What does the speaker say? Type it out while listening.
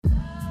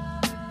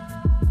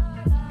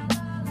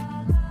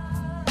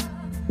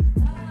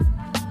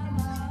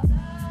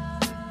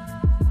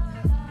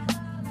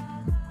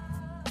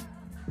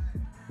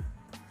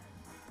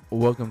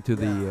welcome to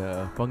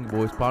the Funky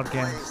Boys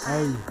podcast.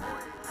 Hey.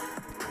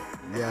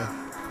 Yeah.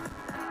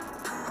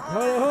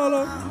 Holla,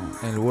 holla.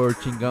 And we're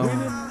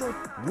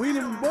Chingon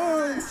Winning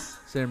boys.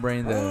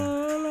 celebrating the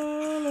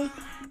Holla.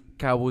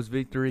 Cowboys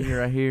victory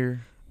right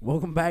here.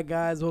 Welcome back,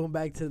 guys. Welcome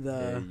back to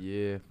the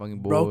Yeah, Funky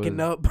Boys.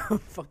 Broken Up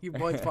Funky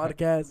Boys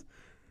podcast.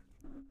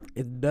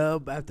 It's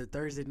dub after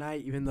Thursday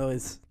night, even though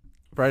it's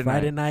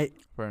Friday night.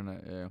 Friday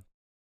night, yeah.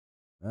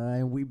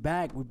 And we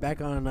back. We back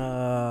on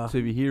So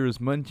if you hear us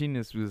munching,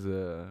 this was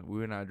we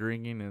were not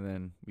drinking, and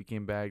then we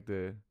came back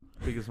to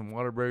pick up some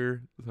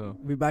Whataburger. So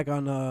we back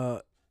on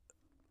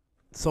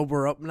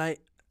sober up night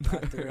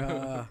after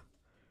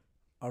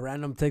a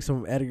random text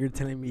from Edgar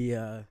telling me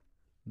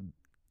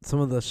some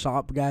of the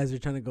shop guys are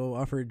trying to go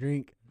offer a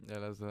drink. yeah,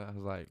 I was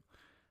like,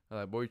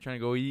 boy, you trying to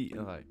go eat?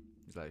 And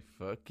he's like,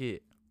 fuck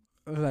it.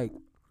 I was like,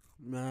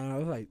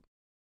 man,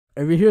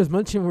 if you hear us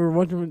munching, we're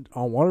watching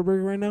on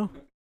Whataburger right now.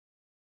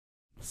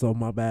 So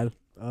my bad.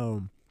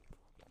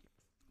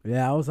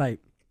 Yeah, I was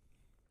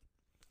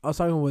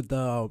talking with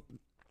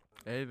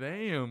Hey,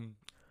 damn.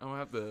 I'm gonna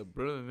have to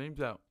blur the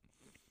names out.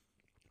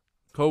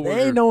 they Coworker.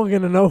 ain't no one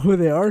gonna know who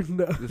they are.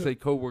 Just say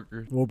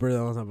coworker. We'll blur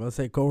those up. Let's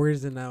say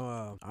coworkers and now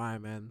all right,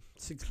 man.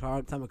 6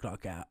 o'clock, time to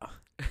clock out.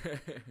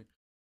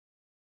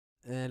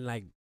 And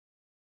like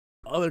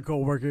other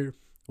coworker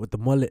with the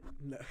mullet.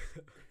 I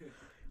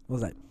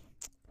was like,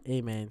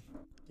 hey man,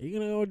 are you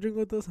gonna go drink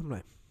with us? I'm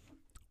like,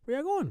 where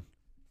y'all going?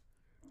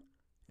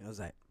 I was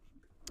like,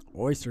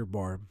 Oyster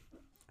Bar.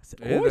 I said,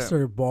 Yeah,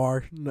 Oyster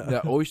Bar? No.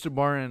 That Oyster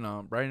Bar in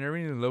Brighton,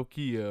 everything is low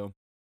key.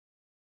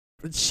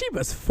 It's cheap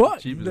as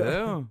fuck. Cheap as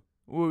hell.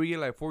 Well, we get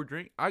like 4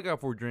 drinks. I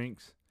got 4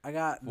 drinks. I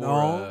got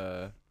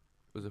Was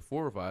it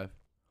 4 or 5?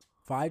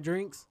 5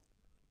 drinks.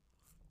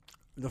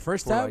 The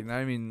first For tab, like,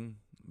 I mean,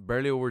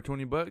 barely over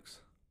 $20.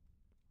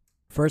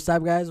 first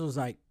tab, guys, was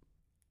like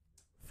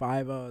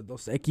 5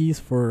 Dos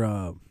Equis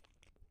for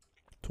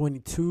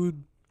 22,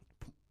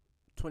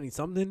 20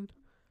 something.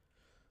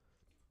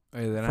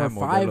 Hey, then I For have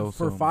Modelo.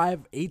 for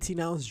 5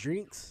 18-ounce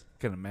drinks.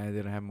 Kind of mad I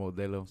didn't have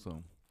Modelo,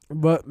 so.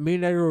 But me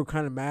and Edgar were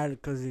kind of mad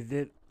because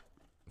they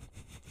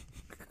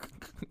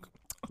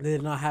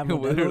did not have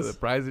What are the Modelos.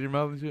 fries in your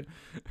mouth and shit?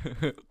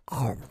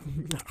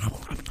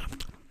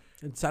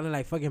 It sounded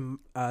like fucking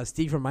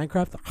Steve from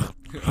Minecraft.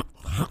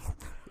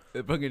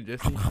 Fucking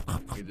Jesse.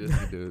 Fucking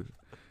Jesse, dude.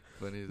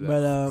 Funny as that.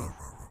 But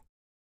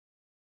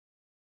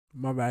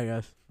my bad,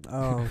 guys.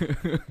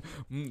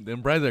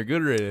 Them fries are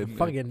good already. I'm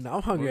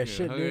hungry as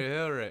shit, hungry dude. as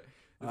hell, right?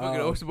 The fucking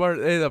Oyster Bar.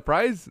 Hey, the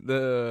fries,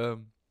 the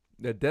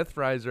death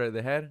fries, right?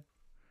 They had.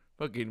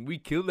 Fucking, we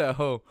killed that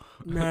hoe.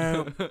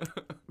 Man,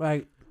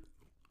 like,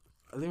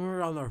 I think we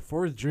were on our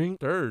 4th drink.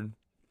 Third.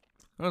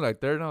 I was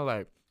like third, and I was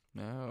like,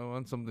 man, I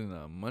want something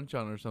to munch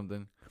on or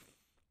something.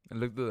 I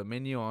looked at the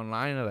menu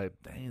online, and I was like,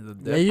 dang, the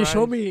death Yeah, you fries?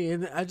 showed me,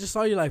 and I just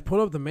saw you like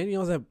pull up the menu. I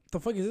was like, "The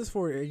fuck is this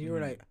for?" And you were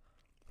like,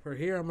 "For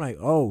here." I'm like,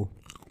 "Oh."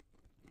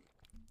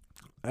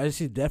 I just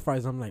see death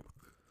fries. I'm like,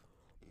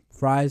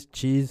 fries,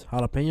 cheese,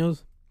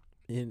 jalapenos,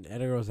 and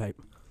Edgar was like,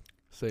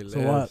 Say less.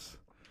 "So what?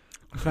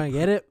 Trying to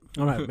get it?"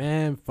 I'm like,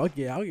 "Man, fuck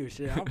yeah, I'll give a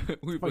shit."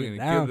 We fucking fucking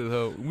down. killed this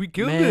hoe. We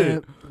killed Man,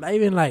 it. not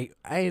even like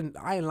I ain't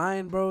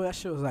lying, bro. That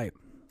shit was like,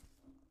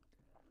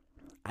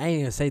 I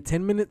ain't gonna say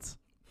 10 minutes,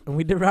 and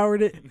we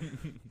devoured it.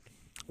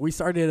 We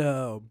started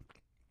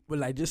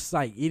with like just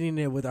like eating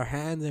it with our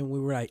hands, and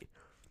we were like,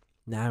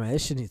 nah, man,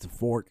 this shit needs a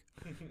fork.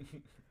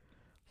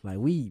 Like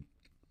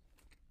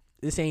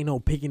this ain't no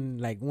picking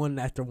like one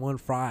after one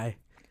fry.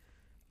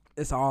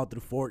 It's all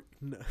through fork.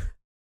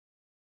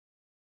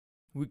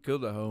 We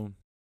killed the hoe.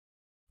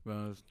 To be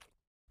honest.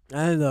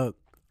 And the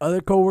other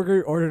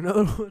coworker ordered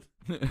another one,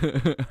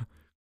 and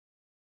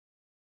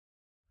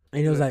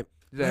he was like,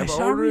 He's like, man, "If I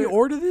should I order really it?"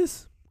 order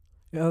this?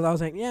 I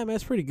was like, yeah, man,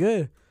 it's pretty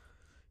good.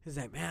 He's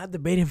like, man, I'm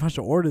debating if I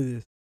should order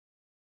this.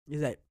 He's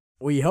like,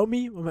 will you help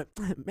me? I'm like,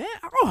 man,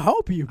 I'll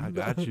help you. I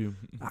got you.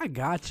 I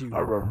got you.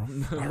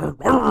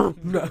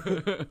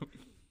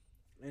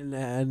 And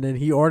then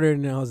he ordered,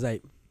 and I was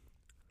like,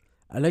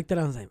 I looked at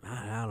him, I was like,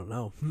 I don't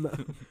know. Look,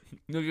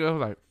 I was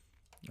like,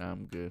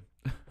 I'm good.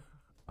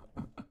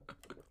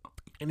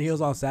 And he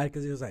was all sad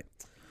because he was like,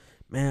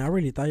 man, I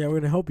really thought y'all were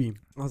going to help you.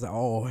 I was like,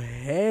 oh,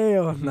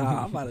 hell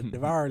nah. I'm about to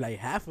devour like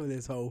half of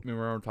this hoe.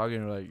 Remember we were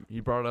talking, like,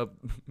 he brought up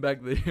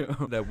back there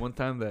that one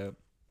time that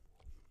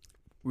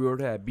we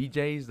ordered at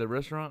BJ's, the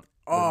restaurant.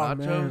 The Oh,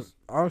 man. nachos.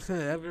 I was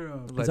saying Edgar.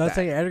 Like I was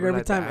saying Edgar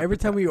like every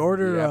time we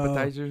order the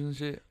appetizers and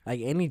shit. like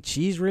any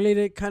cheese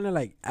related kind of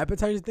like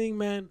appetizer thing,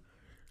 man.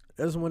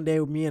 There was one day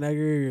with me and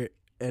Edgar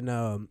and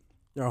our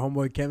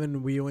homeboy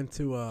Kevin. We went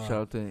to Shout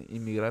out to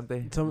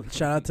Inmigrante.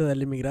 shout out to El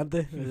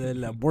Inmigrante,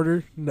 the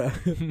border. No.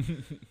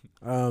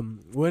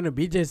 We went to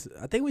BJ's.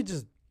 I think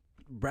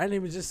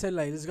Brandon just said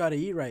like, this gotta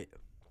eat right.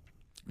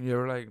 Yeah,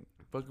 we're like,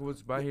 fuck,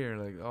 what's by here?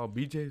 Like, oh,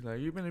 BJ's. Like,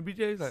 you been to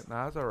BJ's? Like,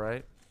 nah, it's all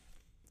right.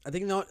 I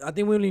think we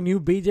only knew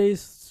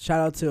BJ's. Shout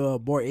out to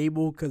boy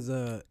Abel because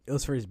it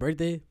was for his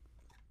birthday.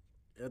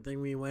 I think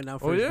we went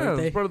out for his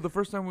birthday. It's part of the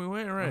first time we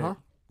went, right? Uh-huh.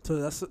 So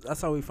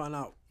that's how we found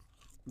out,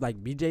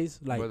 like BJ's.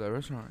 Like, By the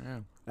restaurant, yeah.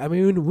 I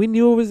mean, we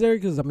knew it was there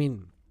because I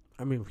mean,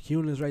 I mean,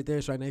 Hewlin's right there.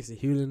 It's right next to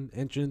Hewlin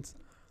entrance.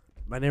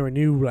 I never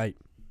knew like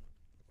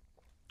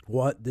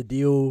what the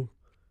deal,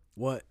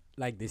 what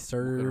like they What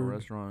serve. kind of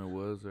restaurant it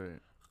was, right?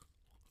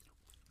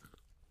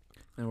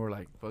 And we're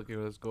like, fuck it,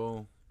 let's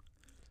go.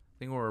 I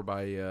think we were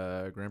by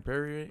Grand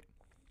Prairie, right?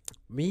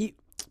 Meat,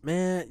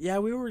 man. Yeah,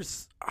 we were.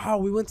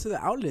 We went to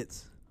the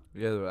outlets.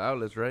 Yeah, the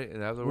outlets, right?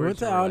 And afterwards, We went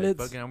to we're outlets.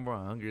 Like, fucking, I'm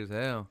hungry as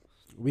hell.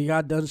 We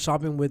got done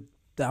shopping with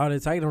the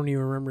outlets. I don't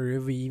even remember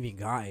if we even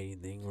got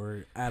anything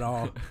or at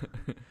all.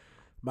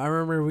 But I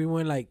remember we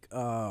went like.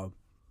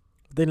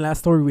 Then last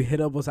story we hit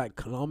up was like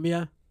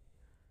Colombia.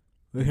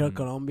 We hit up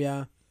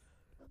Colombia.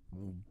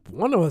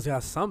 One of us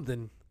got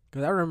something.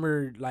 Because I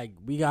remember, like,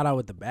 we got out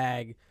with the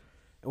bag.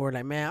 And we're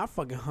like, man, I'm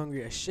fucking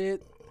hungry as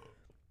shit.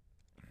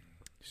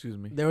 Excuse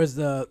me. There was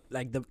the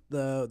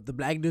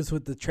black dudes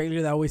with the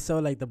trailer that always sell,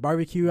 like, the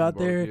barbecue out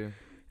there.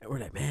 And we're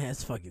like, man, that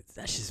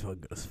shit's fucking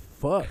good as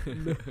fuck.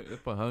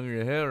 If I'm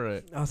hungry as hell,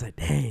 right? I was like,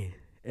 dang.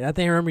 And I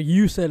think I remember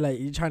you said, like,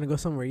 you trying to go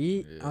somewhere to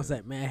eat. Yeah. I was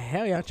like, man,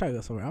 hell yeah, I'm trying to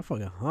go somewhere. I'm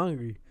fucking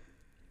hungry.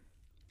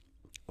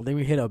 Then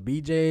we hit up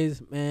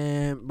BJ's,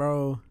 man,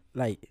 bro.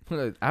 Like,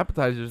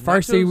 appetizers.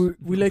 First nachos? thing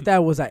we looked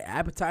at was like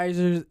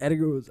appetizers.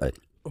 Edgar was like,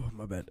 oh,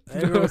 my bad.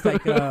 Edgar was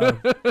like,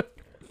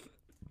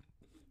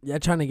 yeah,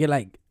 trying to get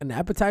like an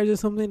appetizer or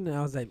something. And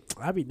I was like,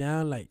 I'll be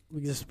down. Like,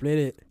 we can just split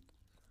it.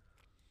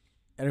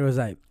 Edgar was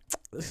like,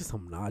 let's get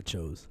some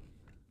nachos.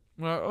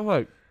 Well, I was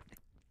like,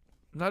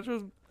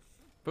 nachos?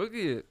 Fuck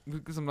it. Let's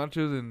get some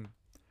nachos and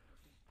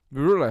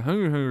we were like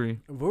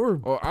hungry. We were,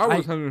 I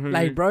was hungry.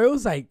 Like, bro, it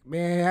was like,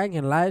 man, I ain't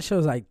gonna lie. It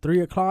was like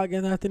 3 o'clock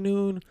in the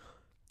afternoon.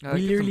 Yeah,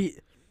 We literally,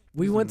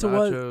 we went to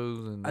what?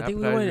 I think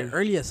we went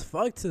early as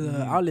fuck to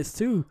the outlets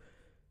too.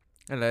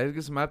 And let's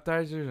get some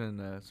appetizers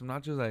and some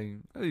nachos.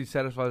 Like, at least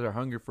satisfies our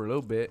hunger for a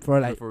little bit. For,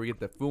 like, before we get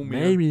the full meal.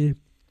 Maybe. And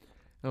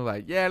I was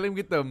like, yeah, let me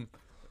get the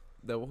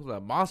what was that,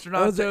 monster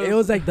nachos. It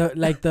was like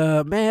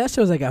the man. That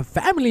shit was like a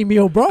family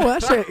meal, bro.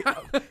 That shit,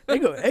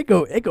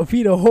 it go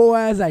feed a whole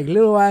ass like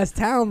little ass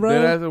town, bro.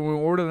 Then after when we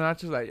ordered the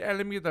nachos, like, yeah,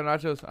 let me get the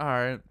nachos. All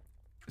right,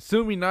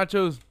 assuming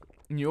nachos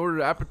and you order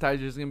the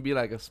appetizer, it's gonna be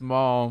like a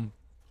small,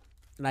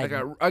 like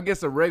I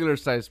guess a regular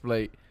size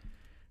plate,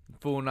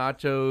 full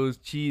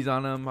nachos, cheese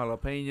on them,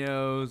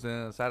 jalapenos,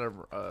 and a side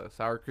of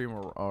sour cream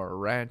or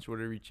ranch,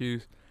 whatever you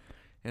choose.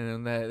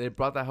 And then they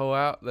brought that whole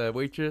out. The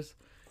waitress.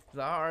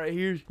 Like, all right,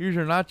 here's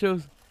your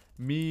nachos.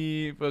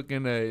 Me,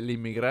 fucking El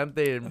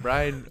Inmigrante, and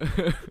Brian.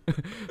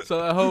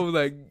 So that whole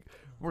like,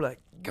 we're like,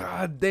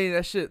 God dang,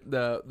 that shit.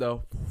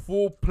 The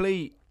full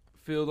plate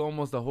filled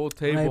almost the whole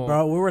table. Right,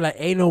 bro, we were like,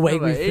 ain't no way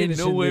we finishing this.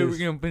 Ain't no way we're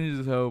gonna finish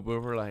this whole.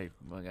 But we're like,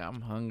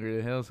 I'm hungry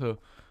as hell. So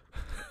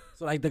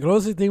like the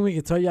closest thing we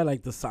could tell you,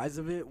 like the size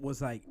of it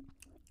was like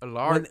a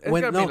large. It's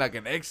gotta be like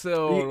an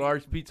XL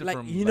large pizza like,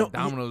 from Domino's.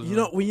 Domino's.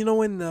 You know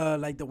when the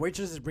like the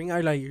waitresses bring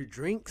out like your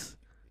drinks.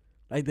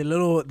 Like the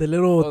little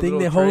thing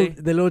they hold,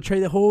 the little tray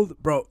they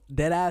hold, bro.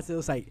 Dead ass, it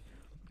was like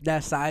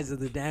that size of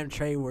the damn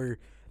tray where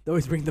they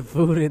always bring the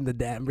food and the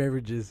damn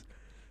beverages.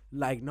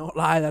 Like, no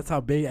lie, that's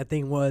how big that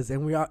thing was.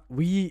 And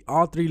we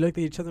all three looked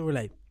at each other and we're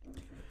like,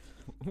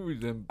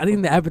 I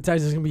think the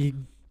appetizer's gonna be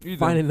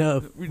fine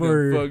enough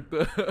for.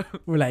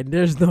 We're like,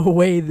 there's no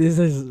way this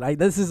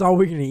is all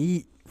we're gonna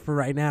eat for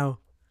right now.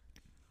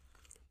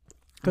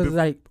 Cause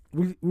like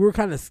we were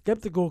kind of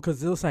skeptical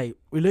because it was like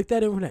we looked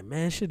at it and we're like,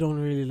 man, shit don't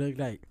really look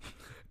like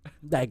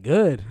that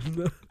good.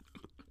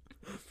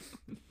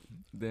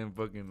 Damn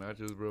fucking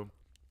nachos, bro.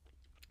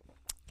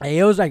 Hey,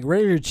 it was like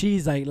regular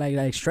cheese,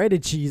 like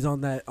shredded cheese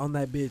on that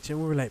bitch, and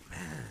we were like,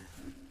 man,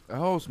 a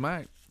whole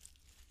smack.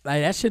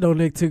 Like that shit don't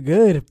look too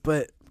good,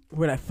 but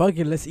we're like, fuck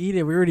it, let's eat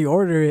it. We already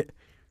ordered it.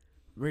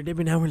 We're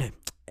dipping out. We're like,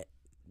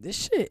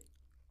 this shit,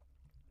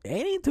 it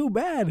ain't too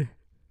bad.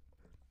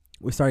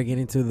 We started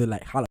getting to the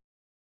like jalapeno.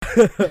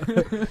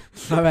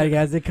 My bad,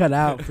 guys. They cut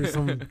out for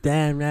some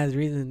damn ass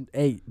reason.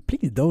 Hey,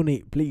 please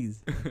donate,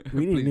 please.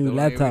 We need a new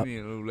laptop. We need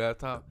a new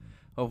laptop.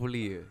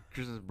 Hopefully,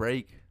 Christmas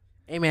break.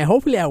 Hey man,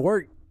 hopefully at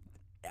work,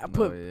 I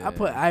put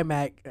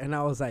iMac, and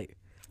I was like,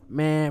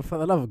 man, for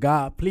the love of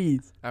God,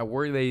 please. At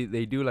work,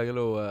 they do like a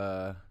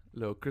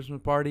little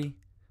Christmas party.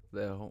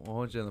 The whole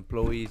bunch of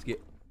employees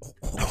get.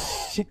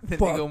 Shit,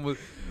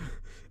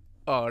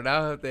 Oh,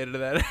 now I have to edit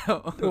that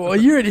out. Well,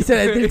 you already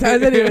said that 3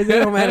 times anyway. It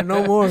don't matter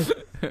no more.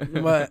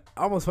 But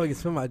I almost fucking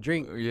spilled my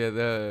drink.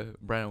 Yeah,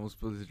 Brian almost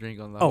spilled his drink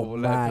on the whole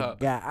laptop.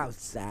 Oh, my God,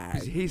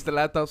 outside. He hates the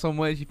laptop so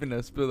much, he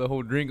finna spill the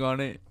whole drink on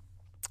it.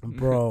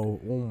 Bro,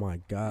 oh, my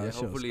God. Yeah,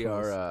 hopefully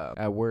our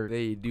at work,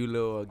 they do a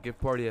little gift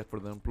party for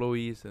the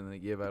employees, and they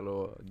give out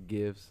little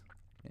gifts.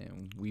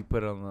 And we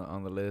put it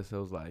on the list. It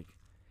was like,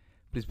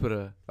 please put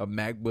a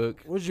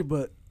MacBook. What'd you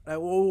put?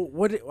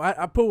 Like,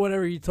 I put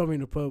whatever you told me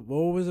to put.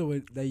 What was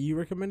it that you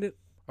recommended?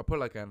 I put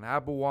like an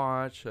Apple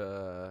Watch,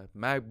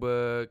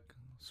 MacBook,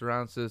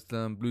 surround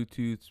system,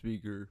 Bluetooth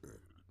speaker,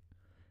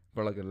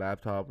 for like a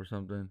laptop or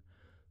something,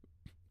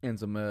 and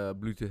some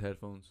Bluetooth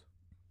headphones,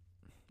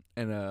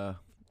 and an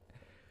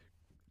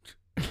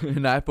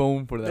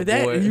iPhone for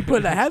that boy. You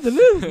put that half the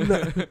list?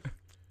 No.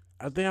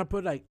 I think I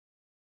put like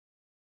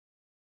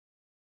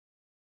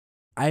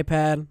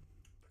iPad,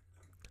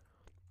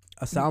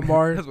 a sound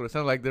bar. That's what it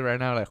sounds like right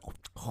now. Like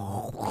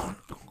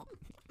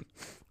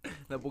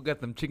that boy got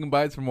them chicken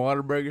bites from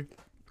Whataburger.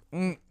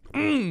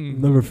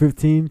 Number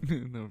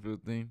 15. Number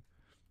 15.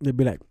 They'd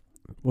be like,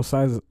 what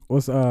side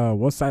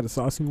of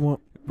sauce you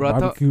want? Bro,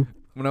 Barbecue.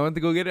 When I went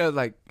to go get it, I was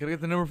like, "Can I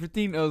get the number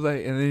 15?" I was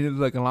like, and then it was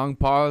like a long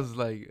pause.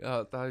 Like,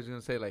 I thought he was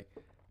gonna say like,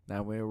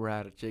 "Now we're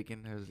out of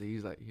chicken."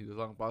 He's like, he was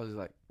long pause. He's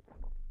like,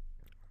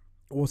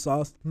 What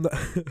sauce?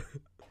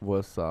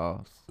 "What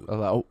sauce?" I was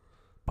like, "Oh,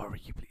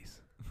 barbecue,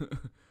 please."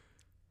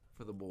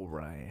 For the boy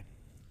Ryan.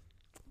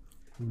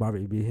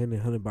 Barbecue, be hitting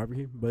honey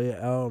barbecue. But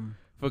yeah,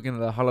 Fucking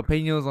the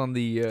jalapenos on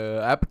the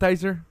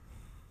appetizer.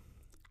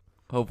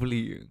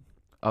 Hopefully,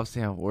 I'll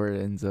see how where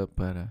it ends up,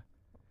 but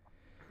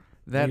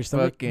that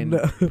fucking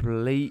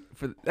plate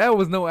that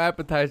was no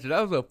appetizer.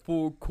 That was a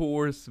full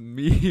course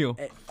meal.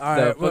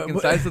 The fucking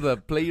size of the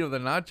plate of the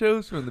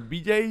nachos from the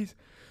BJ's.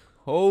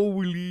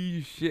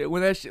 Holy shit!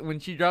 When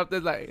she dropped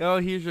it, like, oh,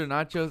 here's your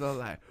nachos. I was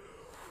like,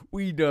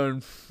 we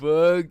done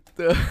fucked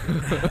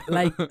up.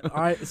 Like, all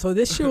right. So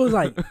this shit was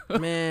like,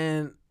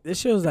 man, this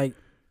shit was like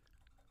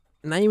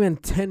not even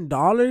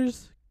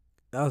 $10.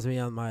 That was me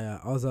on my.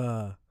 I was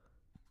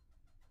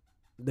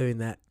doing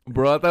that.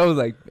 Bro, I thought it was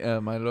like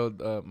my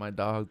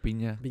dog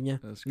Piña.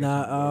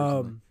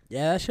 Nah,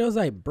 yeah, that shit was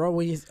like, bro,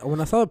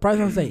 when I saw the price,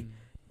 I was like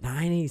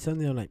 90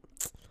 something. I'm like,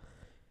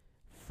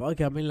 fuck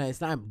it. I mean, like, it's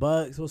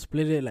 $9. We'll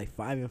split it like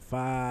 5 and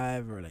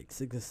 5 or like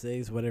 6 and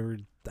 6, whatever,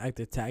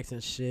 after tax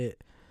and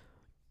shit.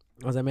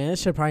 I was like, man,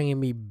 this shit probably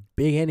gonna be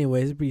big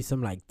anyways. It'd be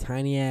some like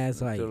tiny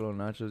ass like little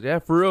nachos. Yeah,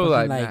 for real.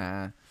 Like,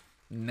 nah,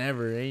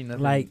 never ain't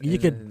nothing. Like, you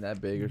could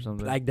that big or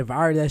something. Like,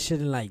 devour that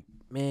shit in like,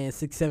 man,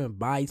 6-7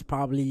 bites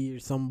probably or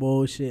some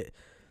bullshit.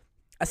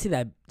 I see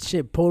that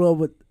shit pulled up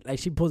with, like,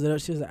 she pulls it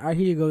up. She was like, all right,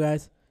 here you go,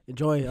 guys.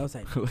 Enjoy. I was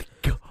like, oh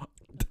God.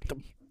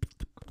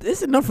 This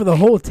is enough for the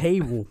whole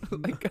table.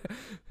 Like,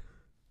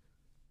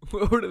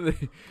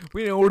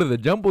 we didn't order the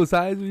jumbo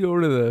size. We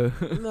ordered the.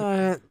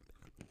 Nah,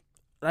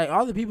 like,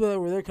 all the people that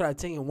were there could have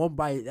taken one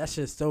bite. That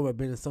shit still would have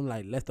been some,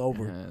 like,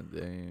 leftover.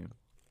 Damn.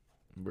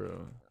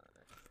 Bro.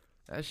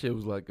 That shit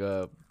was like,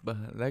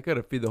 that could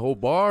have fed the whole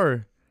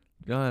bar.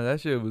 God, that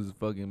shit was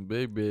fucking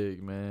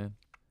big, man.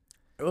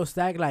 It was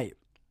stacked, like,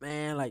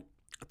 man, like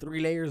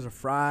 3 layers of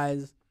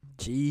fries,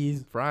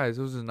 cheese. Fries.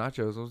 It was just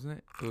nachos, wasn't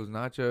it? It was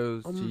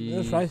nachos, cheese.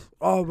 That's right.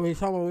 Oh, but you're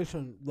talking about which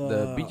one?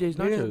 The BJ's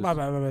nachos. My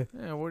bad.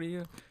 Yeah, what are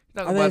you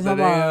talking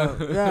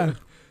about? Yeah.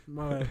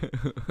 My bad.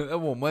 That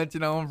one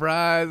munching on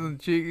fries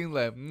and chicken,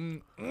 like,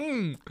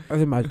 I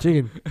said my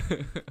chicken.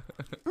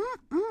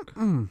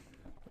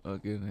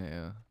 Fucking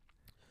hell.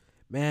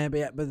 Man,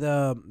 but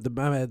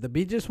the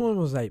BJ's one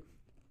was like,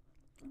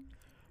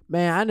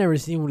 man, I never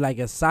seen like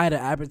a side of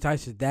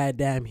appetizers that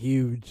damn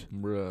huge.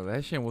 Bro,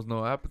 that shit was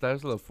no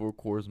appetizer, like a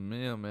 4-course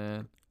meal,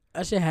 man.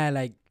 That shit had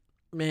like,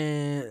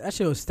 man, that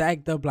shit was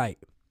stacked up like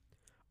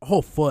a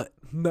whole foot.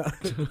 We're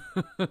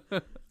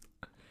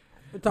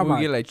talking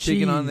about get like cheese.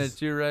 Chicken on that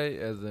too, right?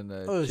 As in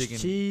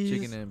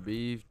chicken and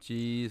beef,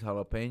 cheese,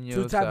 jalapenos,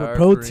 2 type of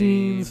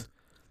proteins,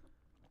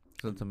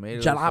 some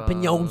tomato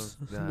jalapenos.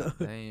 God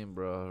damn,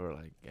 bro. We're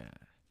like, yeah.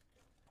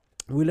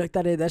 We looked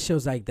at it. That shit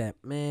was like that,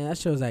 man. That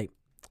shit was like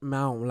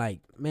Mount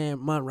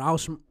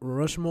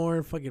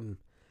Rushmore. Fucking,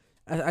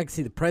 I could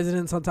see the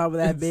presidents on top of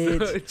that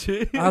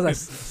bitch. I was like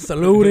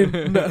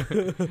saluting.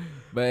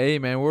 But hey,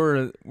 man,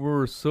 we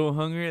were so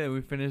hungry that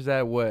we finished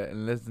that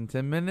in less than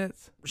 10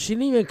 minutes. She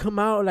didn't even come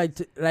out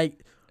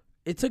like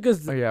it took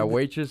us. Oh yeah,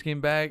 waitress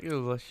came back.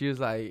 She was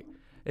like,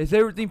 "Is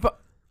everything fine?"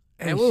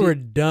 And we were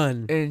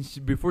done. And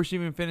before she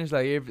even finished,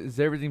 like, "Is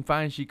everything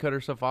fine?" She cut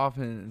herself off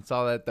and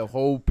saw that the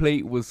whole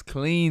plate was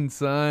clean,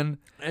 son.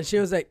 And she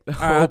was like, "All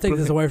right, I'll take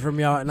this away from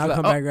y'all, and I'll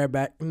come back right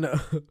back." No,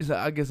 she's like,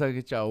 "I guess I'll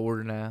get y'all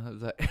order now." I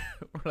was like,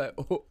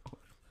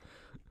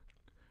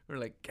 we're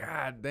like,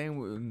 God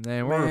damn,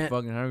 man, we're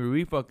fucking hungry.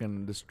 We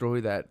fucking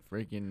destroyed that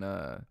freaking.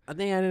 I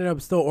think I ended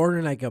up still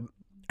ordering like a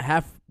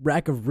half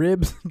rack of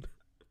ribs.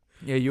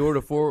 Yeah, you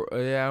ordered 4.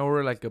 Yeah, I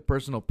ordered like a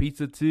personal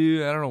pizza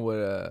too. I don't know what.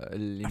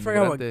 I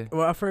forgot what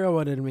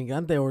El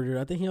Migrante ordered.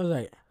 I think he was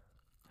like,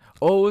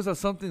 oh, it was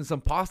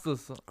some pasta.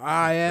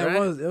 Yeah,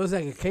 right? It was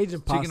like a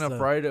Cajun pasta. Chicken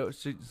Alfredo,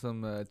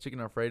 some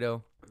chicken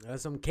Alfredo.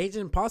 Some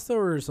Cajun pasta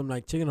or some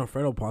like chicken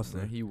Alfredo pasta.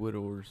 Yeah, he would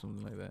order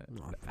something like that.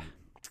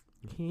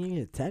 He ain't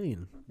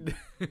Italian.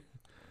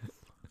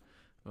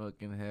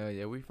 Fucking hell,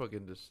 yeah, we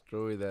fucking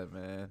destroyed that,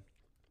 man.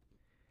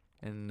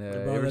 And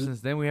ever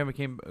since then, we haven't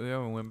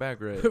went back,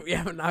 right? We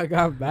haven't not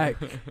gone back.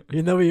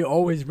 You know, we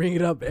always bring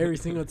it up every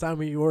single time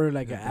we order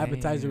like an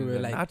appetizer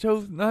with like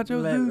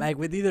nachos, like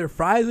with either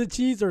fries with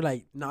cheese or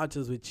like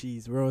nachos with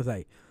cheese. We're always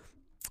like,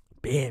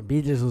 man,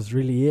 BJ's was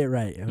really it,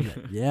 right? I'm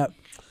like, yep.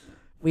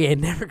 We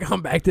ain't never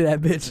gone back to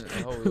that bitch.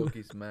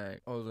 Low-key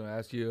smack. I was gonna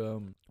ask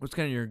you, what's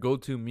kind of your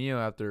go-to meal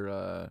after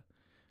a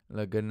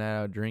good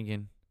night out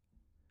drinking,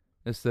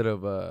 instead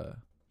of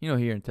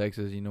here in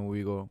Texas,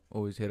 we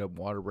always hit up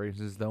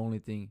Whataburger. It's the only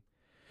thing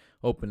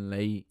open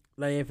late.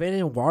 Like, if it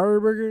ain't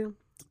Whataburger,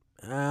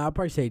 I'll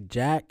probably say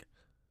Jack.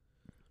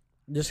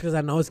 Just because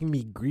I know it's going to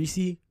be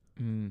greasy.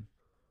 Mm.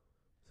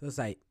 So it's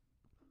like,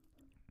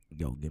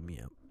 Yo, give me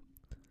a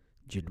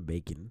gin and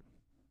bacon,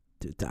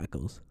 2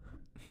 tacos.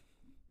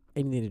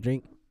 Anything to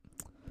drink?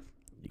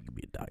 You give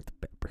me a Dr.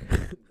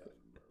 Pepper.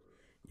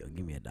 Yo,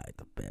 give me a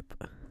Dr.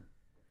 Pepper.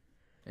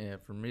 Yeah,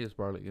 for me, it's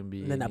probably gonna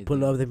be. And then I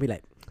pull up, they be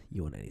like,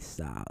 "You want any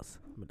sauce?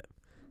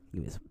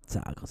 Give me some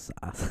taco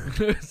sauce."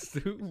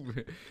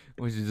 Stupid.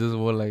 Which you just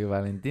want like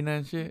Valentina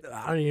and shit.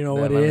 I don't even know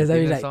That what it is. I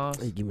be Valentina like, sauce?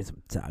 "Hey, give me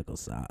some taco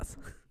sauce."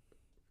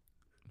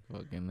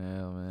 Fucking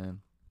hell,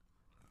 man.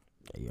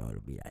 You ought to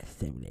be like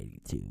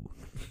 782.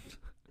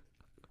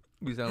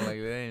 We sound like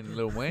that ain't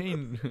Lil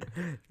Wayne.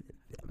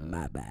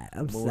 My bad.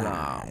 I'm Hold sorry.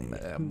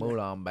 on, hold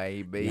on,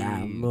 baby.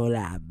 Yeah,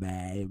 moolah,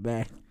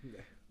 baby.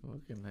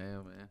 Fucking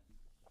hell, man.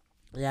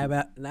 Yeah,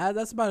 but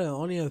that's about the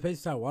only other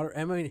place I water.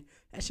 I mean,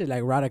 that shit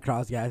like right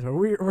across, guys. Where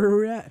we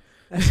at?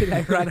 That shit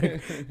like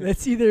right.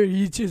 That's either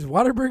you choose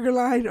Whataburger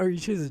line or you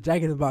choose a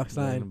Jack in the Box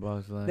line.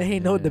 There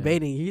ain't no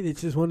debating. You either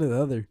choose one or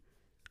the other.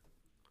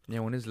 Yeah,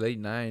 when it's late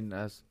night,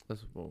 that's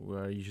what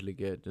I usually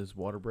get. Just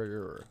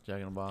Whataburger or Jack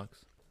in the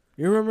Box.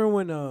 You remember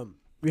when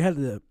we had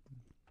the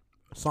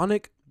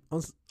Sonic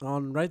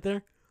on right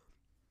there?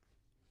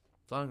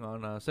 Song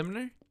on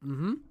Seminary?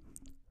 Mm-hmm.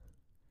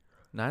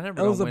 Nah, I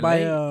never That was went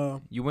by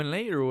late. You went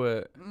late or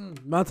what? I'm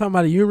not talking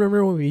about it. You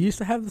remember when we used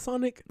to have the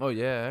Sonic? Oh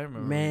yeah, I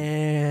remember.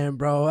 Man,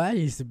 bro, that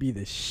used to be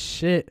the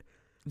shit.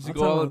 Did you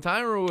go all the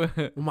time or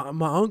what?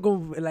 My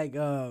uncle like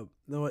well,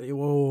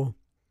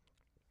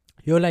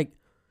 he would like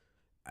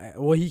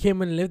he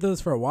came and lived with us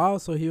for a while,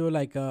 so he would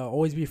like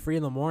always be free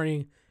in the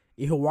morning.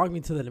 He'll walk me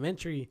to the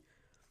elementary,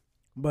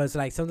 but it's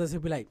like sometimes he'll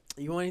be like,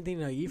 "You want anything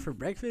to eat for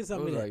breakfast?" It I'll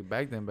was be like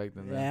back then.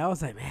 "Yeah." I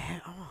was like,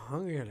 "Man, I'm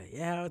hungry." Like,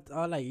 "Yeah,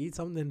 I'll like eat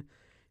something."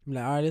 I'm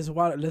like, "All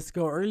right, let's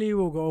go early.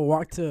 We'll go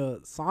walk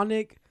to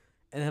Sonic,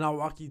 and then I'll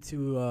walk you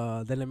to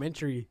the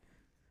elementary."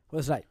 It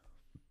was like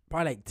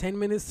probably like 10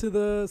 minutes to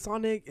the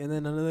Sonic, and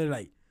then another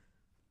like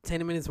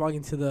 10 minutes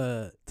walking to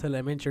the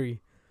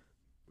elementary.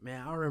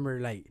 Man, I remember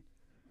like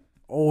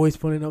always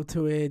pulling up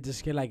to it,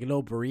 just get like a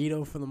little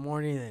burrito for the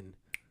morning, and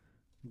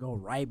go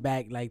right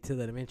back like to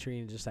the elementary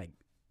and just like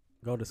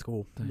go to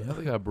school. The hell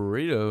they got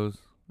burritos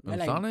on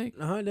like, Sonic?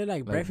 They're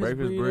like breakfast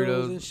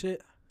burritos and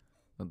shit.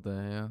 What the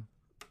hell?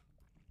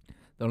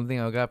 The only thing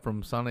I got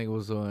from Sonic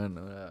was when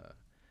the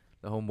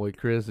homeboy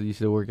Chris used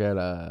to work at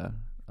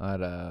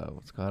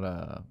what's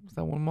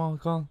that one mall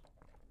called?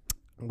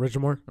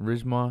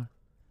 Ridgemont.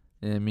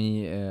 And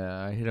me,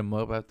 I hit him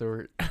up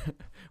afterward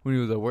when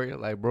he was at work.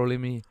 Like, bro, let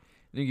me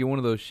get one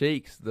of those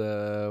shakes.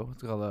 The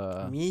what's it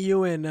called? Me,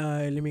 you, and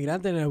El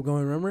Inmigrante ended up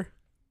going. Remember?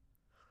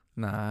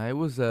 Nah, it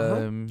was El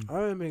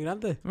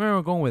Inmigrante. I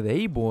remember going with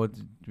Abel.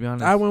 To be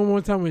honest, I went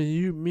one time with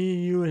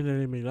me, you, and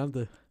El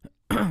Inmigrante.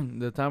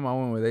 The time I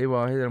went with Abel,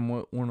 I hit him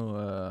one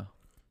of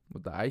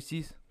with the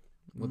ices,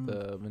 with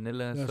the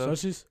vanilla and stuff.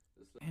 Sausages?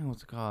 Damn,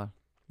 what's it called?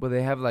 But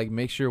they have like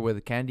mixture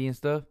with candy and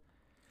stuff,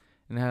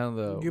 and have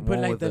the You put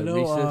like the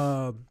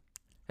little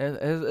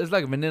it's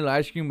like vanilla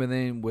ice cream, but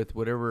then with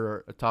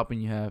whatever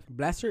topping you have.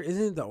 blaster.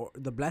 Isn't it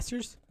the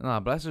blasters? Nah,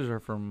 blasters are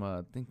from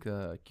I think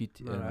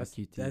QT. No,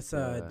 QT. that's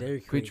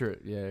Dairy Queen.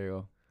 Yeah, there you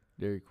go,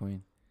 Dairy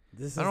Queen.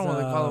 This I don't know what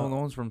they call the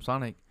ones from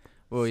Sonic.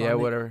 Well, yeah,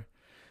 whatever.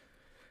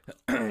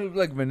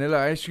 Like vanilla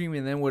ice cream,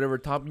 and then whatever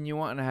topping you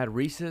want. And I had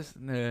Reese's,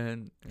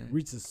 and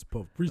Reese's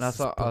Puff. and I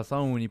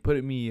saw when you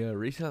put me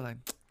Reese's, I was like,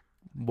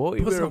 boy,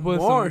 you Put better some put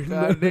more. some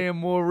goddamn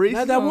more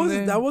Reese's. Nah, on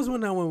there. that was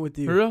when I went with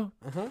you. For real?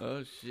 Uh-huh.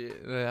 Oh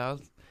shit!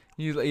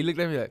 He looked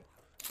at me like,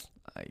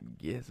 I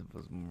guess I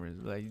put some more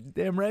Reese's. Like,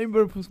 damn right, you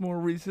better put some more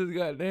Reese's.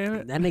 Goddamn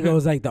it! That nigga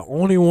was like the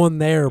only one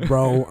there,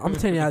 bro. I'm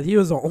telling you, he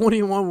was the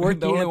only one working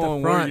The only at the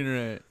one front. working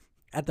right.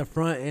 At the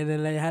front, and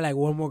then they had like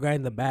one more guy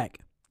in the back.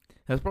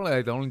 That's probably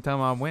like the only time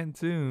I went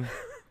too.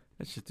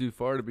 That's just too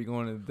far to be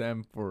going to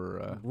them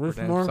for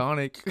damn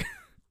Sonic.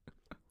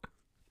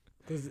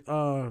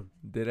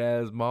 Dead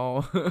ass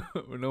mall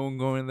with no one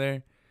going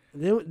there.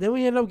 Then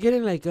we end up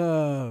getting like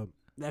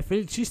that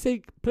Philly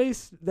cheesesteak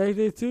place that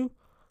day too.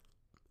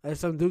 And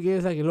some dude gave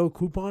us like a little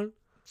coupon.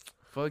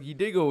 Fuck, you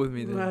did go with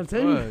me then. I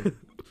tell you.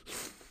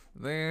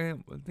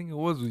 Man, I think it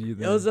was with you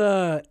then.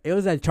 It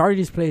was at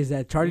Charlie's place.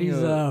 At Charlie's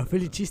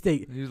Philly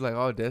cheesesteak. He was like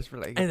all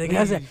desperate, like. And the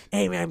guy said,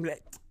 "Hey man,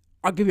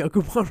 I'll give you a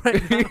coupon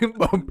right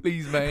now."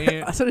 Please,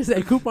 man. I said, "It's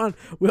a coupon."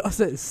 We all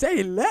said,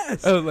 "Say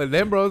less." I was like,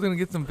 "Damn, bro, I was gonna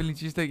get some Philly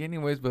cheesesteak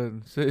anyways,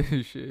 but say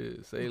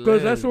less."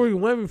 Because that's where we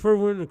went before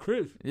we went to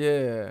Chris.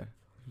 Yeah.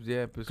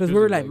 Because we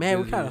were like, man,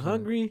 we're kind of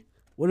hungry.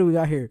 What do we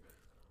got here?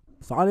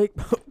 Sonic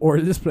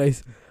or this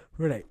place?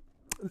 We're like,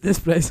 this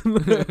place.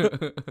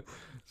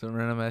 Some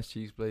random ass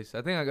cheese place.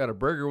 I think I got a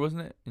burger,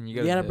 wasn't it? And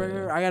you got a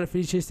burger. I got a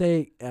Philly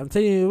cheesesteak. I'm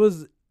telling you,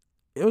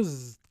 it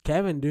was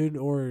Kevin, dude,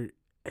 or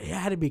it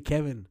had to be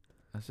Kevin.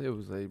 I say it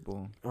was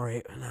Abel. All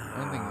right, I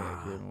don't think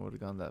Kevin would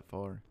have gone that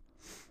far.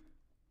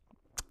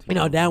 You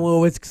know, that one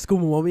was school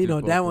mom. You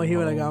know, that one he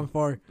would have gone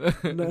far.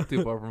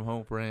 Too far from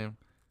home for him.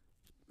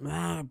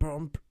 Nah,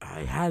 bro, I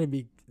had to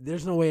be.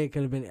 There's no way it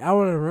could have been. I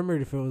would have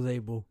remembered if it was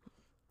Abel.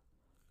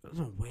 There's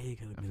no way it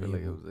could have been. I feel Abel.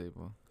 like it was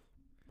Abel.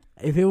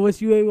 If it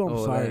was you, Abel,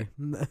 I'm sorry.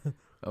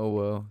 Oh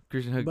well,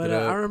 Christian hooked But it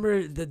up. I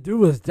remember the dude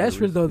was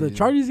desperate though. The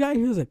Chargers guy,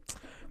 he was like,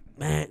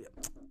 "Man,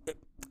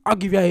 I'll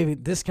give you a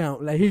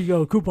discount. Like, here you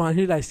go, coupon."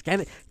 He like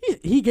scanned it.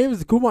 He gave us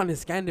the coupon and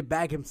scanned it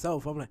back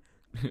himself. I'm like,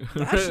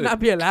 that should not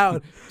be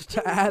allowed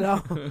at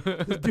all.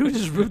 This dude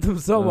just ripped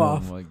himself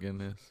off. Oh my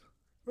goodness.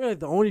 We're like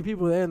the only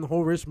people there in the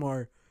whole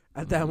Richmond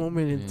at that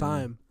moment in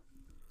time.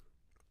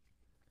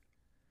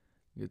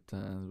 Good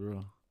times,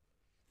 bro.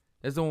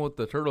 That's the one with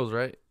the turtles,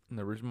 right? In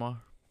the Richmond.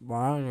 Well,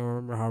 I don't even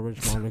remember how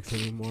Richmond looks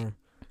anymore.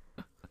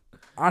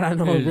 I don't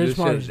know.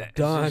 Richmond is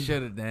done. Just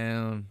shut it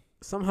down.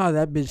 Somehow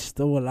that bitch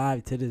still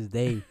alive to this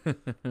day.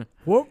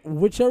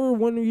 Whichever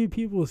one of you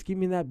people is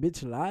keeping that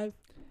bitch alive.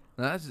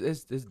 No,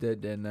 it's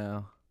dead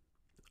now.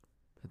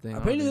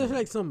 Apparently there's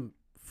like some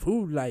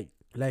food like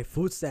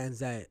food stands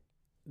that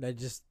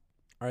just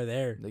are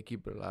there. They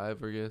keep it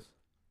alive, I guess.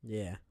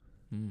 Yeah.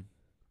 Hmm.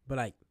 But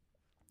like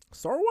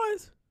Star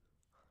Wars,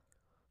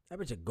 that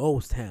bitch a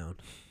ghost town.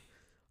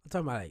 I'm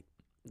talking about like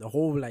the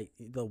whole like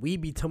the weed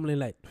be tumbling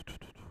like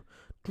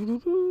it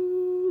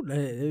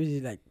was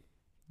just like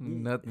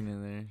nothing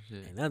in there.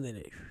 Shit. Ain't nothing in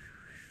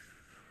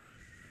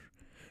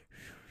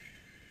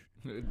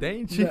there.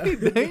 Dang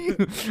shit, dang.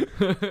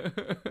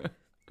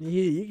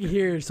 You can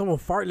hear someone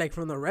fart like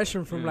from the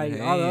restroom from like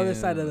all the other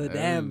side of the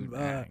damn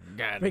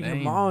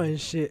freaking mall and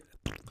shit.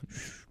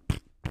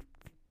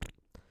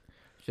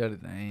 Shut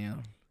it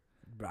down.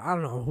 But I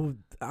don't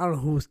know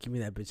who's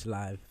keeping that bitch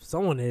alive.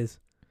 Someone is.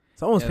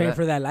 Someone's paying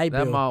for that light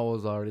bill. That mall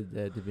was already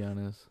dead, to be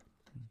honest.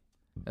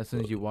 As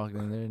soon as you walked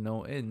in there,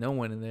 no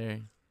one in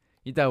there.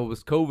 You thought it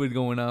was COVID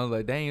going on. I was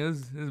like, dang,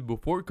 this is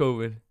before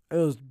COVID. It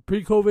was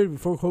pre-COVID,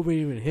 before COVID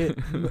even hit.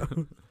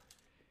 And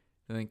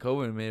then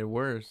COVID made it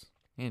worse.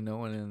 Ain't no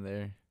one in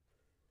there.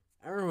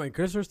 I remember when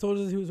Christopher told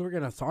us he was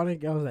working at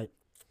Sonic. I was like,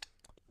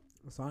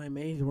 Sonic,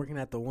 man, he's working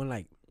at the one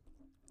like.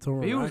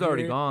 He was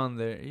already gone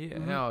there.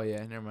 Hell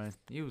yeah, never mind.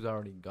 He was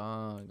already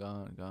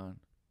gone.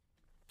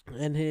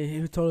 And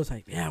he told us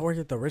like, yeah, I work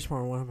at the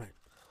Richmond one. I'm like,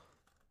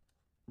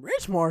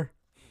 Richmond?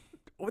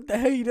 What the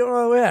hell you doing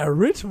all the way at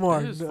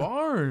Richmond? It's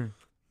far.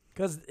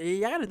 Cause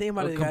you gotta think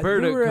about it.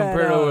 Compared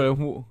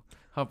to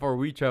how far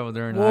we traveled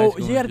during high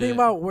school. You gotta think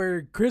about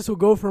where Chris will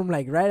go from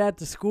like right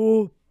after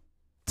school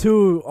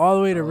to all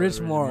the way to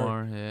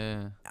Richmond.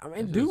 Yeah. I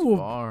mean, dude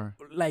will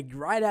like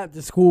right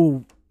after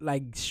school,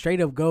 like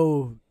straight up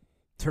go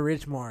to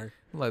Richmond.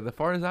 Like the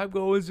farthest I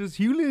go is just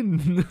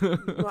Hewlin.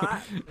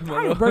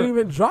 I barely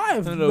even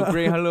drive. A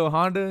little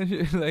Honda and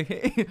shit. Like,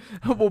 hey,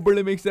 how about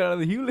barely makes it out of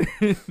the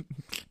Hewlin?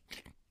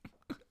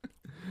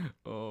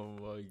 Oh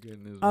my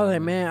goodness. I was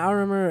like, man, I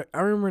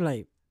remember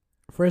like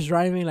first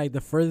driving, like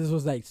the furthest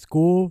was like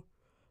school,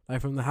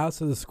 like from the house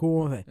to the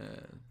school. I was like,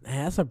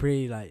 man, that's a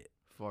pretty like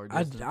far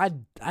distance.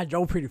 I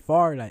drove pretty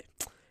far. Like,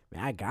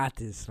 man, I got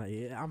this.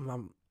 Like,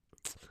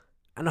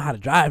 I know how to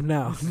drive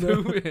now.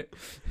 But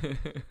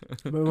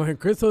when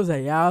Chris was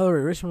like, yeah, I was at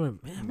Richmond,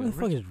 man, where the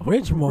fuck is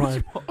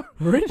Richmond?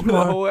 Richmond?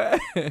 I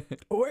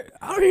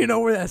don't even know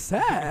where that's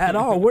at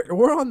all.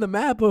 We're on the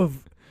map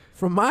of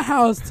from my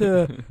house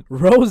to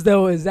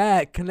Rosedale is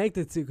that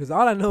connected to, because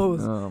all I know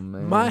is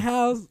my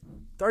house,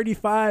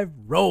 35,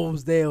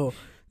 Rosedale.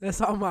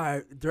 That's all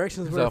my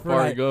directions were. That's how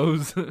far it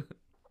goes.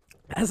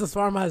 That's as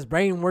far as my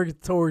brain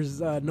worked towards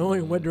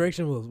knowing what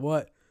direction was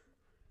what.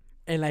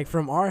 And like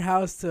from our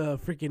house to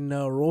freaking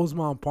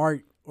Rosemont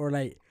Park or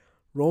like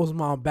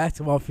Rosemont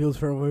basketball fields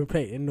for when we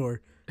play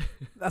indoor.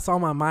 That's all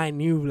my mind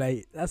knew.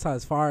 Like that's how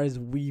as far as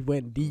we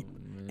went deep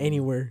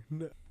anywhere.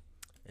 Yeah,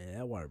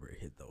 that Waterbury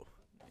hit though.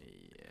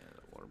 Yeah,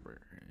 that Waterbury.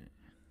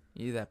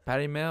 Either that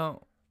patty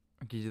melt,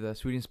 or get you that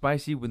sweet and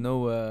spicy with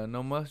no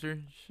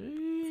mustard.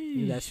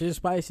 Sheesh. That shit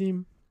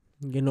spicy.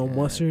 Get no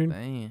mustard.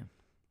 Damn.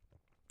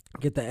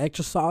 Get the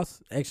extra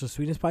sauce, extra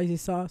sweet and spicy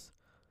sauce.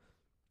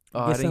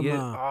 Oh,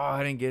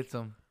 I didn't get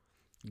some.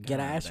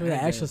 Gotta ask for the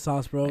extra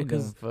sauce, bro.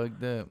 Because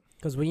fucked up.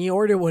 Because when you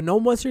order with no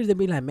mustard, they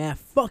be like, man,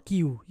 fuck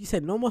you. You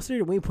said no mustard,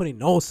 and we ain't putting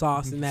no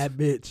sauce in that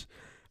bitch.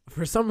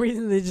 For some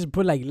reason, they just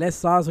put like less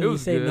sauce when you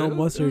say no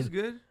mustard. It was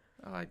good.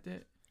 I liked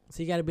it.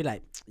 So you gotta be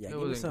like, yeah, it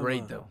wasn't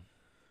great though.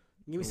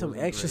 Give me some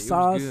extra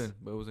sauce. It was good,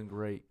 but it wasn't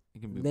great.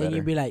 It can be then better.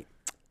 you be like,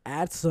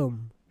 add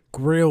some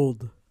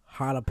grilled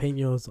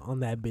jalapenos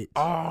on that bitch.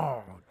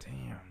 Oh,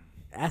 damn.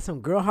 Add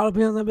some grilled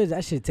jalapenos on that bitch.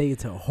 That should take it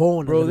to a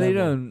whole nother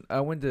level.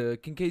 I went to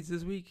Kincaid's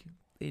this week.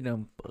 They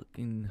done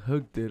fucking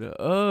hooked it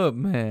up,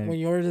 man. When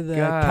you ordered the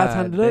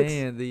Catan Deluxe?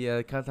 Damn, the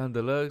Catan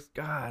Deluxe.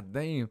 God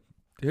damn.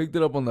 They hooked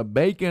it up on the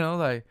bacon. I was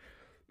like,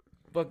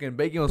 fucking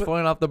bacon was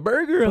falling off the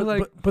burger. I was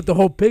like, put the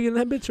whole pig in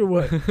that bitch or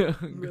what?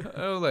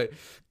 I was like,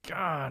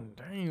 God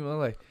damn. I was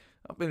like,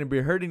 I'm gonna be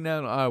hurting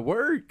now at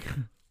work.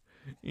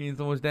 Eating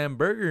so much damn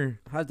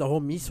burger. How's the whole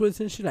meat switch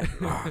and shit? Like,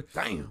 oh,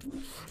 damn.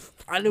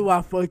 I knew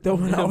I fucked up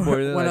when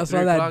I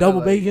saw that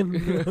double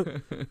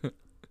bacon.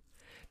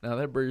 Now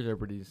that burgers are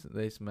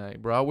they smack,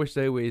 bro. I wish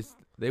they would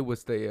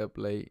stay up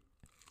late.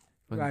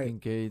 Like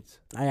Kincaid's.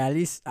 At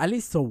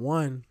least to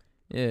one.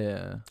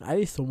 Yeah. At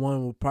least to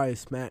one will probably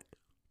smack.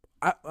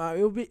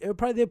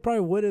 They probably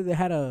would if they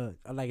had a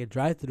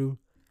drive through,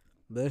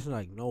 but there's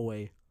like no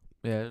way.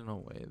 Yeah, there's no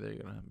way they're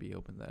gonna be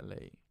open that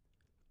late.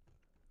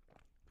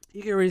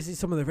 You can already see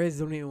some of the faces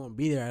don't even want to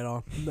be there at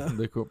all.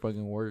 They're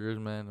fucking workers,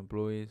 man,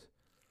 employees.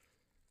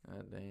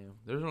 God damn.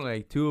 There's only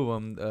like 2 of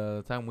them.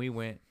 The time we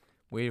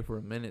waited for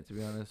a minute, to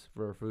be honest,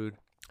 for our food.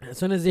 As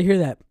soon as they hear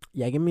that,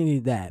 yeah, give me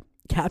that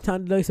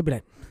Captain Deluxe, they'll be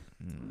like,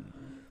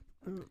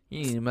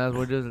 You might as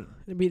well just.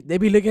 they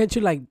be looking at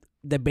you like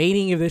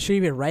debating if they should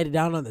even write it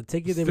down on the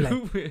ticket. They be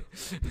like,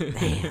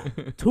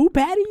 damn, 2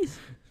 patties?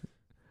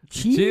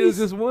 Cheese?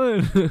 Just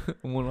one.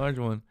 One large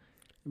one.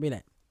 Be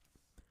like,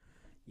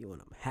 you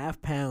want a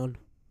half pound,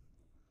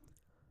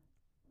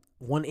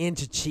 1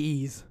 inch of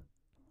cheese,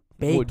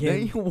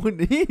 bacon. 1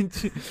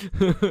 inch.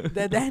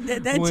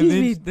 that 1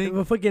 cheese inch be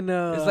thing? fucking.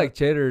 It's like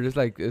cheddar. It's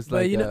like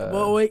but you know,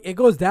 well, it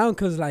goes down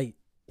because like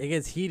it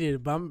gets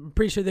heated. But I'm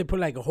pretty sure they put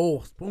like a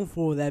whole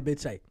spoonful of that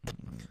bitch. Like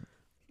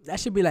that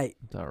should be like.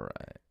 It's all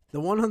right. The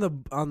one on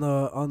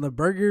the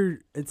burger,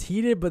 it's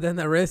heated, but then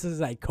the rest is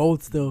like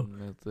cold still.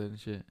 That's it and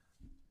shit.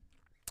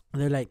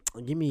 And they're like,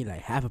 give me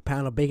like half a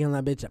pound of bacon on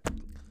that bitch.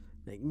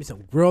 Like, give me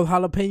some grilled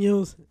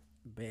jalapenos.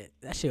 Man,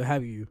 that shit will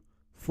have you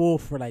full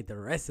for like the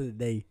rest of the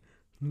day.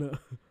 No.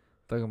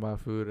 Talking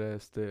about food,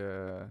 that's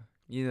the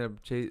you end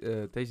up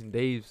tasting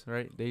Dave's,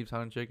 right? Dave's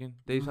Hot and Chicken.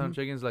 Dave's Hot and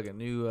Chicken is like a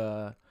new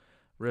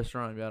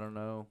restaurant. I don't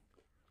know,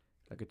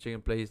 like a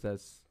chicken place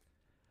that's.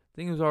 I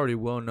think it was already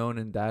well known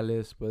in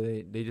Dallas, but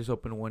they just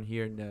opened one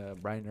here in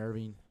Brian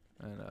Irving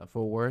and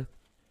Fort Worth.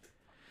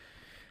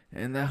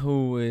 And that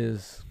who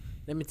is.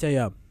 Let me tell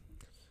you,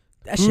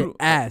 that shit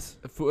ass.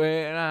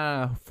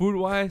 Food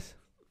wise,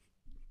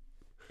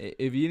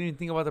 if you didn't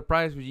think about the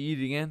price, would you eat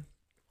it again?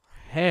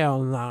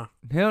 Hell nah.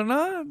 Hell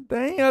nah.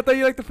 Dang, I thought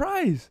you liked the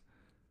fries.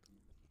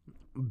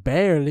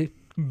 Barely.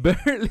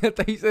 Barely. I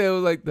thought you said it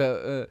was like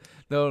the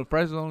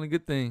fries was the only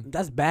good thing.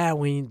 That's bad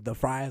when the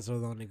fries are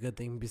the only good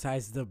thing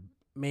besides the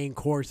main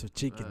course of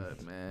chicken.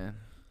 Man.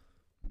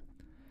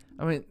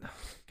 I mean,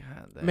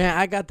 God damn. Man,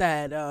 I got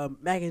that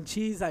mac and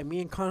cheese. Like, me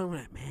and Connor were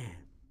like, man,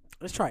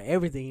 let's try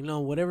everything. You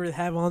know, whatever they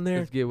have on there.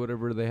 Let's get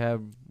whatever they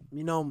have.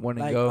 You know, one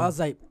like, and go. I was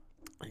like,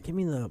 give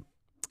me the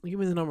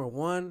number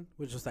 1,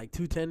 which was like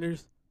 2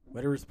 tenders,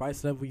 whatever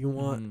spice level you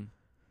want. Mm-hmm.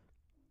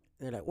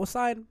 They're like, what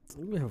side?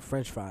 Give me some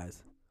French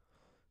fries.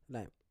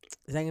 Like,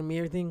 is that gonna be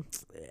everything?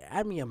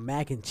 Add me a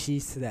mac and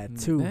cheese to that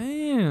too.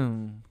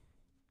 Damn.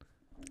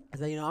 I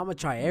was like, you know, I'm gonna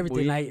try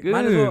everything. Boy, like, good.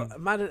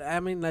 I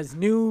mean, that's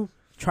new.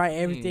 Try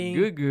everything.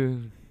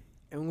 Good.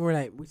 And we were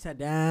like, we sat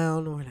down.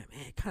 And we're like,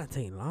 man, it kind of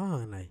taking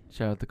long. Like,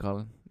 Shout out to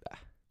Colin.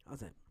 I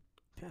was like,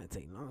 kind of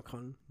taking long,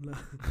 Colin.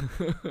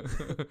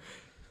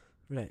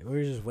 We're like, we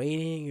were just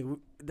waiting.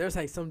 There's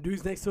like some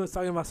dudes next to us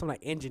talking about some like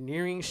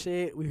engineering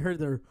shit. We heard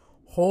their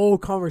whole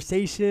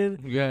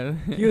conversation. Yeah.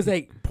 He was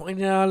like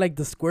pointing out like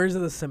the squares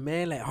of the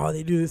cement, like, oh,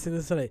 they do this and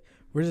this. So like,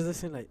 we're just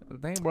listening, like,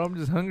 dang, bro, I'm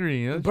just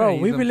hungry. bro,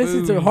 we've been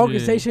listening to the whole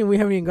conversation. We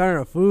haven't even gotten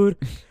our food.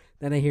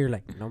 Then I hear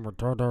like number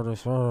 2. I'm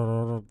like,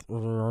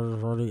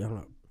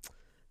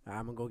 I'm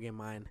gonna go get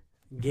mine.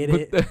 Get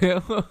it. What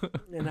the hell?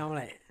 And I'm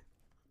like,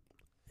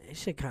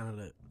 this shit kind of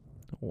look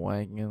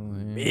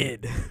Wagging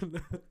mid.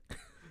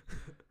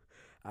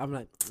 I'm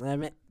like,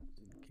 man,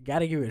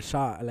 gotta give it a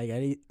shot. Like,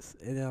 and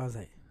then I was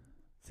like,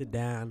 sit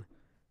down,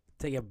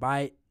 take a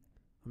bite.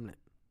 I'm like,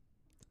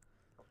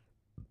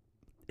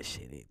 this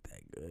shit ain't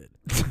that good.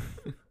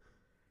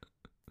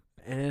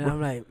 And then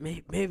I'm like,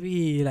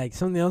 maybe like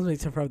something else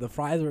makes sense for the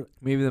fries.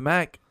 Maybe the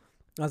mac.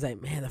 I was like,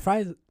 man, the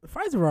fries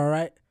were all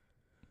right.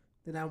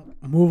 Then I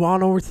move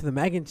on over to the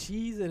mac and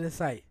cheese, and it's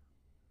like,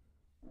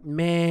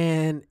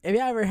 man, have you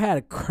ever had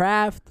a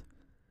Kraft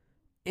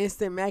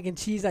instant mac and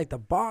cheese, like the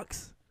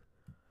box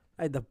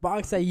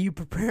that you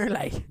prepare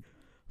like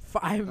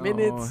 5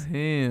 minutes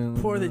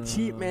for the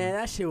cheap, man?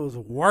 That shit was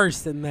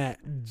worse than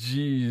that.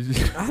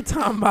 Jeez. I'm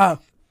talking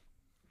about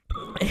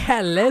it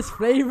had less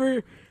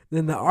flavor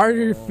than the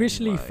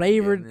artificially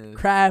flavored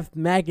Kraft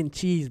mac and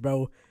cheese,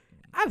 bro.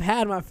 I've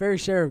had my fair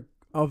share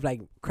of like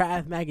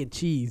Kraft mac and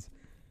cheese.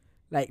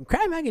 Like,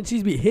 Kraft mac and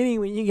cheese be hitting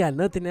when you got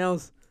nothing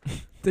else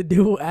to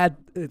do to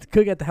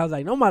cook at the house.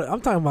 Like, no matter,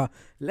 I'm talking about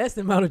less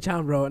than amount of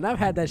time, bro. And I've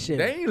had that shit.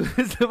 Dang,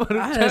 less than amount of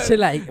I had time. that shit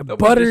like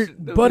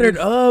buttered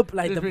up,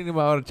 like the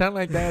about a time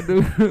like that,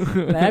 dude.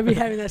 Like, I be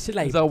having that shit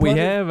like. That's all we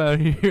have out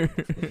here.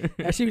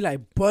 That shit be like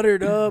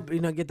buttered up,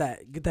 you know, get that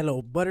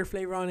little butter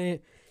flavor on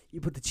it.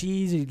 You put the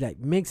cheese, you like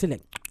mix it,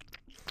 like.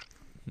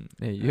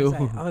 Hey yo.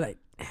 I was like,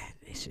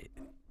 this shit,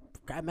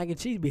 Kraft mac and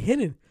cheese be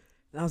hitting.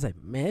 And I was like,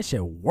 man, that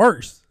shit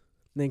worse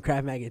than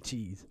Kraft mac and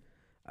cheese.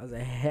 I was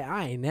like, hey,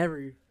 I ain't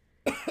never,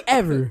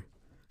 ever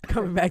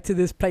coming back to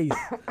this place.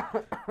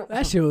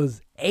 That shit was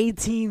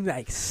 18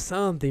 like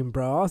something,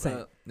 bro. I was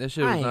like, that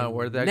shit was not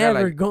worth it. I never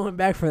got like, going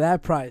back for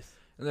that price.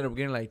 ended up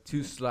getting like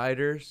 2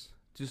 sliders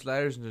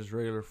and just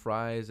regular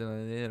fries, and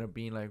it ended up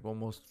being like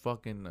almost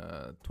fucking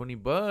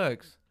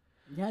 $20.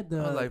 You had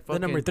like the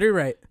number 3,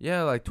 right?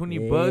 Yeah, like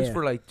 $20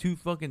 for like 2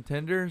 fucking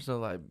tenders. So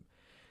like,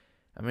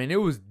 I mean,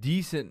 it was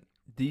decent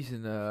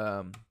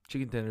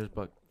chicken tenders,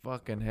 but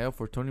fucking hell,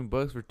 for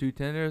 $20 for 2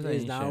 tenders,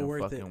 It's ain't not shit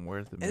worth fucking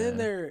worth it, man. And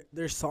then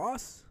their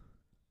sauce,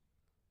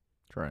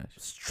 Trash.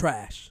 It's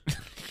trash.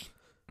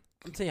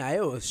 I'm telling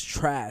you, it was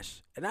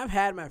trash. And I've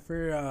had my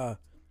fair,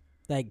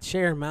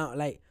 share amount,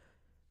 I've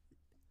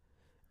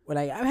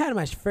had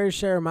my fair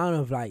share amount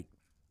of,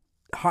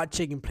 hot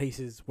chicken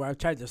places where I've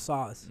tried the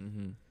sauce.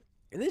 Mm-hmm.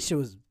 And this shit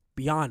was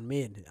beyond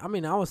mid. I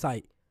mean, I was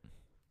like,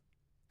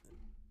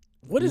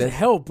 what does it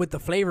help with the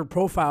flavor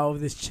profile of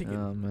this chicken?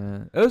 Oh,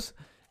 man. It's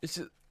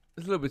a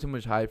little bit too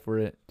much hype for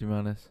it, to be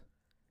honest.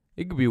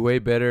 It could be way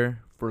better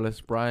for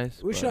less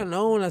price. We should have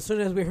known as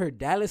soon as we heard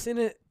Dallas in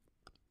it.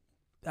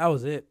 That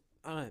was it.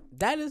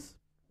 Dallas,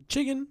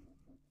 chicken,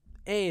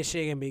 and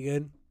shit can be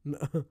good.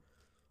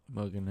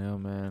 Fucking hell,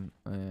 man.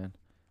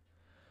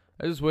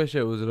 I just wish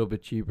it was a little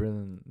bit cheaper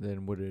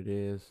than what it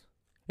is.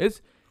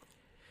 If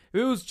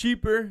it was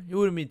cheaper, it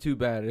wouldn't be too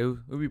bad. It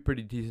would be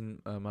pretty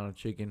decent amount of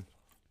chicken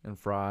and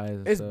fries.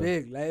 And it's stuff.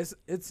 big.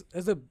 It's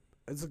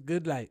a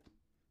good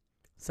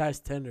size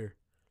tender.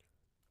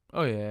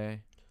 Oh yeah.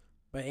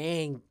 But it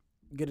ain't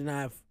good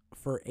enough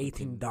for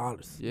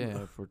 $18.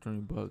 Yeah, for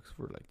 $20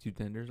 for 2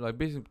 tenders.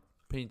 Basically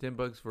paying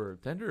 $10 for a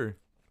tender.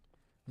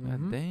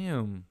 Mm-hmm. God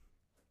damn.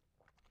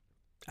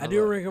 I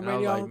do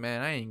recommend y'all.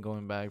 Man, I ain't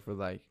going back for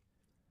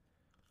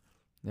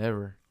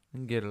never. I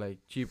can get a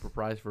cheaper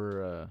price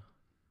for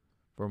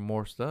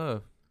more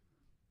stuff.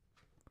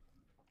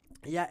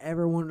 Yeah,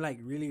 everyone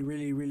really,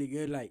 really, really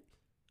good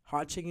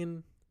hot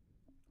chicken.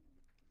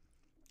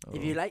 Oh.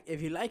 If you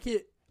like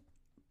it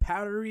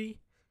powdery.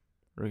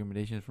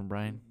 Recommendations from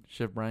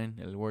Chef Brian,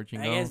 El Ward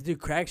Chingo. I guess do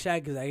Crack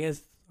Shack because I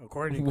guess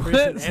according to What?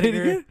 Chris and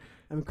Edgar,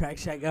 I'm Crack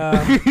Shack.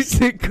 You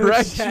said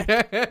Crack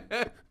Shack.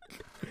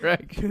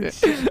 Crack Shack.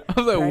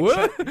 I was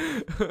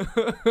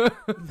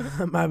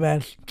what? My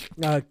bad.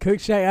 Cook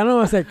Shack. I don't know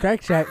what's that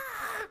Crack Shack.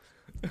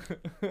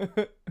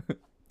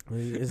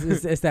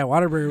 It's that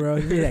Whataburger, bro.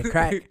 You need that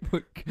crack.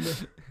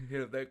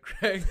 Yeah, that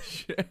Crack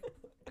Shack.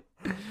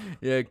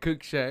 Yeah,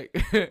 Cook Shack.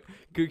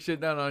 Cook Shack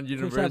down on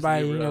University. Cook Shack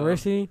by bro.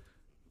 University.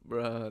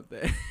 Bro,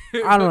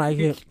 I don't like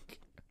it.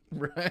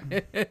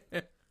 Right.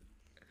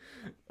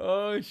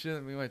 Oh shit,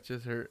 that made my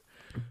chest hurt.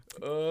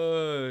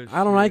 Oh,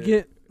 I don't like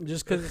it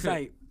just because it's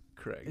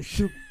Crack.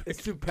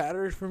 it's too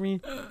powdered for me.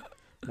 I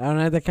don't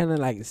like that kind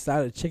of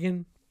style of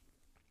chicken,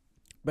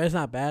 but it's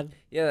not bad.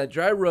 Yeah, that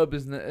dry rub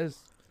is.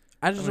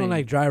 I just don't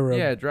like dry rub.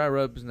 Yeah, dry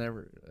rub is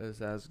never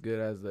as good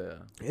as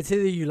the. It's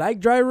either you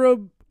like dry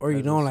rub or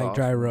you don't like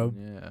dry rub.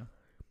 Yeah.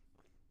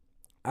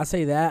 I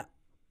say that,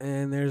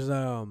 and there's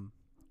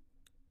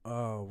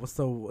what's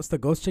the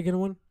ghost chicken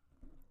one?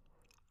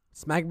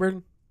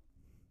 Smackbird.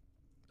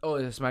 Oh,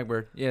 it's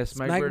Smackbird. Yeah,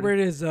 Smackbird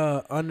is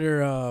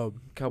under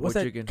Cowboy what's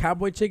that? Chicken.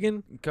 Cowboy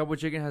chicken. Cowboy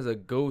Chicken has a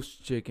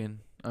ghost chicken.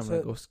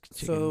 Ghost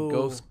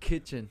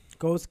Kitchen.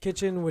 Ghost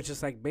Kitchen, which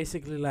is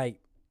basically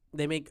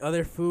they make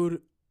other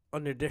food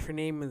under different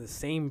name in the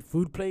same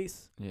food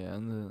place. Yeah,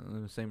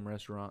 in the same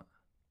restaurant.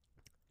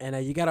 And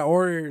you gotta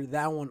order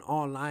that one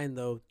online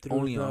though through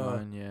Only the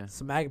online, yeah.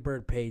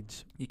 Smackbird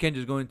page. You can't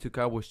just go into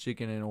Cowboy's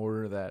Chicken and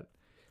order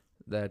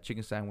that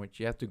chicken sandwich.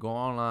 You have to go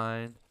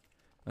online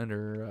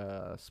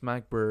under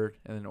Smackbird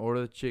and then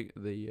order the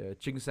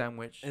chicken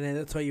sandwich. And then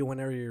they'll tell you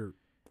whenever your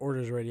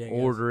order's ready. I guess.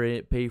 Order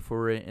it, pay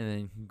for it, and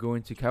then go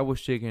into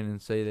Cowboy's Chicken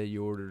and say that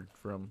you ordered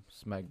from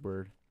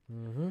Smackbird.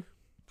 Mm-hmm.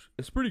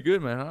 It's pretty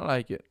good, man. I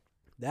like it.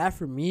 That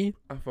for me,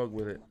 I fuck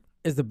with it.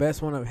 is the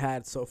best one I've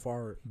had so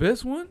far.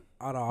 Best one?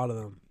 Out of all of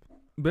them.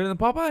 Better than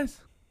Popeyes?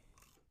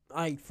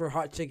 For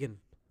hot chicken.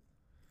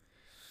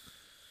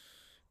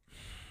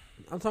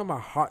 I'm talking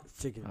about hot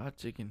chicken. Hot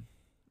chicken.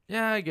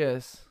 Yeah, I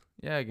guess.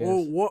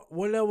 Well,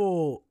 what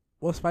level?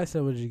 What spice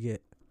level did you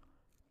get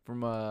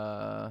From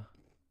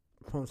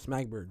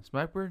Smackbird?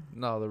 Smackbird?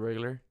 No, the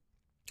regular.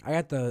 I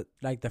got the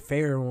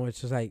favorite one,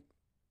 which is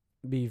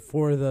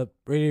before the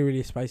really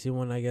really spicy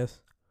one. I guess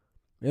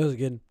it was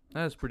good.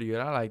 That's pretty good.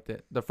 I liked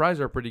it. The fries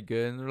are pretty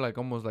good, and they're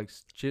almost like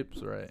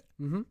chips, right?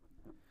 Mm-hmm.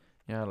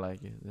 Yeah, I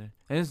like it. And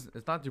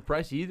it's not too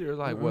pricey either. It's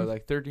what,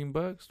 like $13,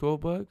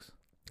 $12?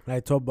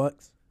 Like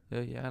 $12.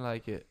 Yeah, I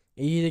like it.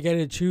 You either get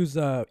to choose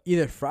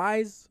either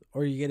fries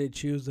or you get to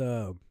choose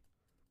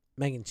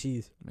mac and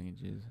cheese. Mac and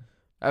cheese.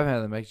 I've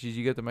had the mac and cheese.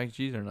 You get the mac and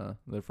cheese or not?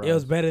 The fries. It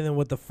was better than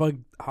what the fuck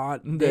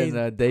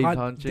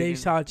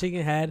Dave's Hot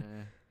Chicken had.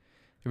 Yeah.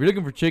 If you're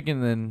looking for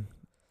chicken, then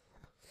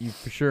you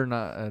for sure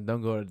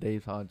don't go to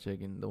Dave's Hot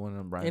Chicken, the one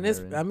on Bryan. And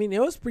it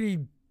was pretty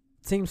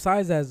same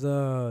size as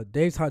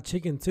Dave's Hot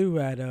Chicken too.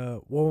 At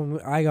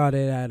I got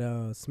it at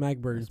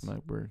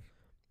Smackbird.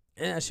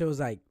 And that shit was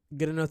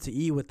good enough to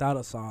eat without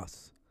a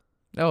sauce.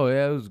 Oh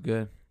yeah, it was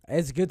good.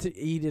 It's good to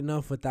eat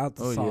enough without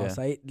the sauce.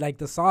 Yeah.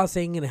 The sauce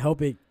ain't gonna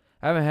help it.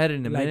 I haven't had it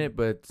in a minute,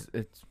 but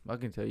it's I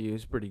can tell you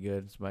it's pretty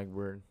good.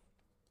 Smackbird.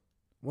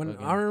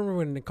 I remember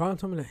when Nicole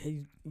told me, "Hey,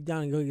 you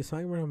down and go get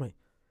Smackbird?" I'm like,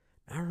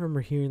 I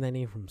remember hearing that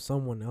name from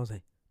someone. I was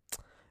like,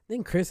 I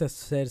think Chris has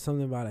said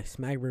something about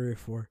Smackbird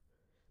before,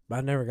 but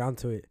I've never gone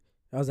to it.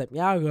 I was like,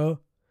 yeah, I'll go.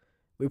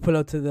 We pull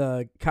up to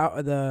the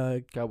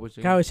Cowboy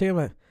Chicken. I'm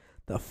like,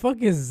 the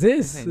fuck is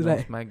this? This ain't no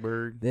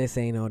Smackbird. This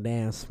ain't no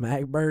damn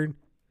Smackbird.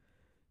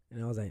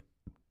 And I was like,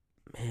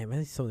 man,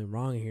 there's something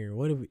wrong here.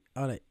 What if we?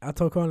 I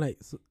told Colin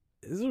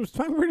is there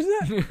Smackburgers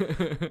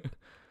at?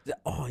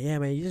 Oh yeah,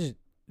 man, you just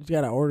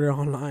gotta order it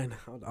online.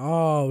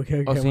 Oh,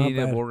 okay. Oh, so my he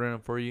ended up bad. ordering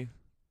it for you,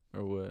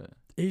 or what?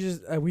 He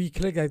just we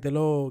clicked like the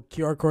little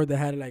QR code that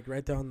had it like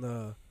right there on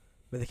the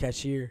with the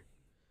cashier.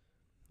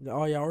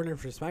 Oh yeah, ordering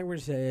for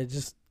Smackburgers. Yeah,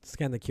 just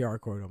scan the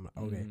QR code. I'm like,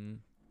 okay. Mm-hmm.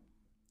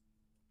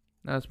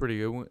 That's pretty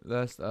good.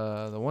 That's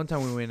the one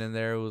time we went in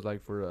there. It was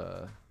like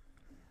for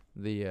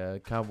the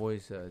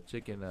Cowboys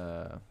chicken.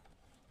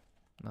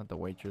 Not the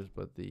waitress,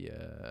 but the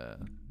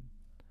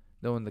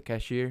one, the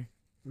cashier.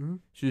 Mm-hmm.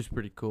 She was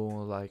pretty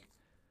cool. Like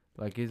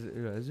is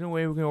there a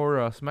way we can order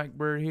a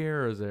Smackburger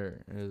here, or is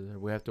there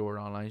we have to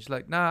order online? She's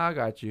like, nah, I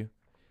got you.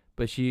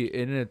 But it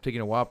ended up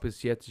taking a while because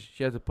she had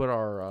to put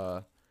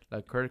our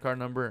like credit card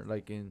number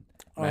like in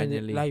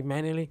manually. Like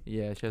manually.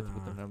 Yeah, she had to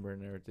put the number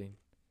and everything.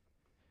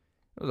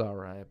 It was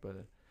alright,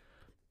 but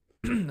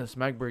the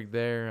Smackburger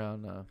there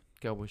on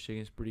Cowboy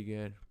Chicken is pretty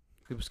good.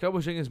 Because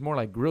Cowboy Chicken is more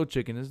like grilled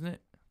chicken, isn't it?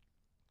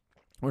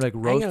 Or like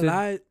roasted. I ain't gonna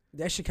lie,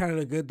 that shit kind of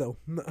look good though.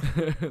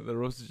 The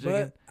roasted chicken.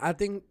 But I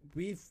think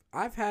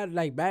I've had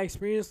like bad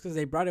experience because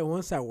they brought it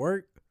once at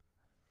work.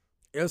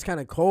 It was kind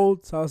of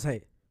cold, so I was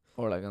like,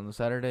 or like on the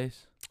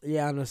Saturdays.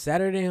 Yeah, on a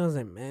Saturday, I was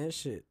like, man,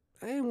 shit,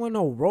 I ain't want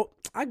no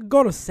I could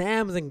go to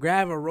Sam's and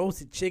grab a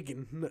roasted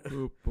chicken.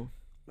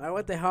 Like,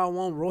 what the hell I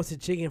want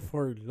roasted chicken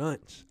for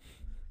lunch?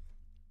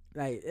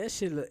 Like, that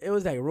shit, it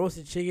was like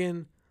roasted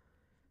chicken,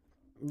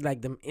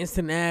 like them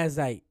instant ass,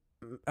 like,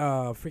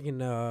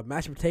 freaking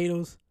mashed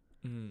potatoes,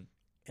 and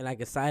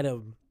like a side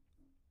of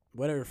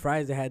whatever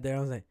fries they had there.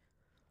 I was like,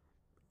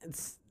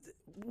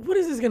 what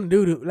is this gonna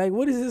do to, like,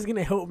 what is this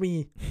gonna help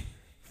me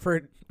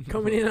for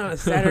coming in on a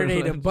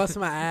Saturday to bust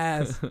my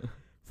ass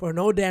for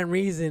no damn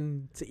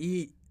reason to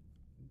eat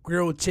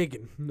grilled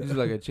chicken? This is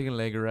like a chicken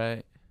leg,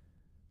 right?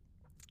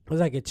 It was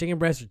like a chicken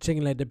breast or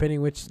chicken leg,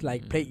 depending which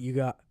like plate you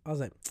got. I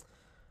was like,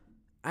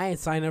 I ain't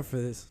signed up for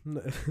this.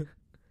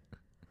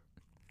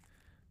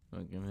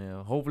 Fucking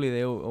hell. Hopefully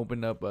they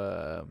open up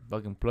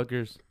fucking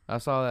Pluckers. I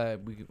saw that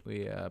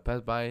we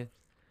passed by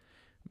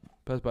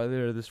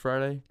there this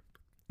Friday.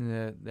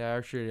 And they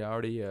actually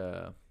already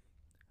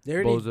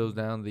bozos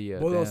down the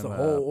bozos the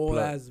whole old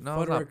ass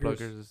no, it's not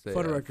Pluckers. It's the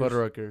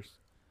Fuddruckers.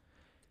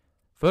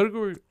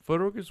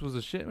 Fuddruckers was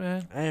a shit,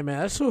 man. Hey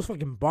man, that shit was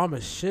fucking bomb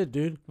as shit,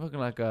 dude.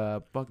 Looking like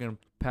a fucking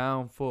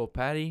pound full of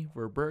patty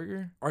for a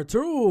burger.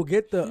 Arturo will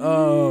get the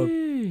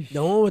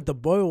one with the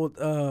boiled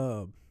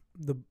the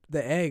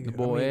egg. The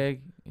boiled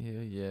egg.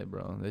 Yeah,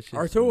 bro. That shit.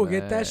 Arturo will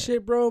get that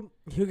shit, bro.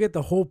 He'll get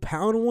the whole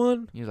pound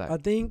one. He's like, I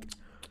think.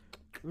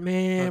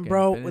 Man,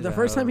 bro, the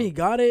first time he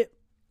got it,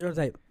 it was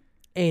like,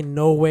 ain't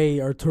no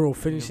way Arturo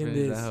finishing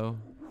this. I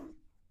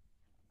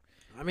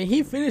mean,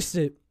 he finished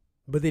it,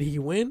 but did he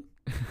win?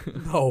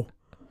 No.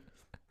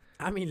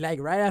 I mean,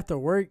 like, right after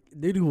work,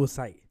 dude was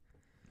like,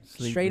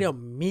 straight up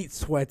meat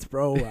sweats,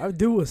 bro. Our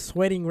dude was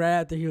sweating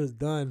right after he was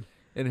done.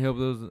 And it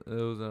was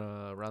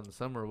around the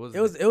summer,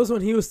 wasn't it? It was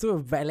when he was still a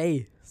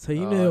valet, so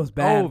you knew it was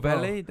bad. Oh,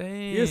 valet,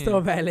 dang. He was still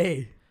a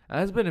valet.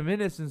 It's been a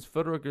minute since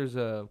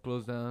Fuddruckers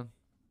closed down.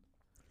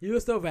 He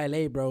was still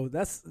valet, bro.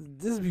 This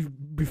is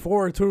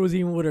before Arturo was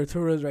even with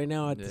Arturo's right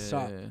now at the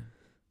shop.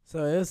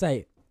 So it was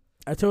like,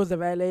 Arturo's the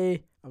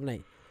valet. I'm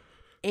like,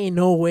 ain't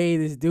no way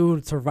this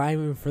dude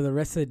surviving for the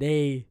rest of the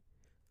day,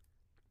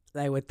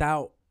 like,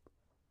 without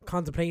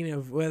contemplating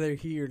of whether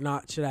he or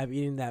not should have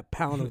eaten that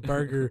pound of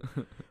burger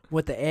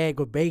with the egg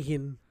with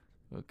bacon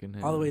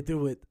all the way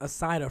through with a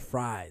side of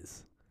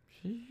fries.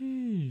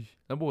 Sheesh.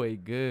 That boy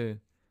ate good.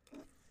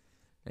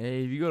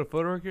 Hey, if you go to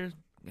Fuddruckers,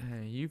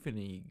 you finna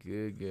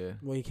eat good.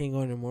 Well, you can't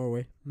go anymore,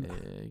 way. Yeah,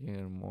 you can't go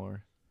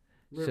anymore.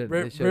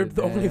 Rip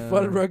the only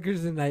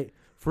Fuddruckers and like.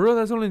 For real,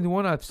 that's only the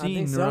one I've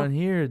seen so. around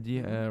here,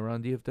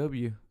 around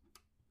DFW.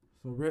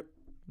 So rip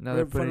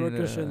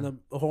Fuddruckers in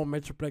the whole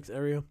Metroplex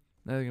area.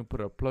 Now they're gonna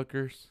put up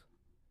Pluckers.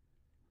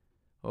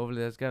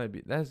 Hopefully that's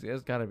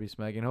gotta be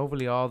smacking.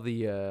 Hopefully all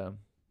the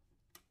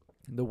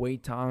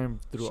wait time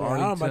through Arlington.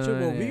 I don't know about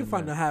you, but we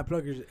find the hot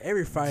Pluckers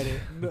every Friday.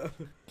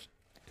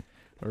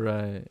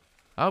 Right.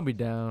 I'll be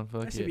down.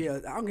 Fuck that should it. be I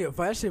don't give a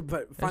fuck. That should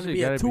find to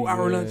be a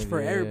 2-hour lunch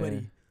for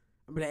everybody.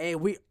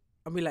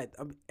 I mean, like,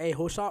 hey,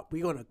 whole shop,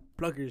 we going to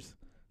Pluckers.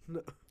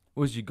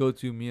 What's your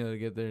go-to meal to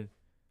get there?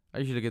 I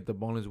usually get the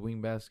boneless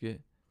wing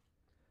basket.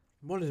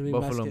 Boneless wing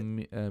Buffalo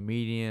basket.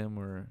 Medium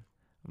or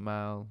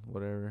mild,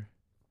 whatever.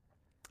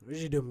 We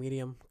usually do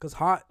medium. Because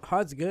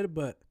hot's good,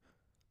 but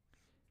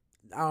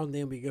I don't think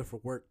it'll be good for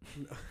work.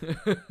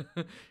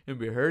 It'll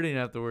be hurting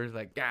afterwards.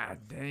 Like, God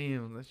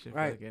damn, that shit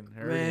fucking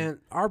hurting. Man,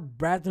 our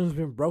bathroom's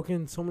been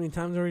broken so many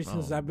times already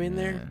since I've been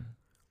there.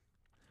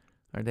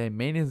 Our damn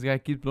maintenance guy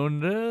keeps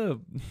blowing it up.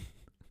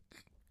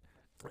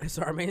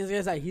 So our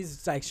maintenance guy's he's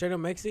straight up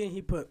Mexican.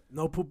 He put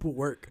no poo-poo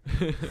work.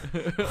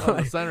 On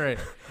the sign, right?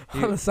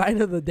 On the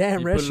side of the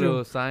damn restroom. He put a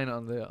little sign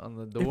on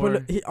the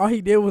door. All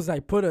he did was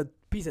put a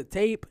piece of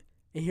tape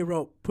and he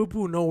wrote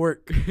poo-poo no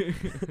work.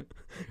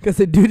 Because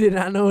the dude did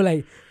not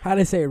know how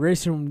to say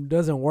restroom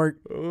doesn't work.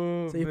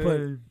 Oh, so he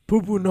put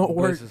poo-poo no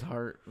work. Bless his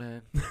heart,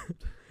 man.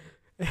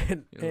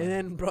 and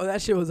then, bro,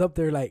 that shit was up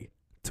there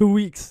 2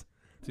 weeks.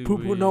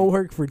 Poo no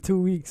work for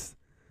 2 weeks.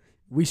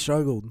 We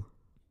struggled.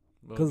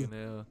 Cause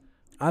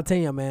I'll tell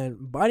you, man,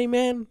 body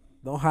man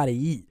know how to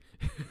eat.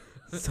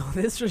 So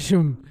this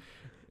restroom,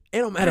 it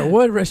don't matter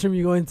what restroom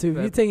you go into.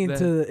 If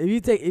you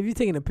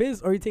taking a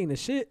piss or you taking a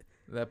shit.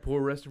 That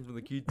poor restroom from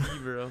the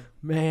QT, bro.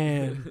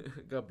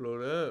 Man, got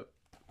blown up.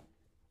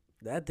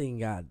 That thing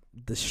got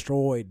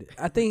destroyed.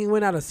 I think it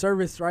went out of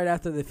service right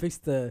after they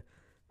fixed the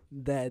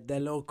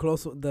little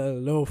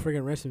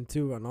freaking restroom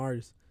too on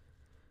ours.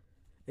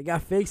 It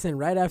got fixed, and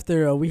right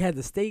after we had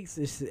the steaks,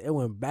 it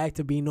went back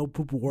to being no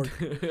poo work.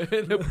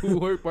 No poo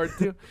work part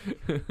 2.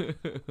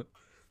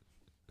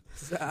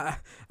 So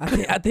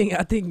I think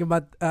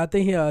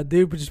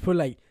dude would just put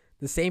like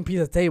the same piece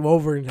of tape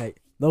over and like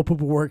no poo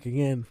work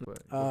again.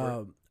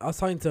 I was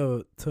talking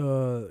to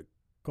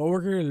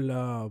coworker,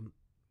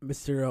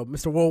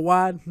 Mr.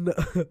 Worldwide.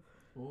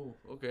 Oh,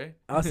 okay.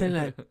 I was saying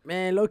like,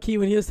 man, low key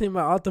when he was saying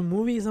about all the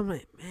movies, I'm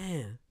like,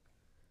 man,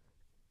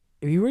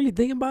 if you really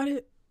think about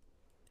it,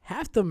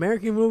 half the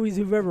American movies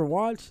you've ever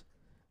watched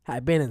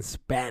have been in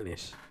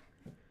Spanish.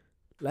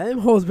 Like, them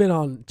hoes been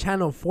on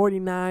channel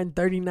 49,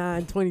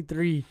 39,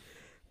 23.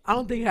 I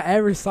don't think I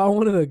ever saw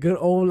one of the good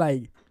old,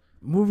 like,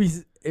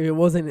 movies if it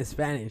wasn't in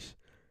Spanish.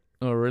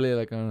 Oh, really?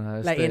 Like, on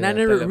and I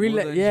never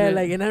really, and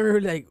I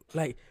remember, like,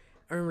 I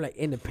remember, like,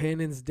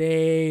 Independence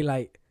Day,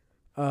 like,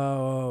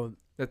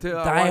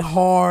 Die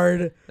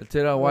Hard.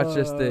 Until I watched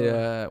just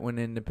when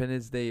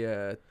Independence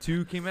Day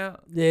 2 came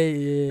out.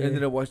 Yeah. And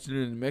then I watched it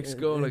in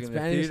Mexico, in like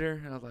Spanish. in the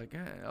theater. And I was like,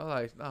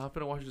 nah, I'm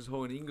gonna watch this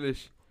whole in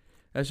English.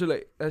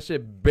 That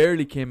shit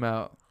barely came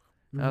out.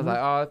 Mm-hmm. I was like,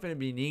 oh, it's gonna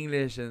be in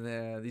English,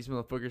 and these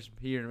motherfuckers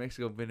here in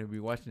Mexico gonna be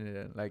watching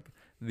it like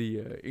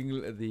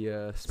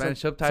the Spanish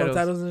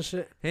subtitles and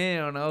shit.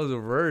 Hell, no, I was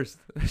reversed.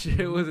 That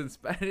shit was in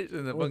Spanish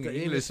and the fucking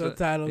English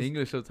subtitles. The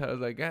English subtitles,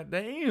 like, god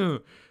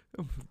damn.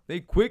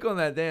 They quick on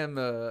that damn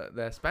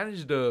that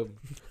Spanish dub.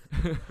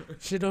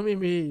 Shit don't mean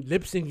me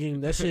lip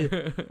syncing. That shit,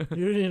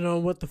 you don't even know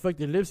what the fuck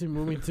the lip sync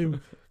moving to,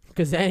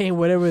 cause that ain't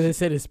whatever they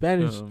said in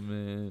Spanish. Oh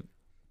man.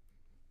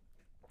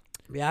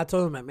 Yeah, I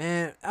told him like,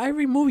 man,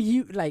 every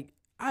movie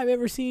I've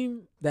ever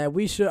seen that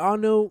we should all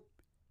know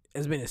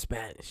has been in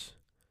Spanish.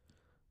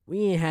 We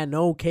ain't had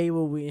no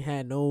cable. We ain't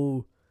had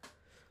no.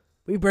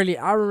 We barely.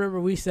 I remember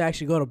we used to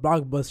actually go to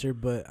Blockbuster,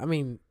 but I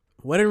mean,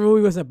 whatever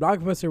movie was at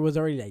Blockbuster was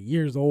already like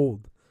years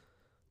old.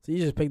 So you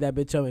just pick that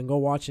bitch up and go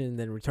watch it and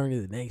then return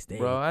it the next day.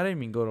 Bro, I didn't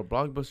even go to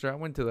Blockbuster. I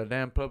went to the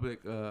damn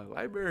public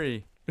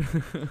library.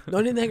 The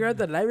only thing I read at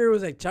the library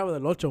was like Chavo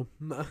del Ocho.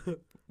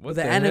 What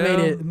the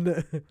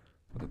animated?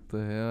 What the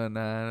hell?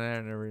 Nah,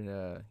 I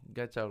never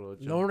got Chavo del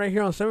Ocho. The one right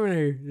here on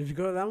Seminary. Did you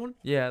go to that one?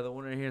 Yeah, the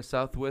one right here in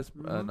Southwest,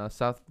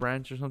 South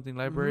Branch or something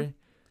library.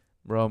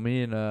 Mm-hmm. Bro,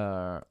 me and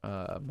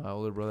my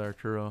older brother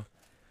Arturo,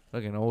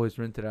 fucking always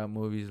rented out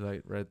movies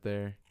like right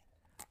there.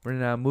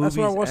 Renting out movies. That's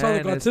where I watched all the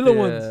Godzilla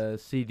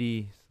ones.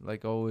 CDs,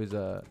 like always.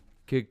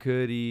 Kid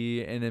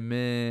Cudi,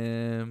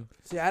 NMM.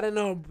 See, I didn't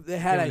know they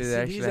had like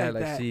CDs like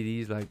that.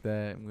 CDs like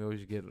that. We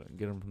always get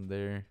them from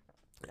there.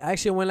 I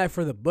actually went like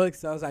for the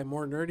books. I was like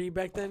more nerdy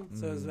back then,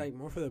 so it was like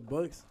more for the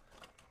books.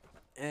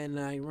 And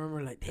I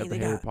remember like, dang, they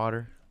got Harry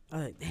Potter. I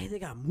was like, dang, they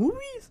got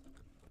movies.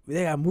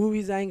 They got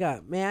movies. I ain't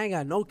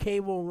got no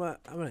cable.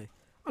 I'm like,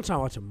 I'm trying to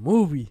watch a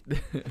movie.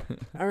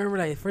 I remember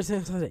like the first time I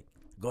was like,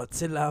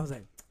 Godzilla. I was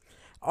like,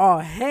 oh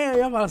hell,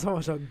 y'all about to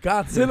watch a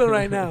Godzilla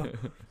right now.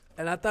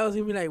 And I thought it was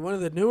gonna be like one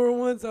of the newer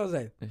ones. I was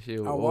like, I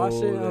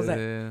watched it. And I was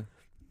like,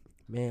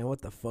 man, what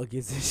the fuck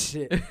is this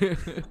shit?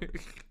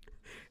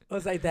 It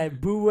was like that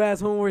boo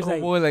ass one where it's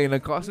like, boy, like in a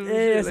costume.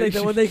 Yeah, it's like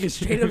the one they can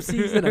straight up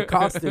see in a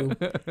costume.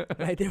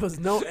 Like there was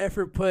no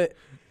effort put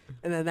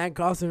in that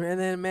costume. And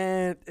then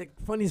man,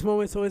 funniest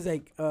moment always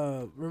like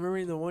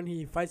remembering the one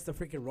he fights the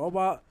freaking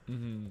robot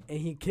and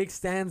he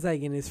kickstands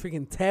like in his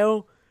freaking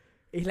tail.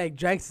 He like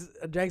drags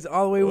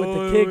all the way with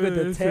the kick with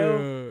the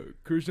tail.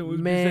 Christian was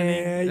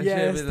man,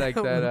 yeah, like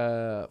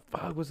that.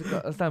 Fuck, what's it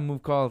called? That's that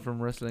move called from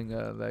wrestling.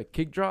 That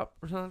kick drop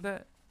or something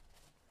like that.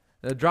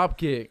 The drop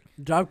kick.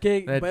 Drop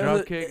kick. That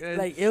drop kick.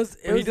 Like it was.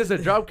 He does a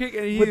drop kick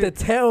and with the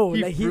tail.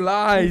 He like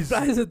flies. He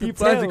flies with the tail. He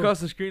flies across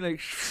the screen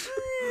like.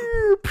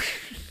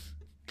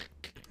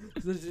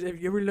 So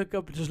if you ever look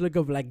up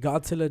like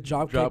Godzilla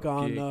drop kick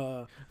on.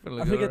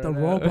 I forget the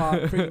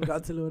robot. Freaking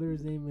Godzilla, whatever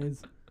his name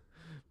is.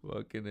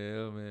 Fucking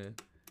hell, man.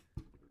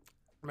 I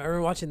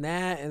remember watching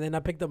that, and then I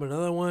picked up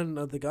another one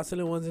of the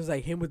Godzilla ones. It was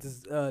like him with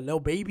his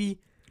little baby.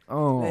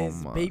 Oh, like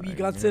his my baby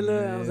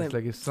Godzilla. I was like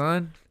his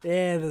son?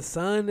 Yeah, the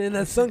son. And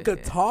the son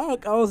could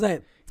talk. I was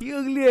like, he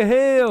ugly as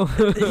hell.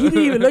 He didn't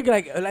even look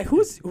like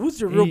who's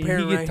your real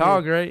parent he right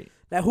talk, here? Right?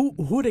 Like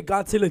who did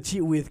Godzilla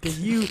cheat with? Cause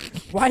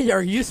why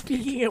are you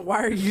speaking and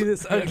why are you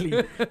this ugly?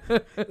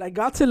 Like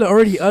Godzilla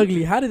already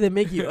ugly. How did they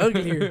make you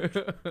uglier?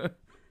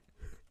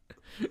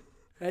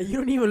 Like, you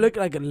don't even look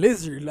like a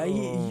lizard. Like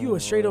you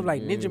was straight up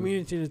like Ninja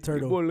Mutant Ninja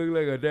Turtle. You look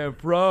like a damn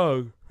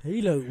frog.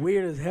 He looked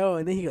weird as hell,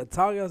 and then he could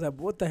talk. I was like,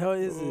 "What the hell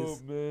is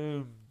this?" Oh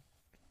man,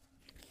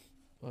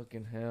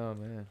 fucking hell,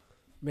 man.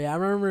 Man, I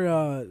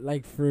remember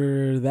like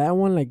for that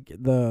one, like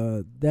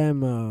the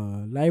damn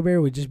library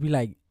would just be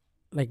like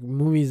like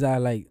movies I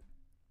like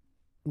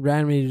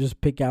randomly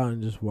just pick out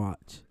and just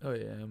watch. Oh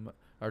yeah,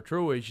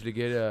 Arturo usually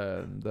get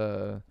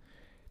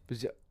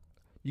because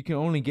you can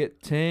only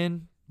get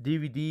 10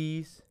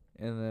 DVDs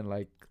and then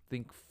like I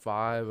think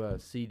 5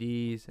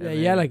 CDs. Yeah,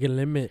 yeah, like a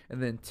limit.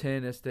 And then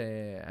 10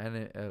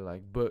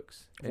 like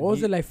books. What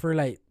was it like for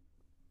like?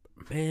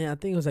 Man, I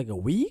think it was like a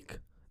week.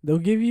 They'll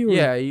give you.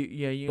 Yeah,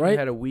 you right?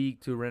 had a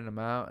week to rent them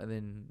out, and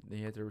then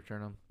you had to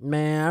return them.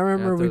 Man, I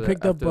remember we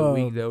picked up. After a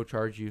week, they'll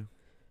charge you.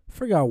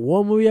 Forgot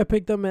what movie I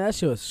picked up. Man, that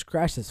shit was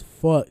scratched as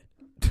fuck.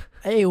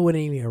 I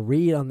wouldn't even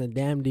read on the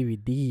damn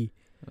DVD.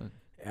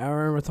 I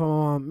remember telling my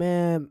mom,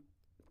 "Man,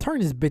 turn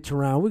this bitch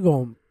around. We're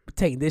gonna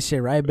take this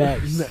shit right back."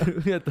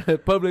 At the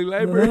public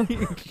library.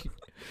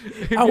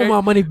 I want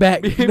my money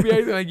back. Maybe I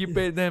like you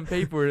pay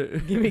for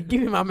it.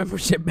 give me my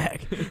membership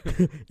back.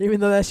 Even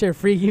though that shit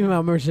free, give me my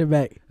membership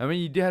back. I mean,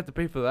 you did have to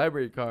pay for the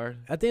library card.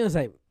 I think it was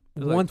like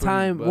one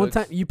time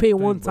you pay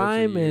one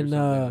time and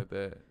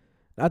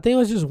I think it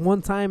was just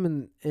one time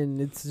and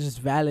it's just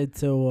valid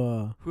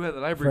till who had the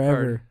library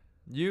forever. card?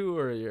 You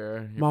or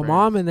your my parents?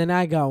 mom, and then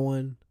I got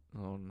one.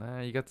 Oh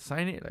nah, you got to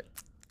sign it like.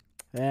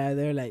 Yeah,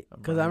 they're like,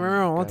 cause I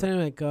remember one time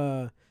like,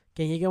 can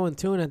you get one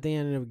too? And I think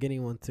I ended up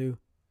getting one too.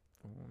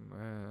 Oh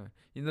man,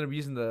 you ended up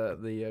using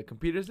the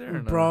computers there,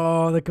 or no?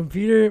 Bro, the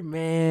computer,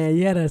 man,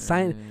 you had to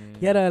sign.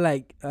 You had to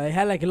like, it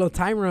had like a little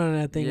timer on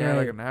it. I think. Yeah, right?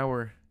 like an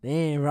hour.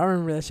 Damn, I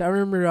remember that shit. I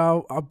remember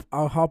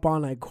I'll hop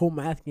on like cool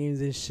math games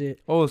and shit.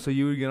 Oh, so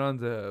you would get on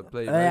to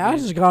play? I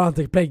just got on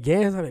to play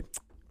games. I'm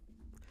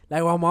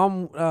like my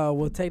mom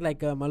will take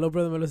like my little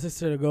brother, my little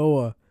sister to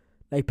go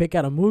like pick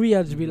out a movie.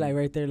 I'll just be like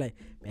right there, like,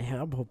 man,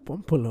 I'm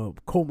pulling up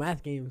cool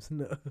math games.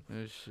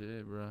 Oh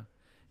shit, bro.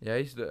 Yeah, I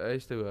used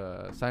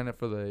to sign up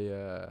for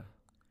the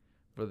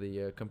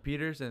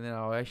computers, and then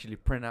I'll actually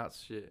print out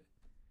shit.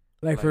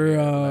 Like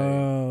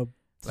for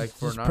like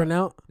for print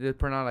out. They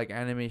print out like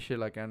anime shit,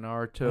 like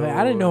Naruto.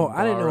 I didn't know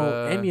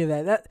any of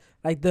that. That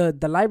like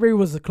the library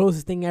was the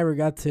closest thing I ever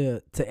got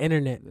to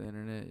internet. The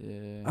internet,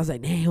 yeah. I was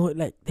like,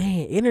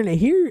 damn, internet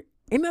here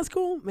in that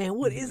school, man.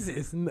 What is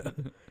this?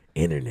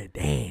 Internet,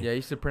 damn. Yeah, I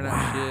used to print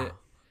out shit,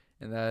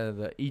 and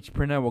the each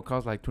printout will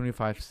cost like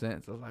 25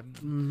 cents. I was like,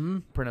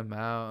 print them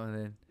out, and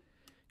then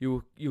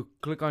you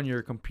click on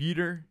your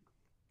computer.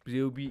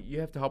 You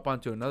have to hop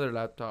onto another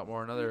laptop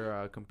or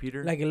another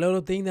computer. Like a little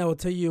thing that will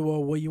tell you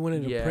what you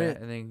wanted to print.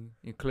 Yeah, and then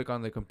you click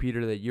on the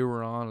computer that you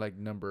were on, like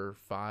number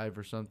 5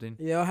 or something.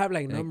 Yeah, I'll have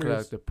like and numbers.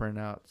 Collect the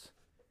printouts.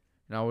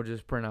 And I will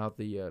just print out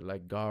the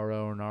like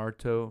Gaara or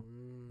Naruto,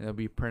 and it'll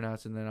be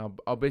printouts, and then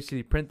I'll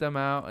basically print them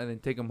out and then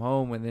take them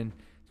home and then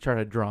try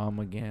to draw them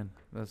again.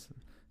 That's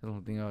the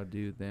only thing I would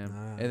do with them.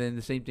 And then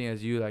the same thing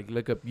as you, like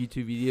look up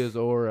YouTube videos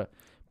or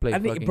play. I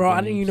didn't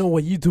even know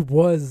what YouTube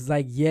was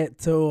like yet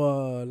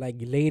till like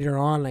later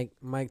on. Like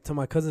my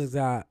cousins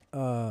got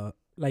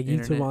like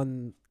internet. YouTube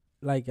on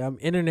like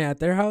internet at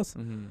their house.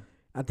 Mm-hmm.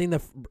 I think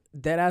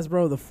deadass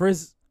bro, the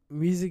first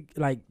music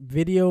like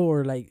video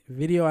or like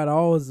video at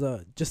all was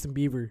Justin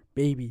Bieber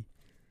Baby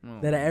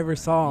that I ever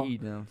saw on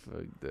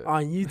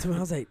YouTube. I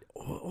was like,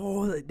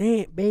 oh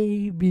damn,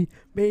 baby.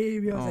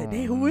 I was like,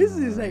 damn, who is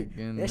this? Like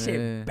that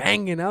shit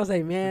banging. I was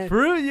like, man,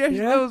 for real, yeah,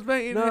 that was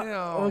banging.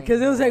 No,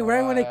 because it was like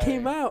right when it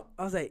came out.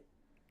 I was like,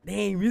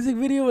 dang, music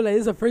video. Like this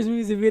is the first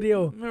music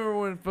video. Remember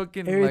when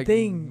fucking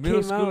everything like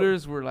middle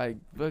schoolers were like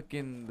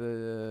fucking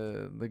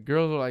the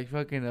girls were like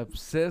fucking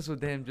obsessed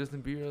with damn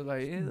Justin Bieber.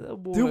 Like the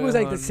boy dude was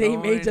like the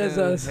same age as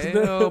us.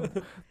 The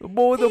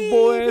boy with the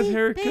boy ass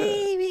haircut.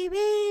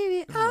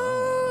 Baby,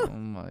 oh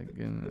my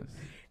goodness.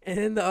 And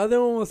then the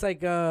other one was like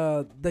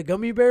the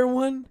gummy bear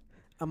one.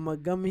 I'm a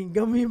gummy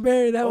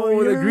bear. That one.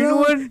 Oh, the green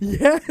one?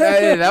 Yeah.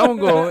 Hey, that one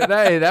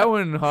that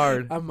one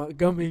hard. I'm a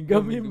gummy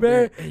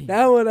bear.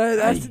 That one.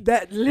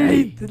 That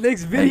literally the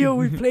next video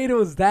we played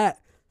was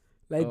that,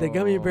 like the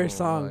gummy bear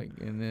song. My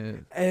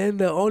goodness. And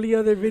the only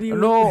other video.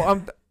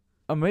 No,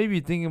 I'm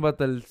maybe thinking about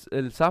the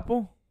El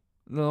Sapo.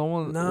 No,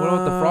 what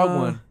about the frog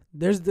one?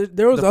 There was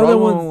the other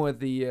one with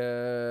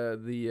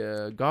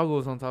the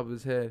goggles on top of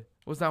his head.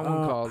 What's that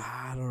one called?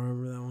 I don't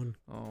remember that one.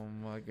 Oh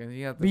my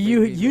god! But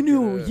you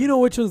know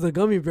which one's the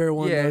gummy bear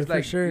one? Yeah, though, it's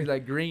like for sure. He's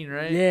like green,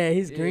 right? Yeah,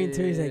 he's green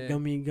too. He's like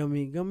gummy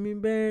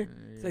bear.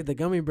 It's like the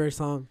gummy bear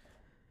song.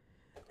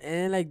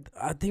 And like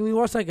I think we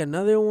watched like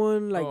another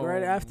one like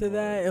right after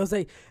that. It was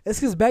like it's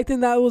because back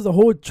then that was the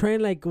whole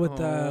trend like with with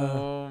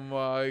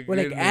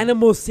like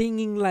animals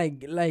singing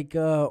like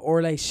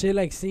or like shit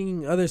like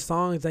singing other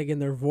songs like in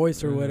their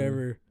voice or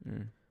whatever.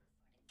 Gummy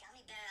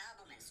bear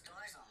album in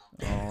stores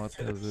almost.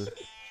 Oh, what was it?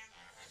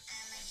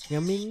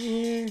 Gummy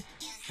bear,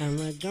 I'm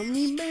a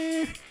gummy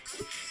bear.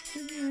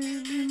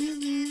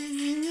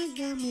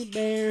 Gummy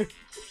bear.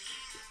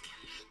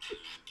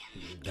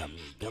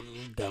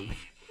 Gummy.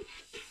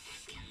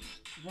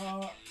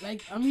 Well,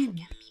 like I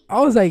mean,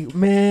 I was like,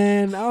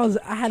 man, I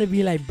had to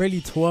be like barely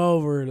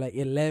 12 or like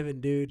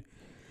 11, dude.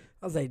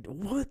 I was like,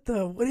 what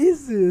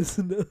is this?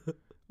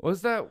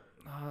 What's that?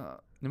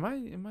 Am I? I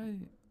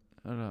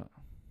don't know.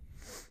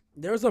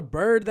 There was a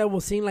bird that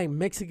will sing like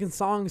Mexican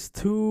songs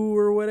too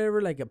or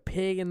whatever, like a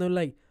pig, and they're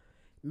like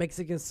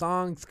Mexican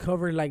songs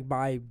covered like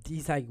by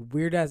these like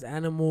weird ass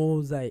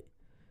animals like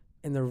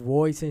and their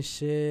voice and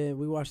shit.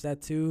 We watched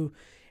that too.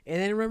 And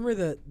then remember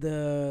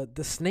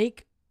the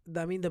snake,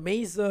 the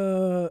maze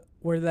where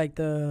like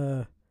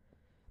the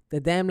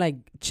damn like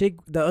chick,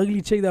 the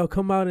ugly chick that will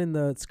come out in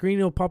the screen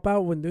will pop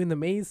out when doing the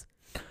maze.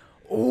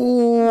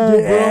 Oh,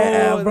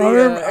 yeah,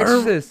 bro.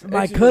 Exorcist.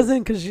 My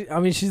cousin, cause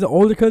she's the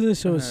older cousin,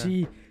 so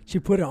she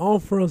put it on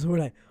for us. We're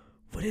like,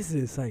 what is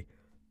this? Like,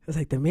 it's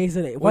like the maze.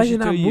 Like, why is it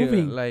not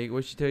moving? Like,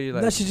 what she tell you?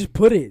 Like, no, she just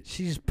put it.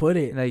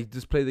 Like,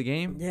 just play the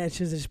game. Yeah,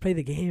 she just play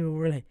the game, and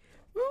we're like,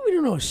 we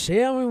don't know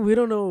shit. I mean, we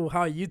don't know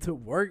how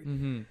YouTube works.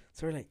 Mm-hmm.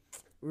 So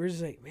we're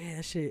just like, man,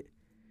 that shit.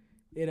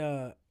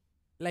 It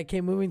like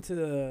came moving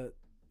to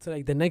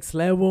like the next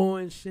level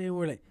and shit.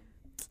 We're like,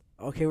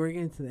 okay, we're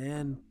getting to the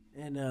end,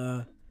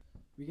 and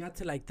we got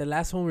to like the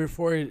last one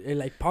before it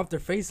like popped their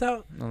face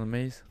out On the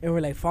maze. and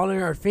we're like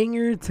following our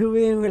finger to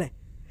it, and we're like,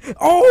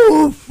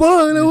 oh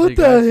fuck, Did what you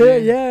the guys hell?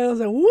 see? Yeah, I was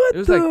like, what? It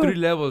was like 3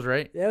 levels,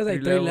 right? Yeah, it was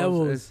like 3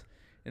 levels.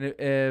 And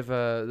if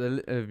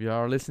y'all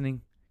are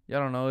listening, y'all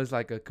don't know, it's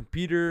like a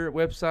computer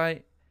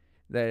website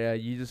that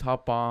you just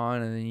hop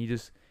on, and then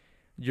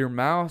your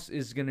mouse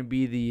is gonna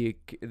be the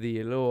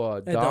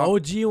little dot. The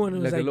OG one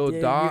was like a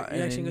little dot, you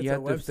and actually then get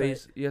to the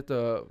website. you have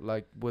to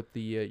like with the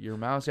your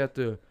mouse, you have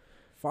to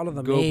Follow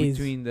the go maze.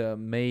 between the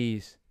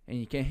maze, and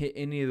you can't hit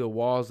any of the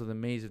walls of the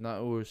maze if not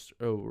it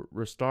will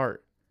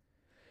restart.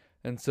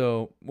 And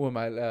so what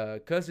my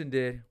cousin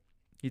did,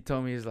 he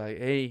told me, he's like,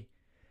 hey,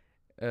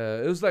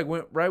 it was like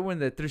right when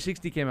the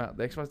 360 came out,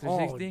 the Xbox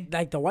 360. Oh,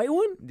 like the white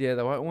one? Yeah,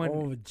 the white one.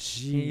 Oh,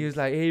 gee. He was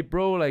like, hey,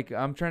 bro, like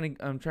I'm trying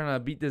to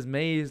beat this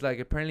maze. Like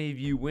apparently if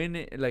you win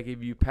it, like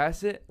if you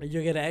pass it,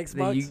 You get an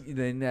Xbox?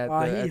 then at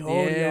Oh, the he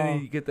hold end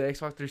y'all. you get the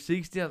Xbox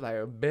 360. I was like,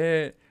 I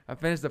bet. I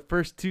finished the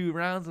first 2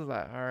 rounds. I was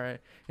like, all right.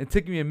 It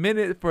took me a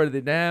minute for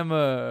the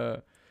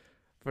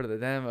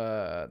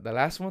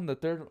last one, the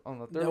third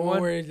the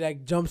one. where it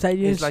like jumps at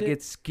you It's and like shit?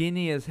 it's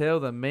skinny as hell,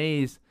 the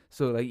maze.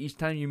 So like each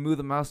time you move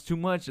the mouse too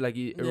much, like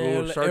it will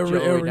it'll start you all the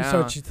way down.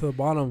 restart you to the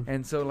bottom.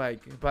 And so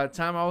like by the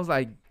time I was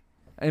like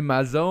in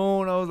my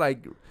zone, I was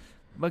like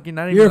fucking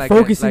not You're even like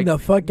focusing the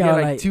fuck yeah, out.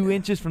 like Like 2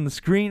 inches from the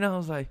screen. I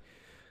was like,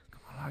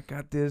 come on, I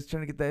got this.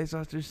 Trying to get the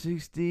Xbox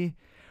 360.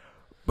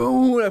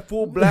 Boom! At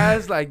full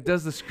blast, like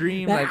does the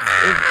scream. Like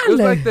it was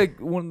like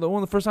one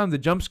of the first time the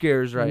jump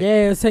scares, right?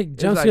 Yeah, it's like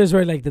jump like- scares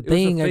were like the It was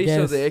thing, the I face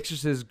guess. of the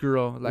Exorcist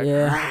girl. Like,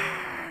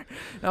 Yeah.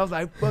 and I was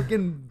like,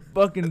 fucking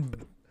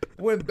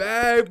went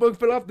back,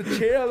 fell off the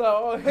chair. Like,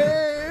 oh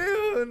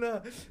hell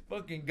no!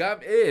 Fucking got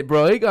me,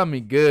 bro. It got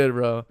me good,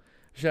 bro.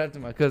 Shout out to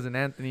my cousin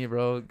Anthony,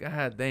 bro.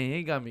 God dang,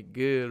 he got me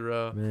good,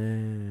 bro.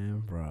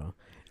 Man, bro.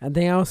 I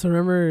think I also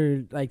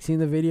remember like seeing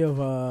the video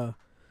of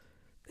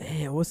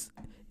it was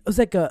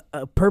like a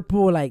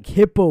purple like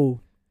hippo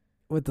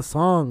with the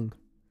song.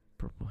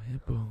 Purple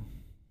hippo.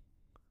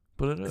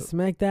 Put it up.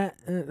 Smack that?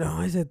 No,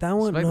 is it that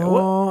one? Smack That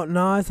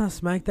no, it's not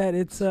Smack That.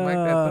 It's Smack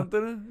that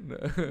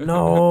dun-dun-dun?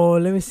 no.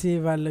 Let me see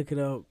if I look it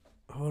up.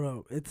 Hold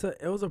up.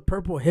 It was a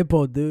purple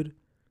hippo, dude.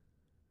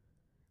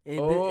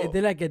 It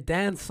did like a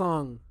dance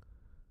song.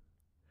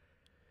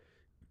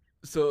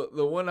 So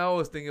the one I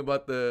was thinking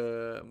about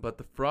the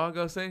frog,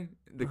 I was saying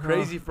the Uh-huh.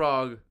 crazy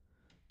frog.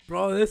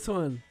 Bro, this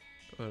one.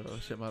 Oh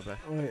shit, my bad.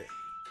 Wait.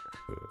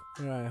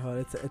 Alright, hold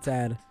on. It's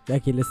ad.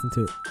 Jackie, listen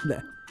to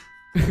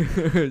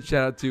it.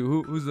 Shout out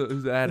to who's the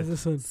What's ad?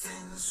 this one?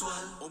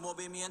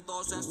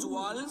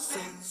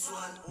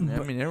 I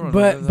mean, everyone.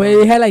 But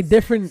knows it had like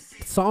different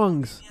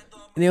songs,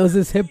 and it was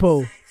this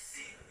hippo.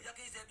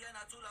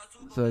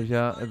 So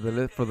yeah,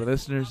 for the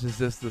listeners, it's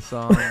just the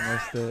song.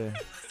 It's the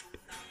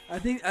I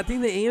think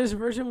the English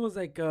version was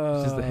like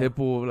it's just the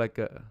hippo, like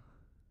a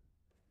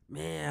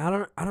Man, I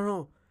don't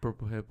know.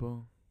 purple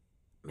hippo.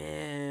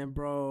 Man,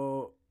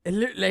 bro.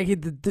 Like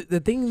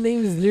the thing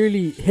name is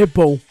literally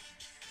hippo.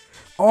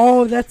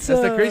 Oh, that's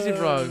the crazy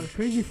frog.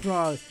 Crazy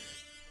frog.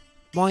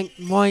 Boink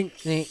boink.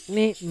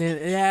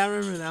 Yeah, I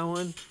remember that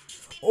one.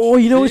 Oh,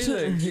 you know which? He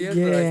has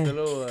Yeah. the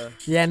little.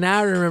 Yeah, now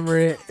I remember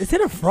it. Is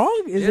it a frog?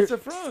 Is It's it? a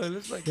frog. It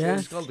looks like Yeah.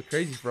 it's called the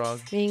crazy frog.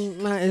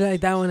 It's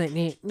like that one.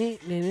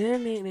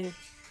 Like.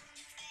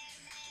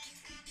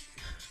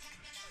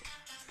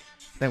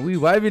 That we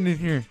vibing in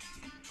here.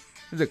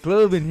 There's a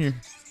club in here.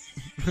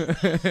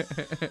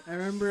 I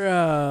remember.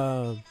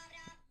 Oh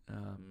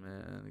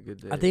man,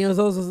 good day. I think it was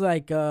also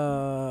like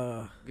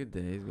Good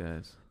days,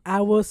 guys.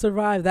 I Will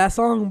Survive, that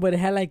song, but it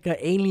had like an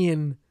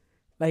alien,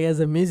 like as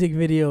a music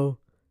video.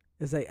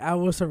 It's like I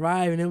Will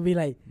Survive, and it'll be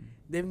like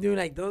them doing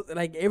like those,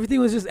 like everything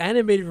was just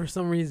animated for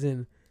some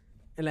reason,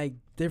 and like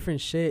different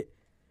shit.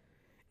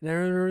 And I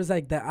remember it was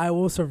like the I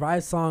Will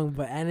Survive song,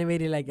 but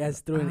animated like as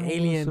through an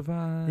alien.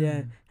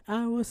 Yeah,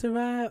 I will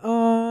survive.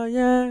 Oh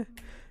yeah,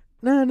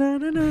 no.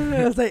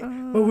 I was like,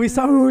 but we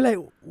saw, we were like,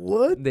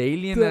 what? The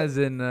alien, the- as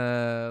in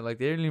like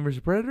the Alien versus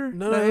Predator.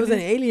 No, it was an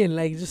alien,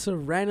 like just a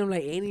random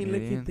like alien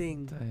looking Alien?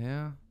 thing.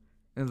 Yeah.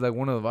 It's like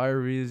one of the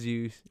viral videos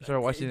you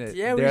started watching it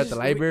Yeah, there at the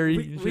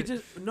library. We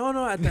just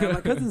no at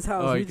my cousin's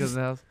house. Oh, we your just cousin's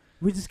house.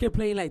 we just kept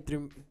playing like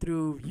through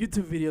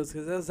YouTube videos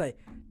because I was like,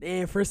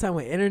 damn, first time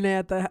with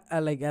internet at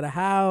the, like at a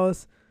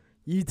house,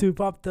 YouTube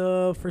popped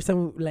up. First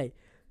time like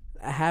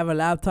I have a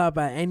laptop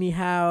at any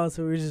house,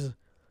 so we were just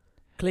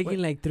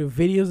clicking like through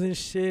videos and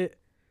shit.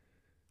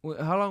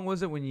 How long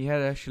was it when you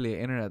had actually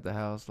internet at the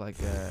house? Like,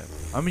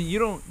 I mean, you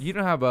don't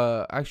have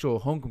a actual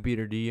home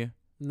computer, do you?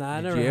 Nah,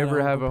 I Did never you had ever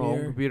a home have computer. a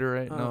home computer,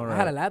 right? No, right. I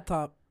had a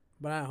laptop,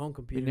 but I had a home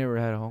computer. You never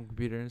had a home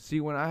computer. See,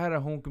 when I had a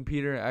home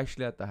computer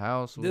actually at the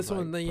house, was This like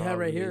one that you have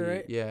right here,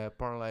 right? Yeah,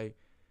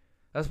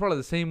 that's probably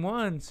the same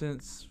one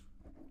since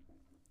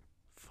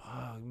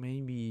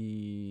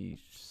maybe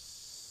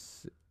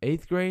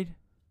 8th grade.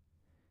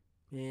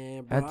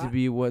 Yeah, bro. Had to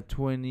be what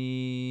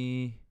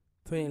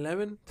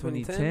 2011,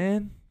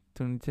 2010.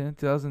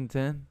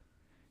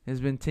 It's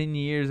been 10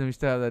 years and we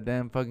still have that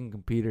damn fucking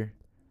computer.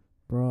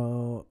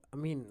 Bro, I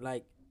mean,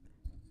 like,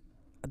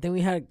 I think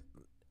we had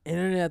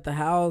internet at the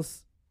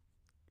house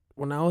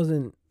when I was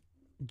in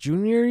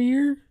junior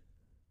year.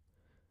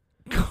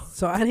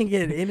 So I didn't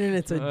get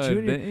internet till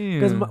junior.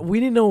 Because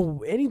we didn't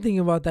know anything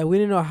about that. We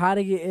didn't know how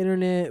to get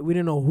internet. We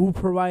didn't know who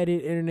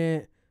provided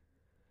internet.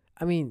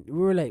 I mean, we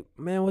were like,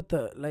 man,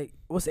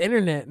 what's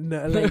internet?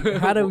 Like,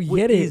 how do we get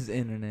it? What is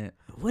internet?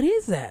 What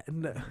is that?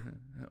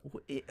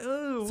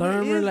 So I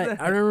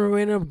remember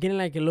we ended up getting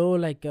like a little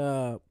like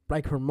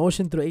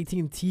promotion through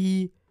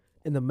AT&T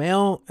in the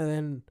mail, and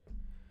then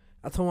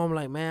I told Mom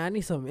like, man, I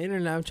need some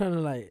internet. I'm trying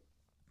to like,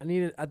 I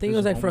think it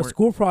was like for a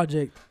school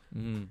project.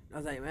 Mm-hmm. I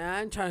was like,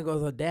 man, I'm trying to go to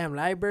the damn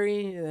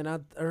library, and then I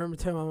remember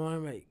telling my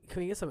mom like,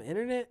 can we get some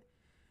internet?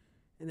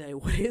 And they're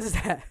like, what is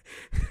that?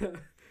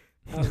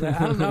 I was like,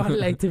 I don't know,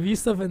 like to view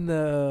stuff in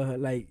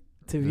the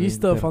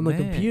stuff on the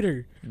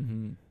computer.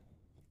 Mm-hmm.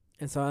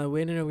 And so we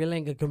ended up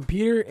getting like a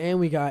computer and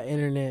we got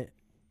internet.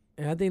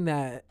 And I think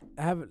that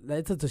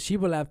it's a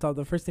Toshiba laptop,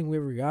 the first thing we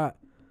ever got.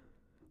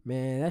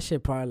 Man, that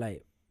shit probably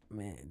like,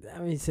 man, I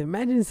mean, so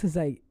imagine since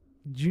like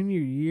junior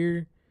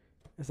year,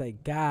 it's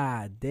like,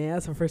 god damn,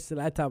 that's the first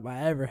laptop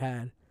I ever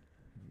had.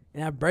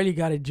 And I barely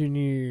got it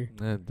junior year.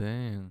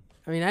 Damn.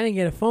 I mean, I didn't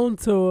get a phone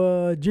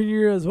till junior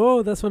year as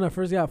well. That's when I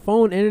first got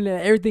phone,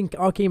 internet, everything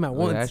all came at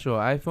once. An actual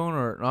iPhone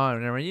or no?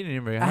 Never. You didn't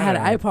even. I had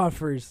an iPod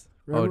first.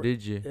 Remember? Oh,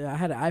 did you? Yeah, I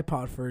had an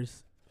iPod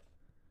first.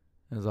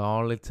 That's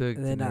all it took And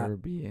to then never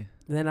be. And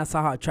then I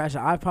saw how trash the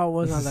iPod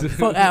was. And I was like,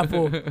 fuck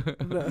Apple.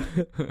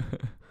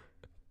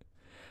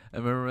 I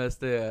remember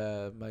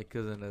my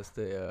cousin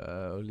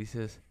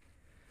Ulises.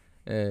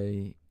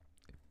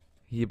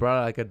 He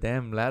brought like a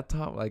damn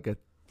laptop, like a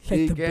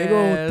like the big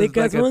old thick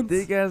ass ones.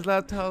 Thick ass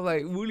laptop.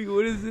 Like, Wooly,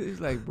 what is it? He's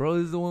like, bro,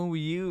 this is the one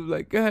we use.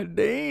 Like, god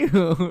damn,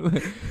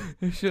 like,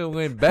 this shit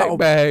went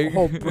bag.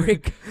 Whole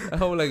brick.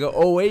 Oh, like an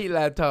 08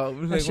 laptop. It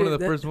was like one of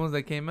the first ones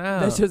that came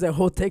out. That shit was like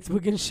whole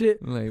textbook and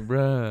shit. Like,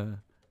 bruh.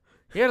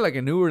 He had like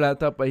a newer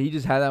laptop, but he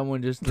just had that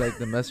one just like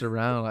to mess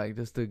around, like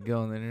just to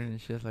go on the internet and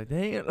shit. Like,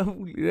 dang,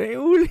 Wooly.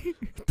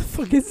 What the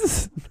fuck is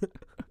this?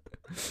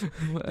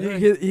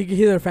 you can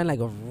hear the fan like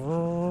a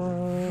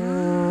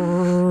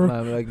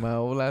like my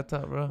old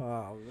laptop, bro.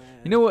 Oh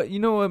man. You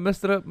know what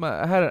messed it up?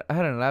 I had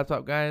a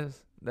laptop,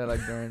 guys, that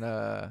like during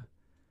I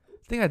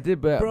think I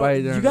did buy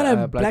it during you got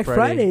a Black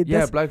Friday.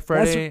 Yeah, Black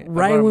Friday. That's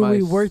right when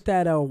we worked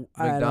at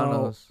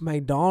McDonald's.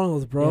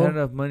 McDonald's, bro. I had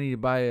enough money to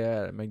buy it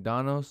at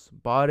McDonald's.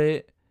 Bought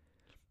it.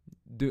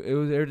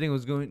 Everything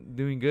was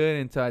doing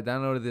good until I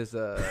downloaded this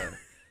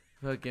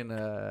fucking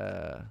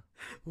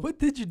What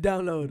did you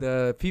download?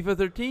 The FIFA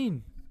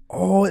 13.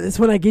 Oh, that's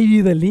when I gave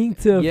you the link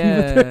to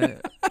FIFA 13.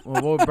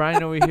 Well, boy,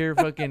 Brian over here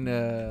fucking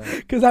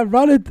cause I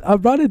brought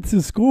it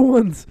to school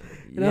once,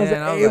 and I was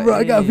like, "Hey, bro,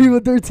 I got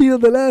FIFA 13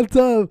 on the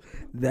laptop."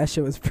 That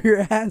shit was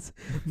pure ass,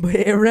 but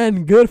it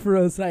ran good for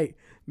us. Like,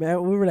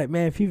 man, we were like,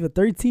 "Man, FIFA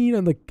 13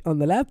 on the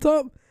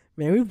laptop."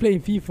 Man, we were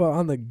playing FIFA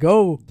on the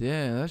go.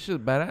 Yeah, that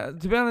shit's badass.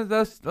 To be honest,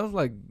 that's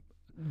like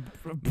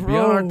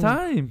beyond our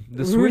time.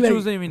 The Switch like,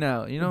 was aiming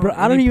out, you know. Bro,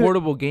 I don't even,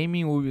 portable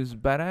gaming was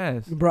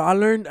badass. Bro, I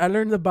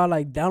learned about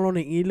like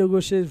downloading illegal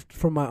shit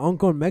from my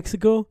uncle in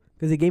Mexico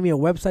because he gave me a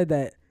website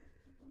that,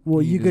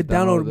 well, you could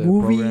download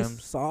movies,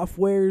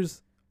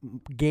 softwares,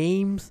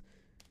 games.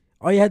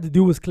 All you had to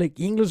do was click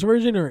English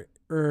version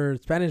or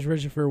Spanish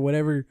version for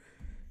whatever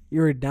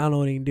you were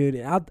downloading, dude.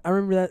 I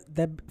remember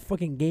that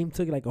fucking game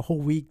took like a whole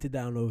week to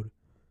download.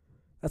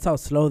 That's how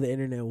slow the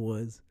internet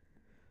was.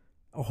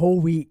 A whole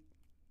week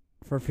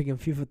for freaking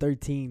FIFA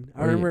 13.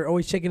 I remember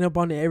always checking up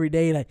on it every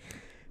day, like,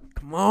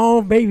 come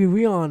on, baby,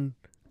 we on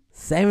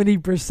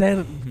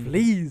 70%,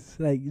 please.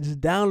 Like, just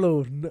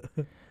download.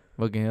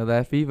 Fucking hell,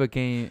 that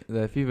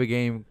FIFA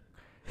game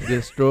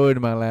destroyed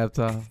my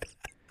laptop.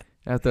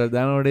 After I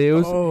downloaded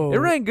it, it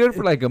ran good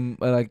for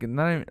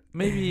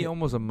maybe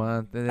almost a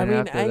month. And then I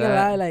mean, I ain't gonna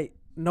lie, like,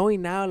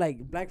 knowing now, like,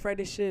 Black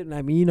Friday shit,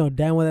 I mean, you know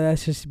damn well that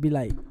shit should be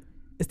like,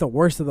 it's the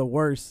worst of the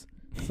worst.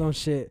 Some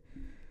shit.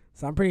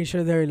 So I'm pretty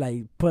sure they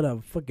like put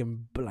a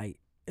fucking like,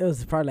 it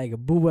was probably like a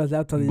boo-buzz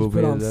laptop they just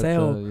put on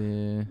sale.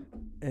 Yeah.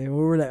 And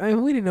we were like, I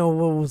mean, we didn't know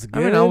what was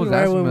good. I mean, I was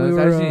right asking, when man.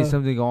 we I were, just need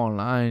something to go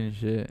online and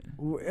shit.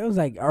 it was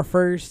like our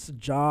first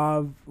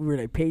job. We were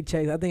like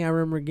paychecks. I think I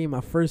remember getting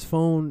my first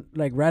phone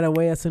like right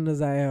away as soon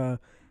as I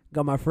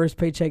got my first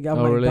paycheck. Got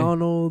Oh, really?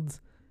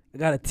 McDonald's. I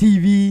got a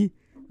TV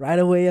right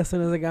away as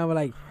soon as I got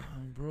like.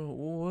 Bro,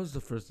 what was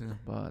the first thing I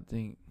bought? I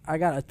think. I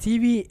got a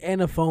TV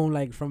and a phone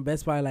like from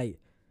Best Buy like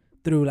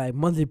through like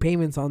monthly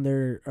payments on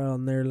their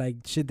like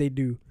shit they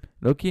do.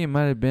 Low-key, it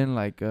might have been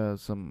like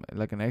some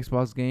like an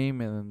Xbox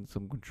game and then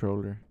some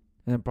controller,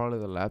 and then probably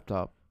the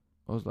laptop.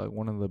 It was like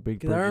one of the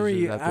big. Cause I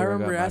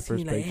remember asking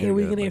you like, "Hey,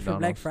 what you gonna get for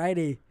Black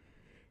Friday?"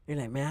 You're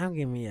like, "Man, I'm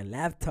getting me a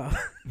laptop."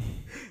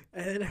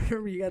 And then I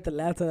remember you got the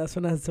laptop. That's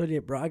when I told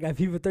you, bro, I got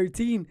FIFA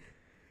 13.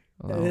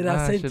 And then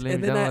I sent,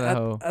 and then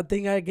I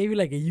think I gave you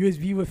like a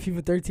USB with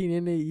FIFA 13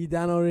 in it. You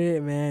downloaded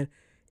it, man.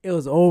 It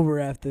was over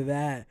after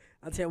that.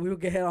 I tell you, we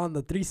would get hit on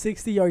the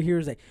 360. Our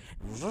heroes like.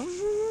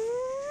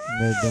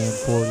 That damn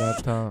poor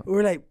laptop.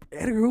 We're like,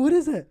 Edgar, what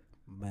is that?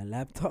 My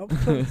laptop?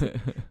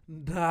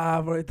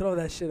 Nah, bro, throw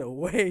that shit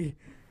away.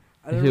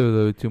 It was a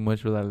little too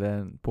much for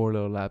that poor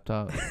little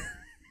laptop.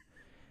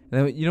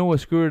 And then, you know what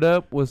screwed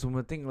up was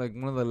I think like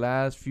one of the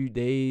last few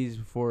days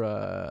before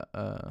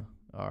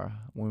our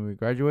when we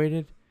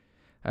graduated.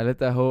 I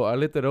left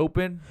it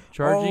open,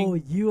 charging. Oh,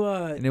 you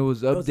and it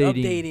was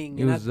updating.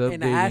 It was updating.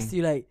 And I asked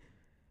you like,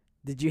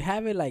 did you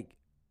have it like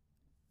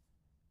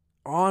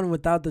on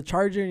without the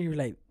charger? And you were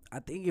like, I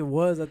think it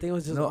was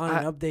just on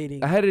and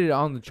updating. I had it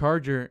on the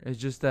charger. It's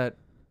just that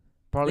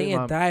probably I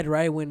think it died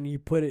right when you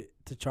put it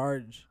to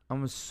charge.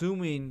 I'm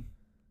assuming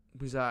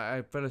because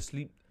I fell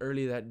asleep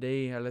early that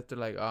day. I left it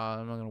like,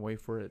 I'm not gonna wait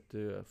for it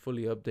to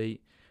fully update.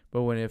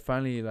 But when it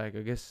finally, like,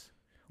 I guess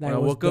when I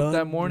woke up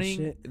that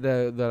morning,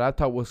 the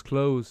laptop was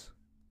closed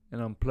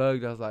and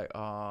unplugged. I was like,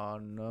 oh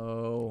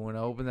no! When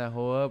I opened that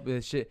hole up,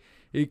 it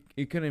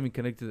couldn't even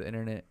connect to the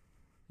internet.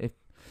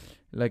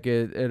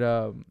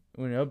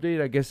 When it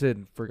updated, I guess it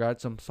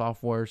forgot some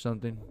software or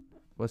something.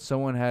 But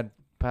someone had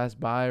passed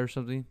by or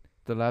something.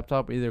 The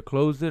laptop either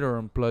closed it or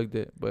unplugged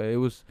it. But it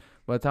was,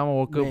 by the time I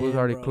woke up, it was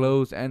already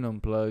closed and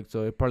unplugged.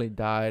 So it probably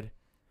died.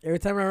 Every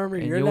time I remember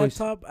your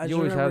laptop, you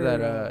always have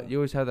that. You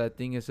always have that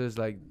thing that says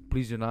like,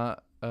 please do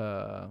not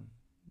unplug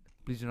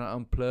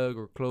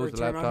or close the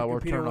laptop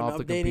or turn off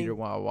the computer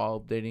while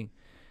updating.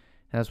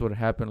 That's what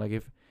happened. Like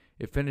if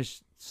it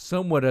finished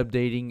somewhat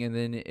updating and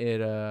then it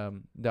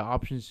the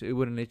options, it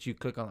wouldn't let you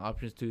click on the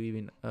options to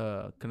even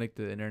connect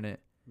to the internet.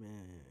 Man,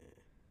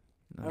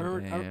 I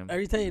remember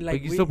every time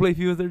like but you still play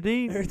FIFA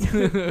 13. Every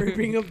time we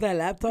bring up that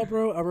laptop,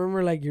 bro, I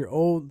remember like your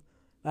old,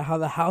 like how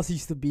the house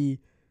used to be,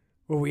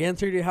 where we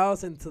entered your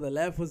house and to the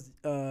left was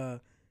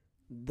the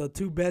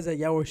two beds that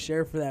y'all would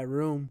share for that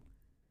room.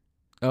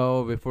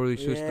 Oh, before we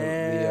switched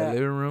the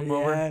living room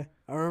over. Yeah,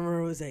 I remember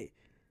it was like,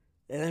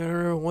 and I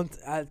remember once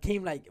I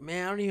came like,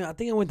 man, I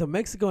think I went to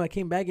Mexico and I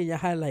came back and y'all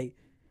had like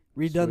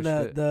redone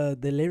the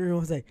living room. I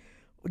was like,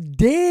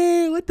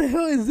 damn, what the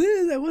hell is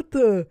this? Like, what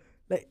the,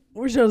 like,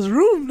 where's y'all's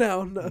room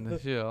now? And the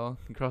shit all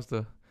across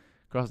the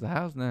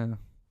house now.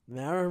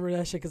 Man, I remember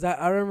that shit because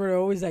I remember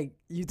always like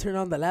you turn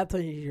on the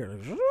laptop and you hear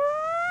like,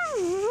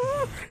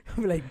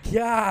 I'm like,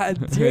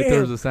 God damn.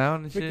 There's a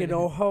sound and shit.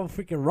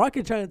 Freaking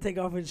rocket trying to take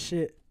off and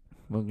shit.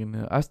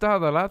 I still have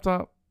the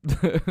laptop.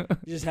 You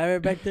just have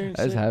it back there and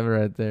I just have it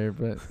right there,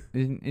 but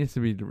it needs to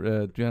be,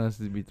 to be honest,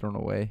 to be thrown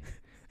away.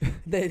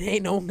 There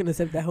ain't no one gonna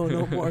accept that hole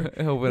no more.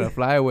 Hoping to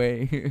fly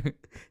away.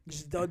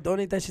 Just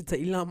donate that shit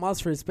to Elon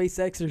Musk for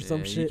SpaceX or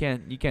some shit.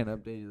 You can't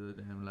update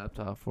the damn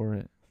laptop for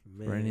it.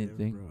 Man, for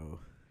anything. Bro.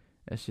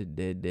 That shit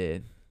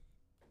dead.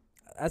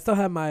 I still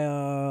have my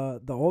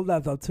the old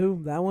laptop too.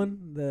 That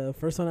one, the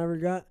first one I ever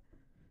got.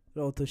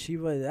 The old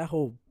Toshiba. That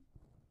whole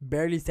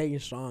barely staying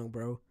strong,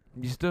 bro.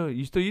 You still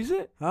use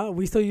it? Huh?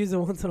 We still use it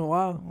once in a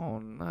while. Oh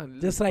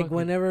no! Just like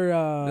whenever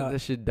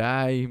that shit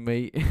die,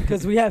 mate.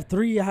 Because we have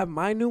three. I have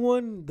my new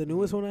one, the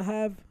newest one I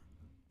have.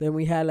 Then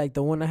we had like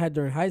the one I had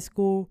during high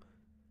school.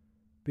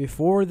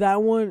 Before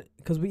that one,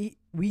 because we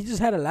just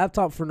had a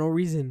laptop for no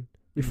reason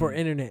before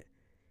internet,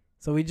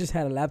 so we just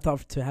had a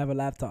laptop to have a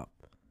laptop.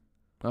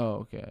 Oh,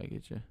 okay, I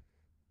get you.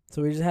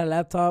 So we just had a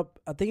laptop.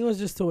 I think it was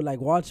just to like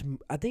watch.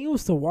 I think it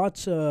was to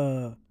watch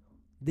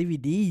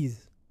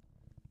DVDs.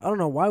 I don't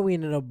know why we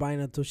ended up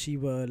buying a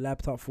Toshiba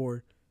laptop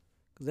for,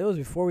 because it was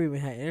before we even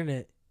had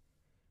internet.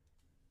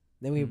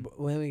 Then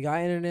when we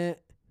got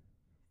internet,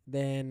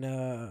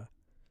 then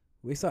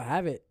we still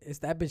have it. It's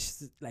that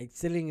bitch like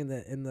sitting in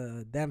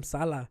the damn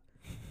sala,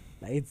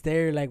 like it's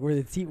there, like where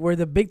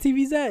the big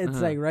TV's at.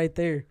 It's like right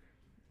there.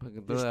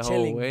 Fucking throw that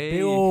whole away.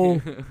 Big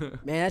old,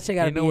 man, that shit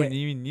gotta be. No one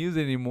even use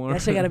it anymore.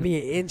 That shit gotta be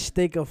an inch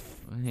thick of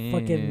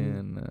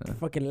fucking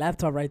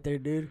laptop right there,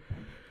 dude.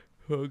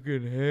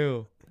 Fucking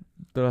hell.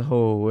 Throw that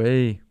whole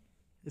away.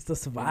 It's still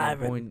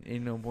surviving.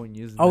 Ain't no point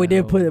using. Oh, we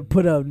did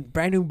put a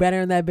brand new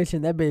battery on that bitch,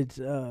 and that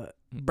bitch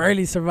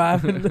barely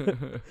surviving.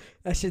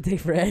 That shit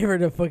take forever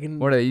to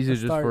fucking. Or they use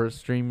it just for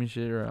streaming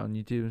shit or on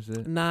YouTube and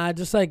shit. Nah,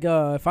 just like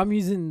if I'm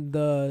using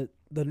the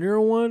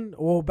newer one.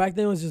 Well, back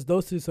then it was just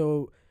those two.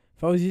 So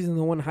if I was using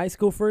the one in high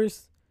school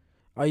first,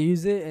 I'll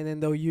use it, and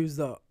then they'll use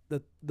the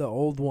the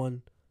old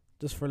one,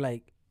 just for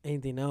like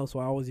anything else.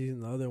 While I was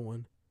using the other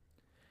one.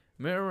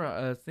 Remember,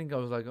 I think I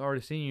was like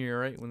already senior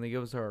year, right, when they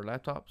gave us our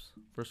laptops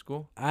for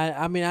school.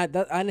 I mean I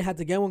didn't have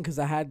to get one because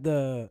I had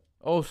the.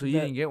 Oh, so you The-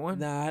 didn't get one?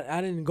 Nah,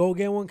 I didn't go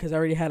get one because I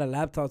already had a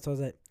laptop. So I was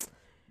like,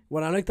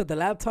 when I looked at the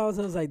laptops,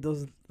 I was like,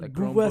 those Like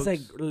Google like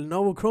Chromebooks?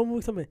 Lenovo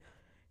Chromebooks. I'm like,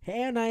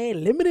 hell, I ain't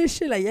limited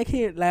shit. Like, I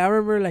can't. Like, I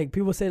remember like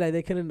people say like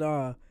they couldn't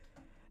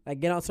like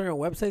get on certain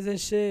websites and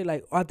shit.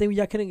 Like, I think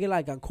y'all couldn't get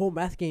like on cool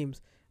math games.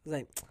 I was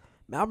like,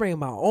 man, I'm bringing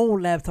my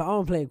own laptop.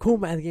 I'm playing cool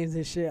math games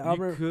and shit. I You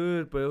remember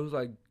could, but it was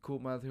like cool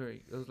math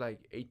theory. It was like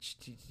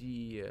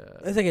HTTP.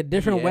 it's like a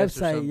different PS or website.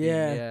 something.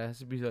 Yeah. Yeah, it has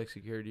to be like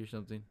security or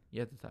something. You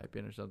have to type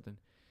in or something,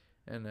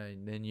 and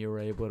then you were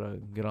able to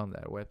get on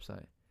that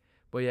website.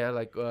 But yeah,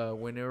 like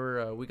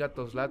whenever we got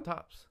those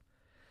laptops,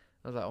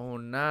 I was like, oh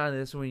nah,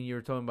 this is when you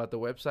were talking about the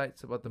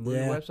websites, about the movie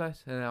Yeah.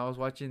 websites, and I was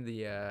watching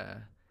the It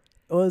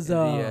was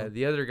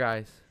the other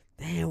guys.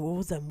 damn, what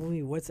was that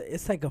movie? What's it?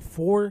 It's like a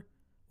 4.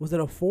 Was it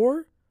a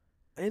 4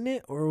 in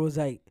it, or it was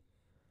like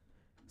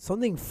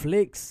something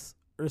flicks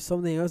or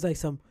something? It was like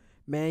some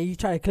man. You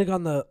try to click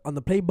on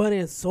the play button,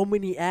 and so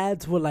many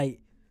ads would like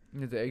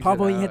You had to exit pop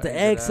up. You out, had to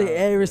exit exit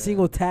out, every yeah.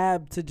 single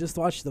tab to just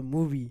watch the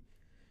movie.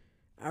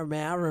 I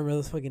remember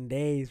those fucking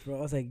days, bro.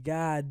 I was like,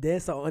 God,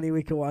 that's the only way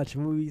we can watch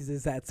movies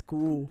is at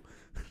school.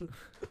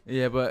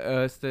 Yeah, but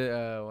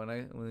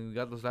when we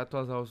got those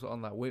laptops, I was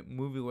on that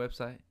movie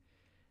website,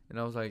 and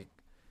I was like,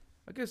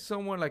 I guess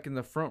someone like in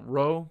the front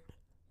row,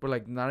 but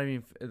like not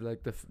even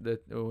like the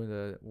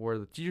where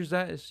the teacher's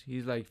at is,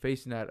 he's like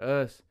facing at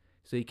us,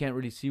 so he can't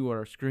really see what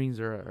our screens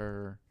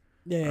are.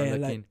 Yeah, like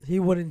looking. he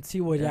wouldn't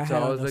see what y'all And so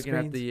had I on was the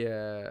looking screens.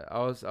 at I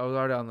was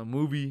already on the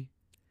movie,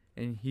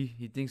 and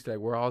he thinks like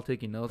we're all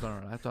taking notes on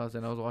our laptops,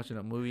 and I was watching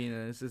a movie,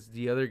 and it's just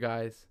the other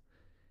guys,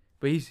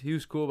 but he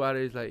was cool about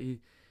it. He's like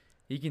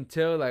he can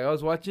tell like I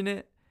was watching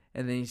it,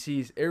 and then he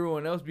sees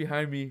everyone else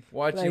behind me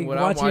watching Like, what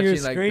watching I'm your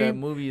watching, like the screen?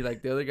 movie,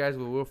 like the other guys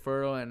with Will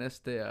Ferrell, and that's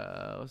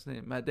the what's his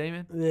name, Matt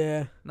Damon?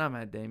 Yeah. Not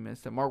Matt Damon,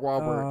 it's the Mark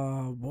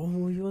Wahlberg. What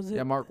movie was it?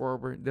 Yeah, Mark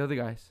Wahlberg. The other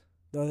guys.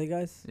 The other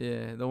guys?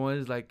 Yeah, the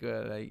ones like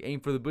Aim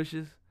for the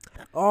Bushes.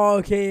 Oh,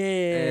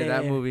 okay. Yeah,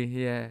 that movie.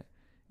 Yeah,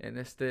 and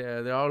it's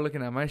they're all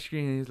looking at my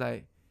screen, and he's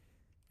like,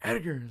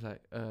 Edgar. He's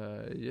like,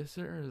 yes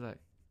sir. He's like,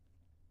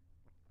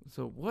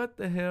 so what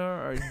the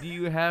hell do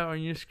you have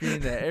on your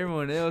screen that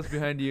everyone else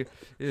behind you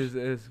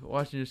is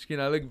watching your screen?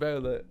 I look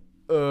back like,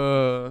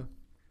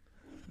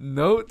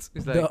 notes.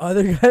 He's like, The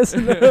other guys?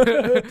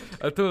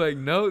 I told like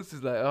notes.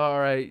 He's like, all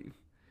right,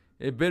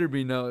 it better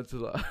be notes.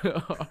 Like,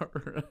 all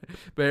right.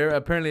 But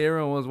apparently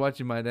everyone was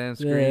watching my damn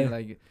screen, Yeah.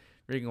 like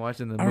freaking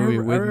watching the I movie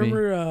remember,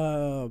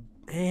 with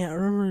me. I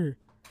remember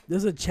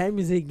there's a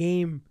Champions League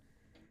game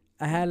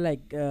I had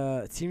like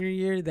senior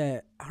year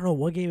that I don't know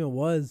what game it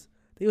was.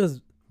 I think it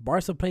was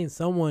Barca playing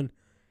someone,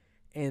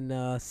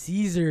 and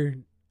Caesar,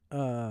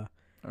 Our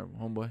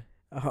homeboy.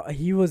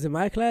 he was in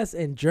my class,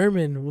 and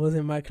German was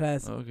in my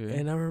class. Okay.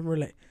 And I remember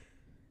like,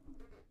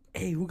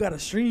 hey, who got a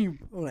stream?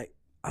 I'm like,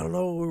 I don't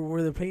know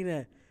where they're playing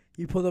at.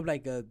 He pulled up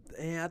like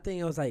and I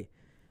think it was like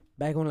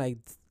back when like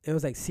it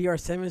was like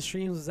CR7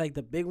 streams was like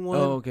the big one.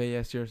 Oh, okay.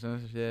 Yeah, seriously.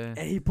 Yeah. And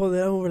he pulled it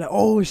up and we're like,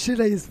 oh shit,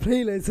 like it's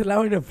playing, like, it's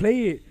allowing to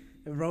play it.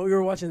 And bro, we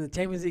were watching the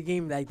Champions League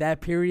game like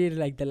that period,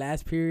 like the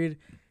last period.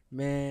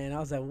 Man, I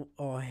was like,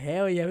 oh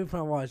hell yeah, we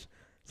probably watch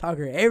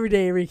soccer every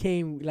day. Every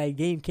game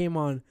came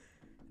on,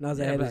 and I was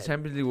Yeah, like, but the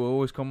Champions League will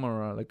always come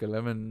around like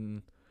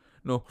 11.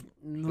 No,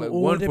 like it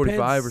 1:45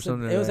 depends. or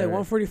something It was like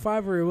like that.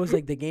 1:45, or it was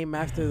like the game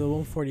after the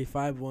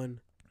 1:45 one.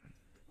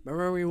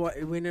 Remember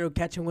we ended up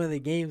catching one of the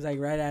games like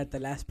right at the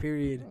last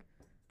period.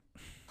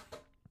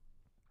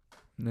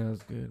 That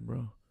was good,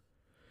 bro.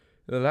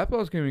 The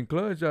laptops came in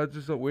clutch. I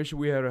just wish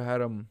we had had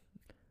them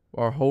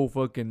our whole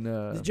fucking.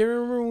 Did you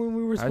remember when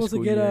we were high supposed to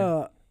school get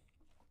year.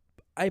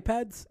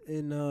 iPads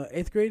in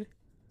 8th grade?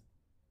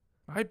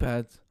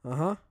 iPads?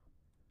 Uh-huh.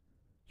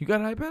 You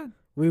got an iPad?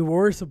 We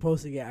were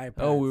supposed to get iPads.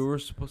 Oh, we were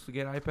supposed to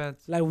get iPads.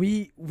 Like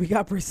we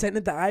got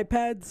presented the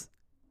iPads.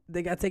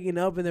 They got taken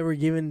up and they were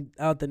given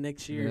out the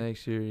next year.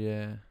 Next year,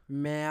 yeah.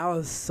 Man, I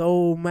was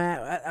so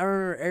mad. I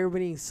remember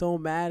everybody being so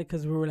mad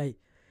because we were like,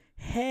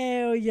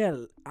 hell yeah,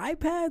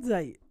 iPads?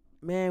 Like,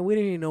 man, we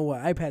didn't even know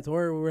what iPads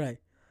were. We were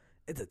like,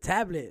 it's a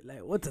tablet.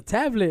 Like, what's a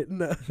tablet?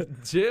 No.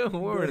 Chill,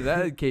 where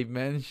that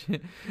caveman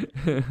shit.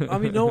 I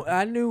mean, no,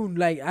 I knew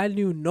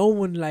no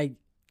one like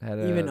Had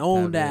even a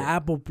owned that tablet.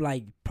 Apple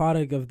like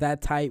product of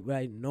that type.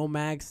 Like, no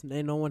Macs,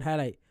 and no one had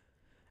like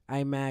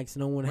iMacs.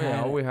 No one Yeah,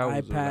 had all we had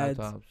was the iPads.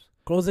 laptops.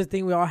 Closest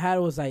thing we all had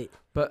was like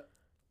But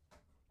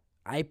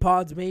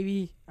iPods,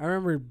 maybe. I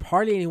remember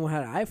hardly anyone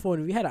had an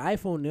iPhone. If you had an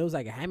iPhone, it was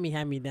like a hand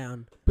me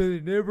down. they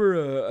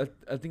never.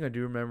 I think I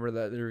do remember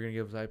that they were gonna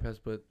give us iPads,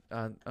 but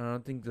I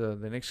don't think the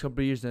next couple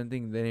of years. I don't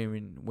think they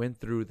even went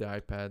through the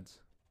iPads.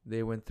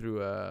 They went through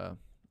the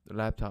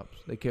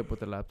laptops. They kept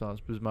with the laptops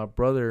because my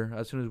brother,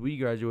 as soon as we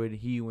graduated,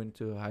 he went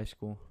to high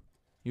school.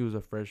 He was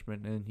a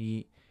freshman, and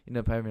he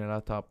ended up having a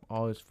laptop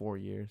all his 4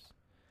 years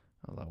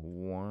I was like,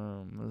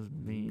 warm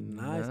must be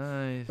Nice.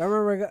 nice. I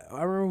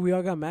remember we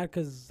all got mad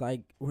because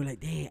like we're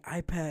like, dang,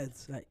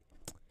 iPads, like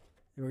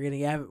we're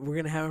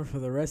gonna have them for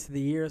the rest of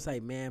the year. It's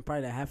like, man,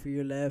 probably like half a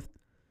year left.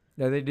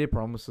 Yeah, they did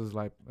promise us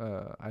like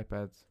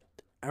iPads.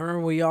 I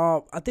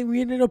remember I think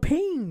we ended up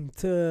paying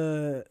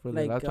to For the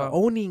like laptop?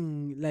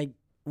 owning like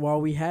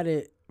while we had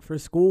it for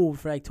school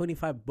for like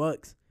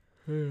 $25.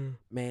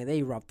 Man,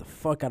 they robbed the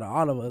fuck out of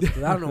all of us.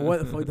 'Cause I don't know what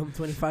the fuck them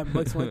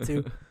 $25 went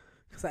to.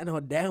 Cause I know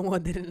damn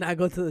one did not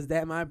go to those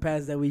damn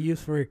iPads that we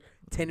used for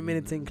 10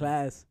 minutes in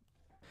class.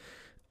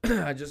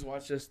 I just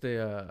watched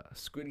the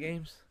Squid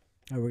Games.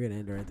 Oh, we're gonna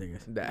end it right there,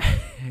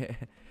 guys.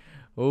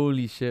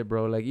 Holy shit,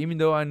 bro! Like even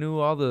though I knew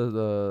all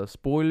the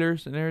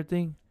spoilers and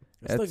everything,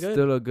 It's that's still good.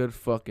 still a good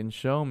fucking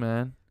show,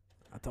 man.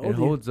 I told It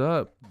you. holds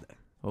up.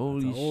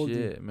 Holy told you.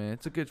 shit, man!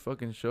 It's a good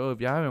fucking show.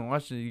 If you haven't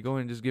watched it, you go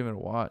and just give it a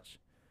watch.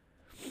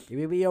 It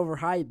may be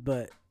overhyped,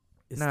 but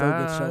it's still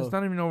a good show. It's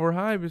not even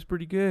overhyped. It's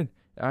pretty good.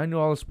 I knew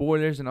all the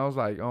spoilers, and I was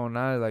like, oh,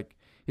 nah, like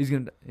he's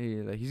gonna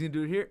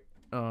do it here.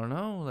 Oh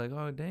no, like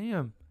oh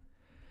damn.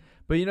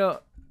 But we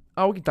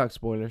can talk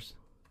spoilers.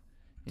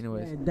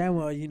 Anyways, Man, damn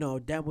well you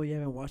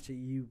haven't watched it.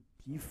 You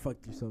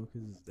fucked yourself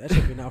because that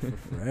shit been out for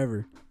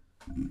forever.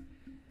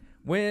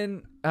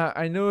 when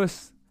I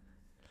notice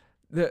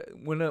that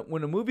when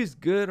a movie's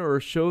good or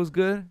a show's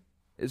good,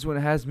 is when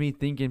it has me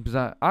thinking.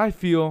 Because I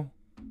feel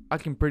I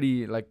can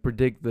pretty like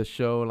predict the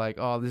show. Like,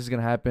 oh, this is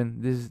gonna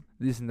happen. This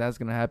and that's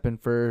gonna happen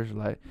first.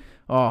 Like,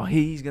 oh,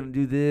 he's gonna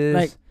do this.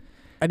 Like,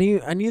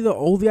 I knew the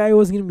old guy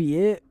was gonna be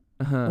it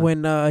uh-huh.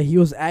 when he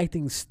was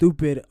acting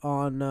stupid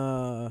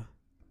on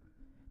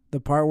the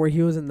part where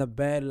he was in the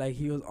bed, like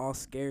he was all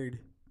scared,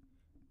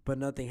 but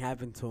nothing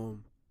happened to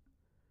him.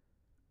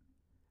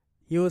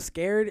 He was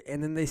scared,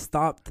 and then they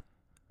stopped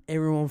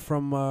everyone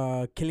from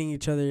killing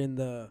each other in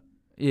the.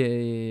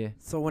 Yeah.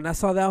 So when I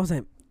saw that, I was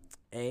like,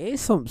 "Hey,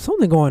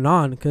 something going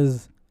on."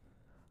 Because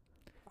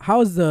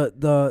how is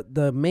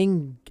the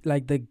main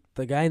like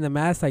the guy in the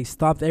mask like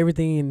stopped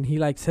everything and he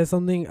like said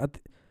something? I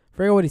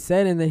forget what he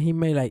said, and then he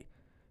made like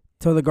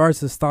tell the guards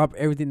to stop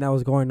everything that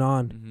was going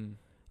on. Mm-hmm.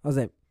 I was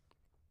like,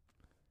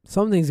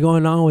 something's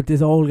going on with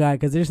this old guy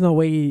because there's no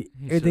way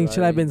everything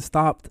should have been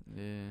stopped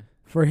Yeah.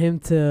 for him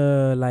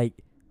to like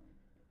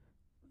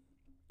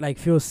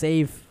feel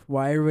safe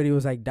while everybody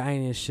was like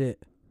dying and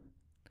shit.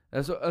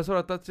 That's what I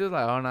thought too.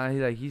 Like, oh no,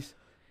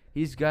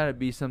 he's gotta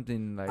be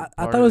something like.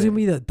 I thought it was gonna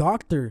be the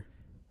doctor.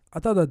 I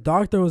thought the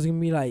doctor was gonna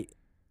be like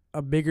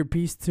a bigger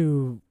piece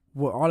to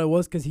what all it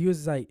was, because he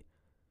was like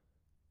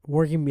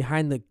working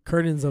behind the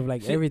curtains of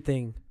like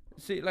everything.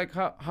 See, like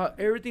how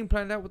everything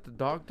planned out with the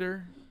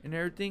doctor and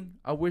everything.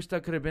 I wish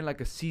that could have been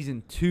like a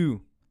season 2.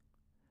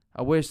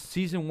 I wish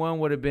season 1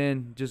 would have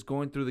been just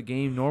going through the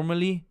game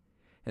normally,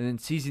 and then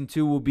season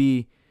 2 will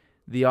be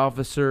the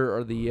officer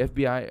or the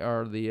FBI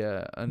or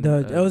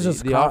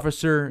the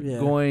officer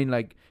going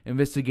like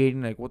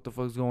investigating like what the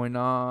fuck's going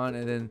on,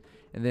 and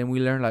then we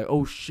learn like,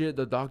 oh shit,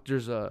 the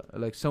doctor's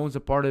like someone's a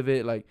part of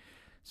it, like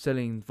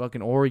selling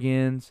fucking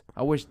organs.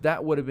 I wish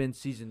that would have been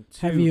season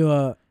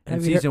 2.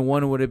 Have season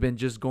 1 would have been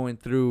just going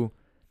through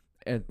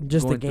and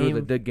just going the game.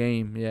 through the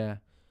game. Yeah.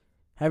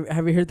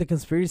 Have you heard the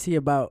conspiracy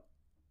about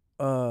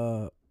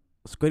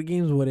Squid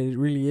Games, what it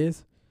really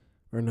is,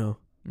 or no?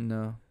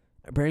 No.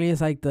 Apparently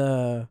it's like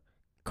the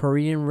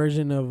Korean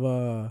version of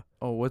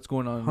Oh, what's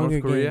going on in Hunger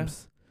North Korea?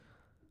 Games.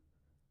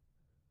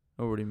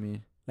 Oh, what do you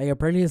mean? Like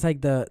apparently it's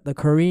like the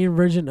Korean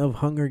version of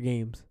Hunger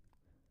Games.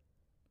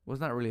 Well,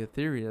 it's not really a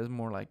theory. That's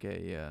more like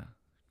a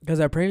Because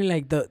apparently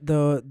like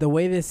the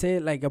way they say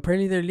it, like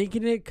apparently they're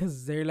linking it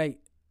because they're like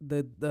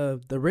the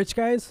rich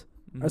guys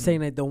are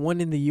saying like the one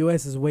in the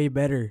U.S. is way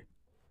better.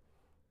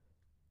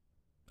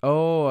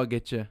 Oh, I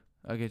get you.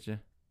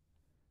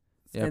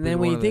 Yeah, and then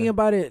when you think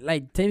about it,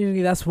 like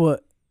technically that's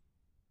what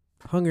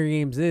Hunger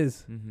Games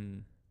is. Mm-hmm.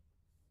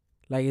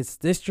 Like it's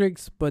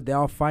districts, but they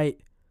all fight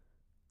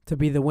to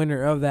be the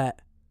winner of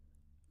that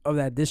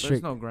district.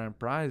 There's no grand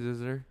prize, is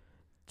there?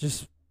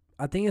 Just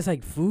I think it's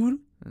like food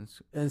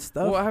and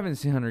stuff. Well, I haven't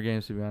seen Hunger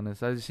Games, to be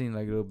honest. I just seen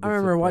like little bits. I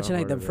remember of, watching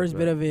like the part first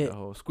bit of it,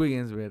 Oh, Squid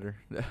Game's better.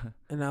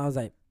 and I was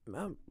like,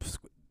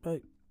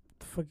 like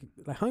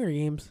Hunger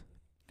Games.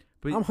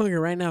 But I'm hungry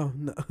right now.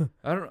 No.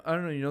 I don't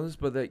know. You know this,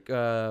 but like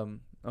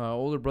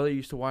older brother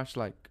used to watch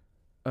like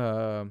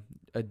a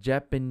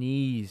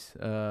Japanese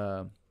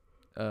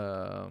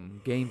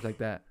games like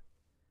that,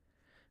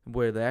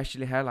 where they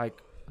actually had like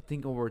I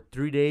think over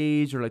 3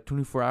 days or like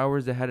 24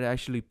 hours they had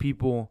actually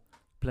people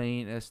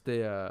playing as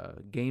the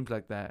games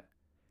like that.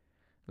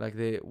 Like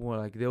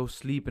they'll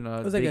sleep in a.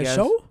 It was like a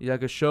show. Yeah,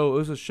 like a show. It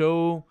was a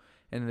show,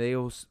 and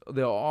they'll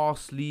all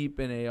sleep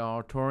in a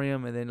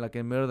auditorium, and then like in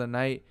the middle of the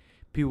night,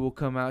 people will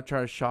come out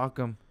try to shock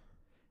them,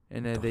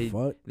 and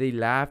then they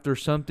laughed or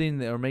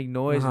something or make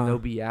noise, and they'll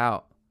be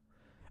out.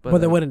 But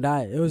they wouldn't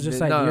die. It was just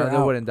they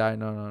wouldn't die.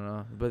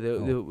 No. But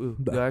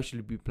they'll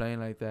actually be playing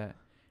like that,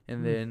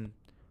 and then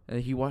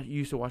he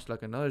used to watch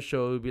like another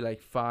show. It would be like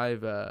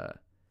 5,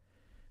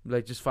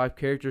 like just 5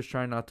 characters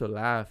trying not to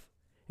laugh,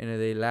 and if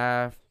they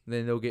laugh,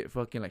 then they'll get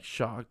fucking like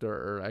shocked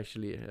or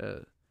actually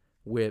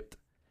whipped.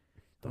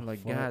 I'm The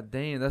like, fuck? God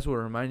damn, that's what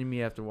reminded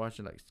me after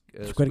watching like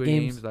Squid Squid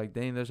Games. Games. Like,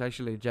 dang, there's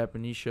actually a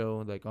Japanese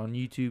show like on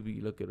YouTube.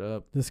 You look it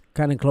up. Just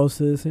kind of close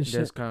to this and shit.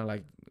 That's kind of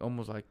like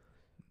almost like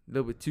a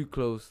little bit too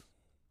close,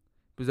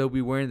 because they'll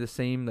be wearing the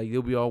same, like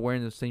they'll be all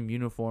wearing the same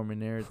uniform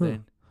and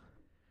everything.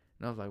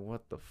 And I was like,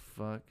 what the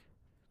fuck?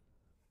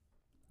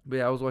 But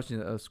yeah, I was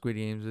watching Squid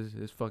Games.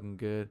 It's fucking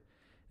good.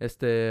 It's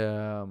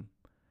the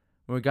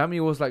what got me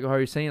was like how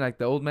you're saying, like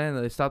the old man,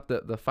 they stopped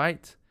the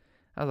fight.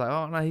 I was like,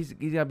 oh no, he's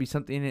gotta be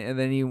something in it. And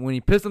then when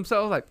he pissed himself,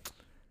 I was like,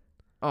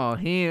 oh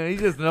him, he's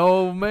just an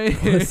old man.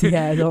 Pussy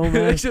ass old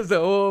man. It's just an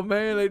old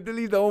man. Like,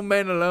 leave the old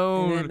man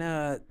alone. And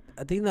then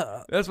I think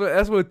That's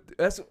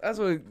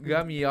what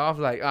got me off.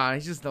 Like,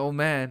 he's just an old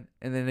man.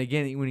 And then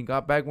again, when he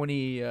got back, when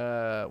they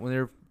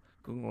were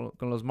con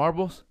los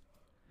marbles,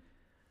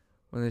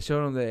 when they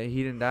showed him that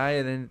he didn't die,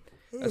 and then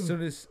as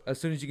soon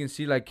as you can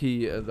see, like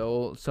an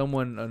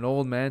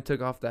old man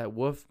took off that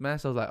wolf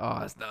mask, I was like,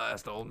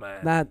 that's the old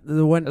man. not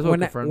the one That's what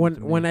confirmed it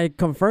to when me. I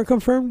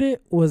confirmed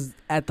it was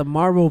at the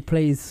Marble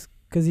place,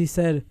 because he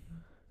said,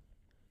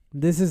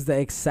 "This is the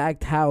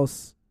exact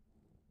house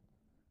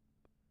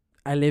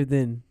I lived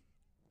in."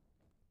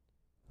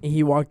 And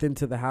he walked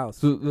into the house.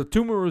 So the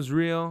tumor was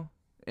real,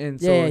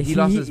 and so Yeah, he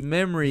lost his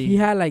memory. He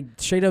had like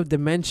straight up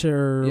dementia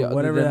or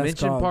whatever the that's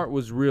dimension called. part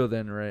was real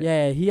then, right?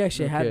 Yeah, he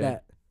actually had Okay.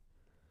 that.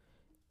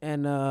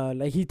 And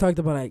like he talked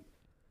about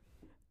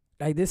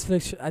like this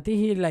looks. I think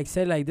he like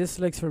said like this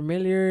looks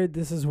familiar.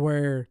 This is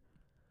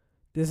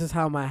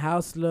how my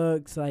house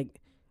looks. Like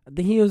I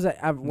think he was like,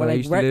 I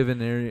used to live in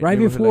there right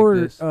neighborhood before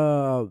like this.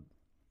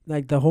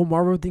 like the whole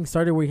Marvel thing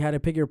started, where you had to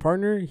pick your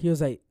partner. He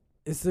was like,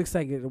 "This looks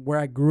like where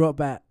I grew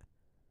up at.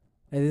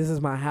 Like this is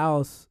my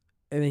house."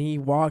 And then he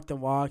walked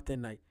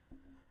and like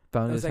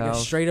Found it his was like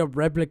house. a straight up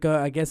replica,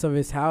 I guess, of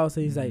his house.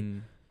 And he's like,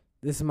 Mhm.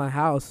 "This is my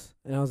house,"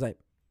 and I was like,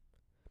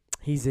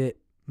 "He's it."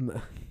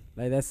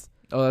 Like that's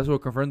That's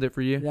what confirmed it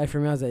for you. like for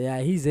me. I was like, "Yeah,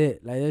 he's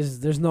it." Like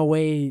there's no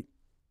way.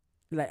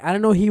 Like I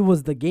don't know, he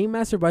was the game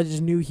master, but I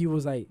just knew he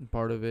was like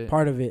Part of it.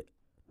 part of it.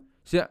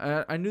 See,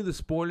 I knew the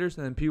spoilers,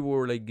 and then people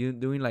were like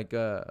doing like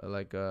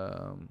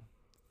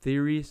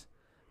theories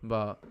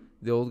about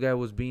the old guy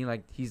was being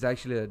like he's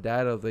actually the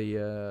dad of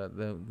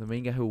the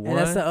main guy who won. And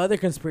that's the other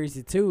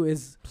conspiracy too.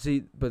 Is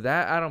See, but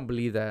that I don't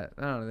believe that.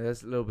 I don't know.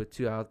 That's a little bit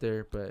too out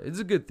there, but it's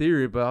a good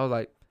theory. But I was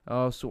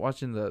like, so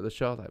watching the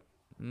show, I was like,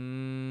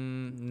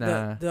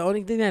 nah. the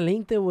only thing that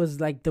linked it was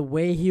like the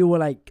way he would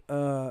like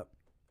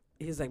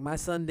he's like, my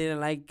son didn't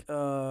like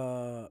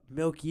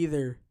milk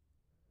either.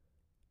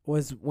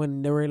 Was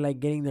when they were like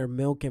getting their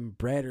milk and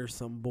bread or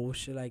some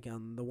bullshit, like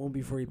on the one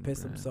before he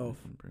pissed himself.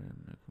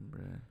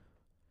 Bread.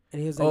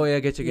 And he was like, Oh yeah,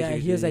 get you.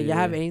 he was like, "You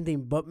have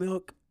anything but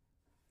milk,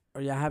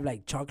 or you have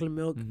like chocolate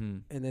milk?" Mm-hmm.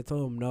 And they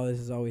told him, "No, this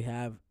is all we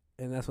have."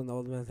 And that's when the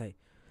old man's like,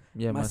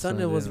 Yeah, "My son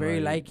was didn't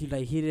very like like you,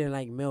 like he didn't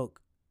like milk."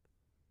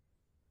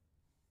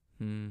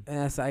 it.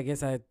 And I guess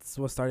that's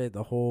what started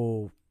the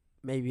whole.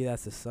 Maybe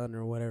that's his son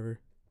or whatever.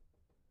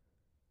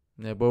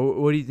 Yeah, but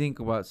what do you think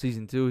about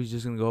season 2? He's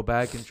just gonna go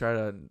back and try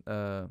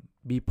to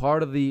be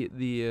part of the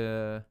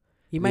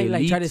He might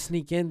like try to elites?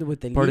 sneak in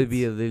with the part of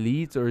elites. the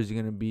elites, or is he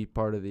gonna be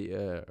part of the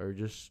or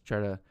just try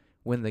to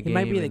win the He game?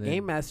 might be the and then-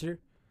 game master.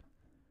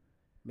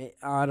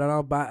 I don't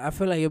know, but I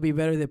feel like it'll be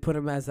better to put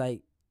him as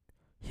like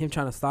him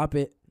trying to stop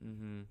it.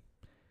 Mhm.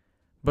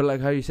 But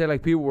like how you said,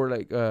 like people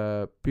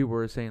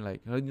were saying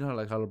like, you know,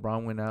 like how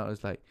LeBron went out.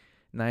 It's like,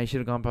 nah, he should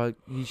have gone back.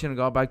 He shouldn't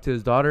have gone back to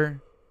his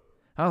daughter.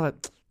 I was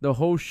like, the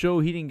whole show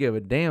he didn't give a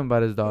damn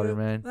about his daughter,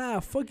 man. Nah,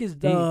 fuck his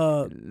He-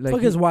 like fuck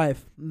he- his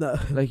wife. No.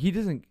 Like he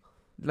doesn't,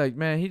 like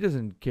man, he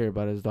doesn't care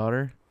about his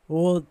daughter.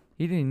 Well,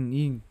 He didn't.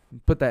 He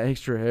put that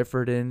extra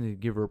effort in to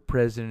give her a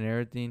present and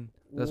everything.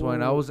 That's why.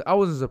 And I well,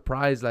 wasn't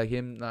surprised like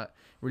him not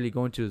really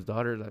going to his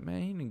daughter. Like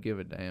man, he didn't give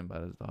a damn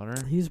about his daughter.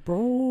 he's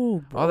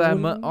broke. All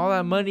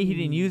that money, he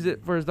didn't use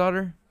it for his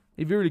daughter.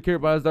 If he really cared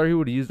about his daughter, he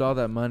would have used all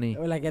that money.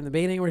 Or like in the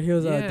beginning where he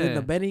was doing Yeah.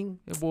 the betting.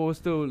 That boy was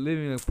still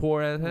living like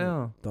poor as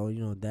hell. Though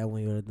you know that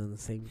one would have done the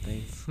same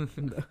thing.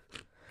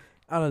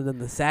 I would have done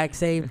the exact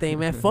same thing,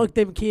 man. Fuck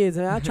them kids,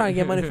 man. I'm trying to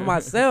get money for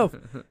myself.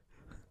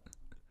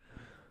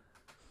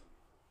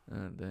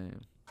 Oh,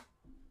 damn.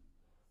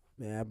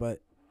 Yeah, but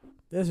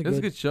that's a It's a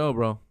good. good show,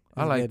 bro.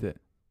 I It's liked good. it.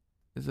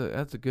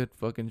 That's a good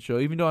fucking show.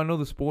 Even though I know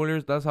the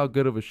spoilers, that's how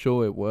good of a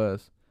show it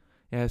was.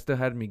 Yeah, it still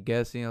had me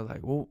guessing. I was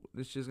like, "Oh,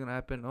 this shit's gonna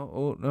happen."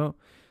 Oh no,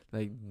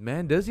 like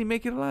man, does he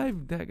make it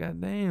alive? That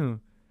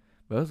goddamn.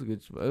 But it was a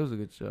good. It was a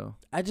good show.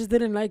 I just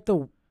didn't like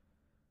the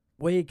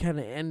way it kind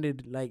of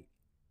ended. Like,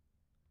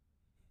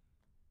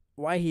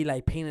 why he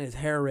like painted his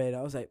hair red.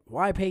 I was like,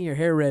 why paint your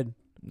hair red?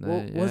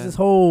 What's this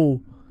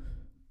whole?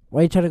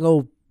 Why you trying to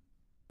go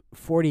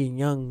 40 and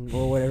young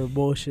or whatever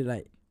bullshit?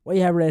 Like, why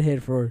you have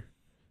redhead for?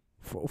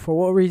 For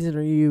what reason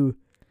are you?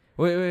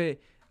 Wait.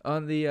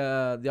 On the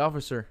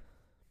officer,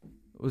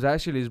 was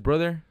actually his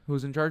brother who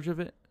was in charge of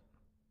it.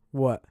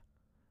 What?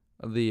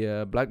 Of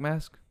the Black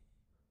Mask.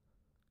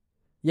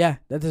 Yeah,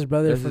 that's his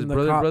brother That's from his the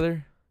brother. cop,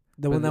 Brother.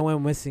 the but one that the-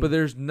 went missing. But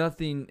there's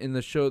nothing in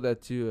the show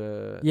that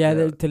to yeah,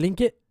 to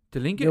link it, to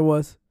link it. there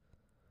was.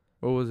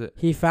 What was it?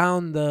 He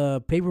found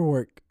the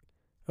paperwork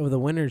of the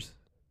winners,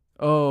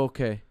 Oh,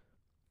 okay.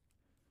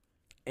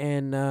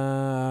 and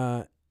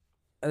I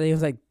think it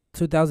was like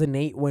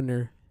 2008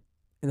 winner,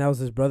 and that was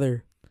his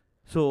brother.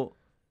 So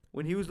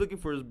when he was looking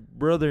for his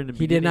brother in the He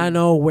beginning, did not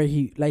know where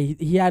he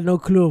had no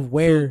clue of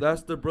where. So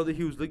that's the brother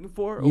he was looking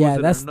for, or Yeah, was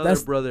it that's- another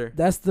that's- brother?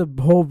 That's the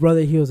whole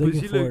brother he was Because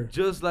looking he for. looked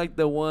just like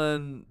the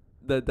one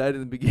that died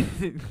in the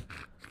beginning.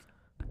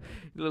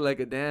 He looked like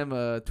a damn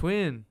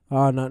twin.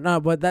 Oh no,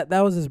 but that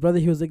was his brother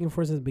he was looking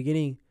for since the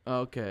beginning.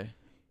 Okay.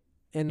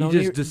 And He the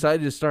just only-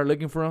 decided to start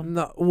looking for him?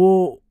 no,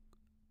 well,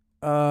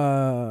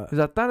 Because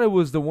I thought it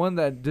was the one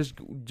that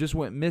just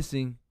went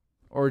missing.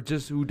 Or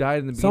just who died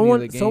in the beginning of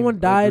the game. someone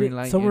Green died.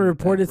 light Someone and,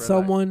 reported red light.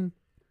 someone,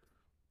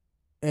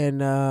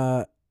 and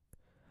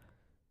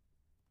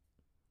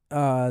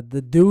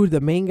the dude,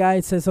 the main guy,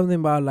 said something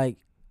about like,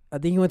 I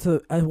think he went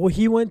to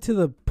he went to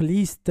the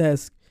police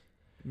desk.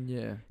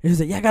 Yeah. He was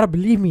like, "Yeah, gotta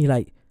believe me.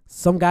 Like,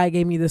 some guy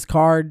gave me this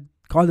card,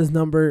 called this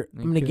number.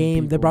 And I'm in the killing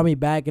game. They people. brought me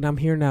back, and I'm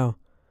here now.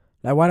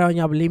 Like, why don't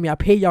y'all believe me? I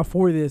paid y'all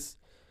for this."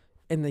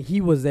 And then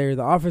he was there.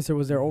 The officer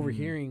was there Mhm.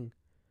 overhearing.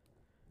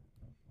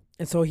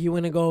 And so he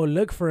went to go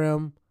look for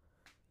him.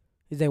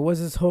 He's like, "What's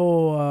this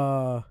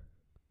whole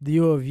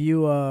deal of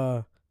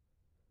you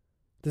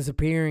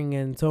disappearing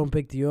and someone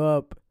picked you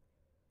up?"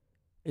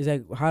 He's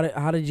like,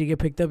 how did you get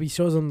picked up? He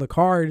shows him the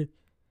card.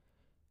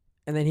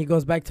 And then he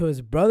goes back to his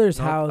brother's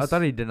No, house. I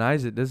thought he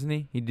denies it, doesn't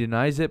he? He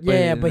denies it, but, Yeah,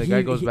 then but the guy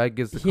he- goes back,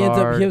 gets the he ends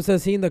up card. he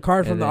was seeing the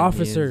card from and the then he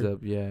officer. ends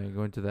up,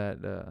 going to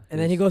that. And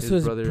then he goes to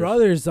his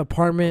brother's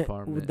apartment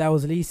that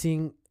was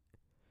leasing.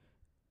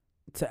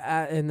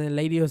 And the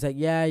lady was like,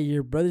 "Yeah,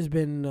 your brother's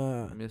been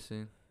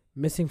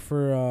missing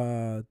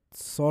for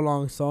so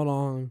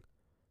long.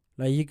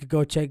 Like, you could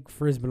go check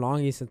for his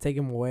belongings and take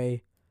him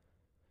away."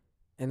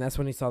 And that's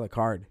when he saw the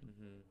card.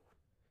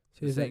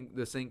 So he's like,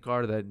 the same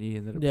card that he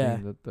ended up Yeah.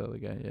 seeing the other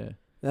guy. Yeah.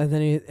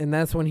 and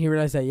that's when he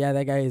realized that, yeah,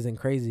 that guy isn't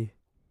crazy.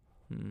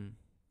 Mm.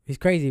 He's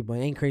crazy, but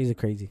ain't crazy.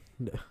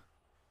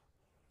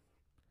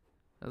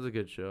 That's a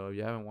good show. If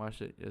you haven't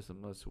watched it, it's a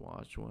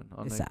must-watch one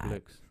on It's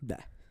Netflix. Nah.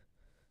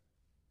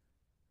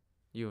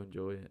 You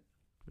enjoy it,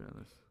 to be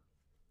honest.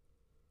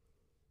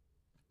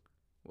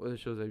 What other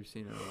shows have you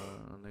seen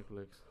on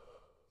Netflix?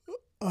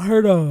 I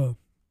heard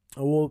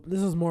well,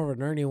 this is more of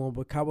a nerdy one,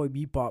 but Cowboy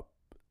Bebop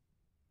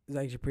is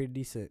actually pretty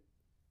decent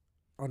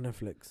on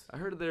Netflix. I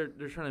heard they're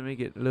trying to make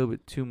it a little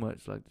bit too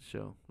much like the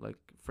show, like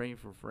frame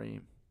for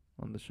frame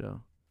on the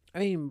show. I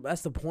mean,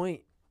 that's the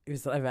point.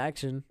 It's live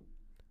action.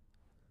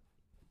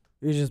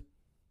 You're just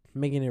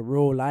making it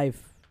real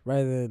life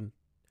rather than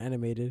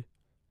animated.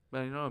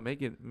 But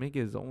make it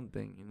his own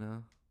thing,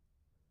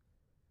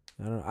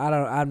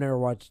 I've never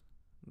watched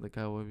The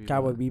Cowboy Bebop.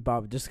 Cowboy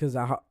Bebop just because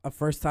the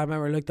first time I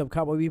ever looked up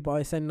Cowboy Bebop,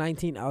 I said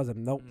 19. I was like,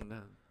 nope,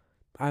 No,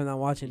 I'm not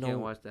watching you can't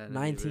no watch that.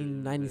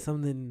 1990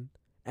 something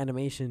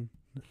animation.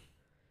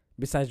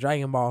 Besides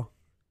Dragon Ball.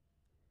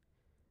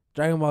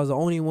 Dragon Ball is the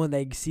only one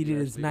that exceeded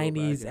its actually go back 90s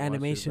and watch it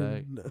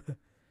animation.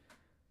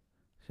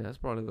 Yeah, that's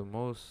probably the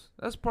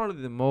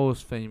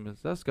most famous.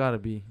 That's gotta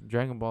be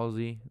Dragon Ball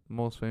Z, the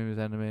most famous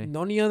anime. The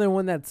only other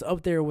one that's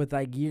up there with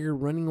like year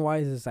running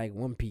wise is like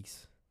One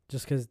Piece.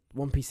 Just because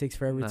One Piece takes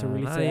forever to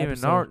release not an even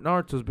episode.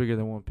 Naruto's bigger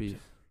than One Piece.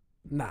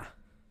 Nah.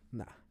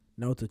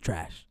 Naruto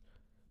trash.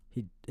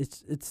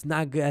 It's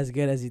not as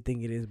good as you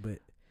think it is, but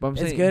But I'm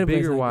It's saying good, but it's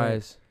bigger not good.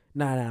 wise.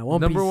 nah. One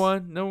Number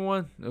Piece. number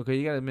one. Okay,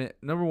 you gotta admit,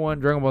 number one,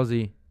 Dragon Ball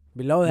Z.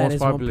 Below that most is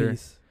popular. One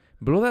Piece.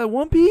 Below that,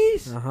 One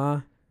Piece.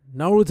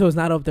 Naruto's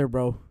not up there,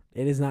 bro.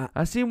 It is not.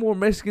 I see more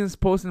Mexicans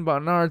posting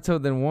about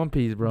Naruto than One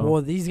Piece, bro.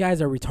 Well, these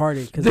guys are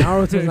retarded because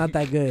Naruto's not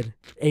that good.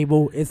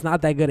 Abel, it's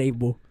not that good,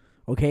 Abel.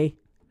 Okay?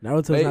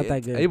 Naruto's not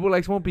that good. Abel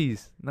likes One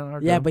Piece, not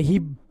Naruto. Yeah, but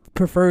he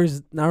prefers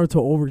Naruto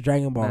over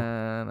Dragon Ball.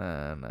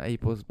 Nah. He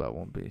posts about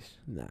One Piece.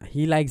 Nah,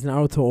 he likes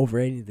Naruto over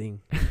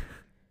anything.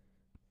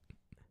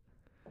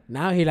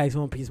 Now he likes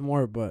One Piece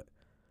more, but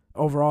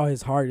overall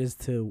his heart is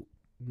to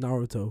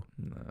Naruto.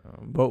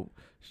 No, but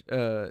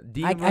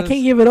I can't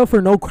give it up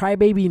for no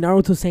crybaby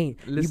Naruto saying,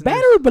 "You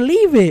better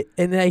believe it,"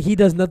 and then he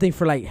does nothing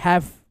for like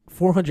half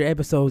 400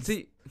 episodes.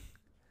 See,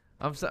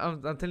 I'm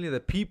telling you, the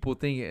people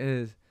think it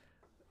is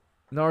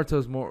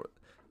Naruto's more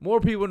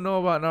people know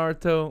about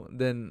Naruto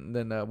than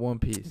One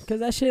Piece. Cause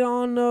that shit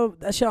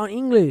on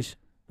English.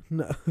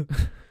 No.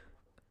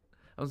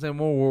 I'm saying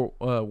more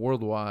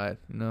worldwide,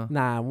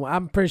 Nah,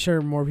 I'm pretty sure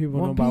more people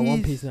know One about One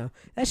Piece? Piece now.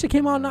 That shit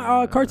came out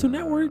on Cartoon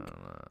Network.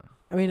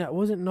 I mean, it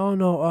wasn't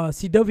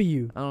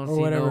CW I don't or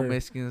see whatever. no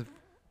Mexicans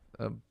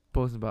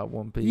posting about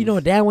One Piece. You know,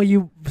 damn, when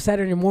you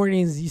Saturday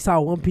mornings you saw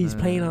One Piece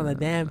playing on the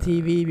damn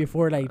TV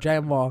before like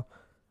Dragon Ball.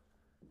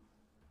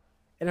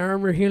 And I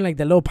remember hearing like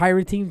the little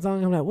pirate team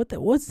song. I'm like,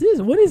 what's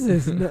this? What is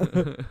this? Fucking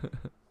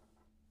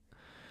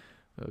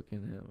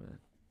hell, man.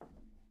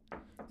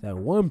 That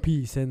One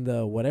Piece and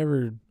the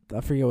whatever,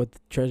 I forget what the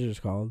treasure's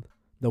called.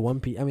 The One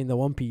Piece. No,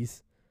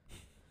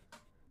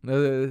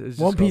 it's just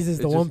One Piece called- is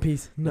the it's One just-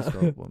 Piece. No. It's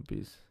called One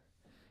Piece.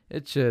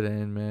 It should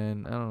end,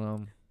 man. I don't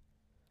know.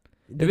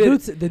 The If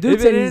it- dude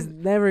if said it he's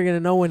never gonna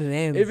know when it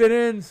ends. If it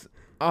ends,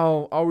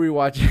 I'll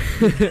rewatch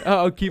it.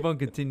 I'll keep on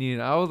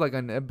continuing. I was like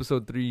on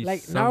episode 3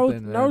 Like,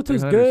 something.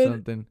 Naruto's 300 good.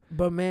 Something.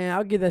 But man,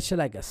 I'll give that shit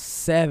like a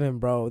 7,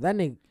 bro. That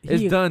nigga.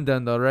 It's done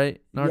though,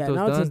 right?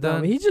 Naruto's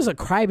done. He's just a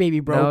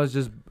crybaby, bro. Now it's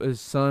just his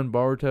son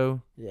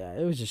Boruto. Yeah,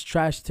 it was just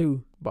trash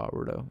too.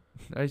 Boruto.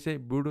 Did I say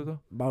Boruto?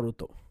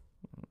 Baruto.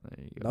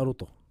 There you go.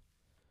 Naruto.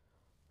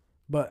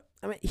 But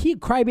I mean, he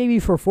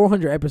crybaby for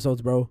 400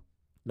 episodes, bro.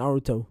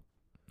 Naruto.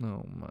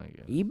 Oh my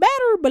god. You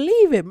better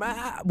believe it.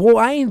 Well,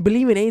 I ain't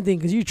believing anything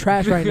because you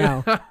trash right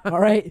now. All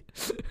right,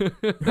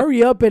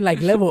 hurry up and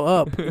like level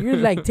up. You're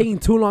like taking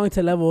too long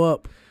to level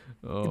up.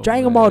 Oh,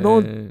 Dragon Ball man.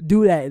 don't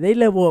do that. They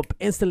level up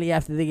instantly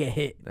after they get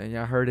hit. And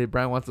y'all heard it.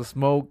 Brian wants to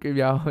smoke. If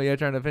y'all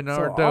trying to fit So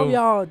Naruto. all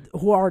y'all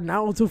who are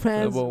Naruto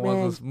fans, That boy man,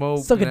 wants to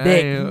smoke. suck a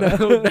dick.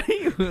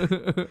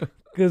 Damn.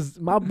 Because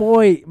my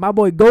boy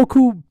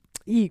Goku,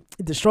 he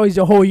destroys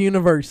your whole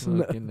universe.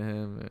 Fucking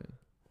him, man.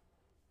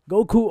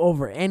 Goku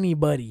over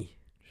anybody.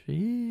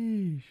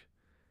 Sheesh.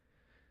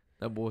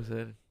 That boy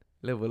said,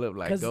 level up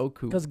like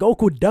Goku. Because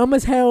Goku dumb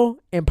as hell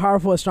and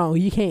powerful as strong.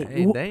 You can't.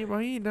 Hey, dang, bro,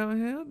 he ain't dumb as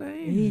hell.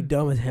 Dang. He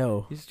dumb as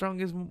hell. He's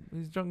strongest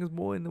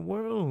boy in the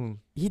world.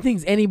 He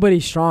thinks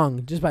anybody's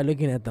strong just by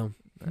looking at them.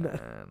 Nah.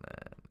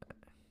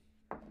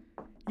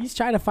 He's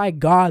trying to fight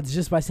gods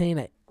just by saying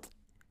that.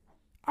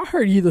 I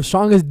heard you the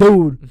strongest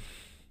dude.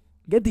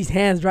 Get these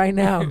hands right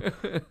now.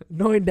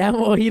 Knowing damn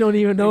well he don't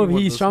even know if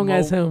he's strong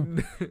as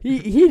him. He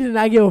did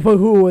not give a fuck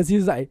who it was. He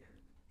was like,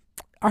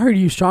 I heard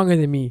you stronger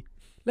than me.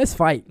 Let's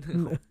fight.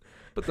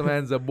 Put the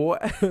hands up, boy.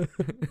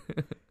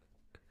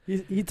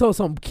 He told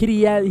some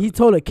kitty ass. He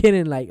told a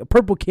kitten, like a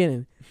purple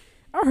kitten,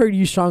 I heard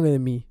you stronger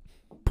than me.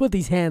 Put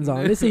these hands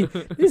on. Let's see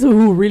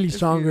who really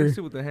stronger. Let's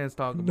see what the hands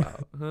talking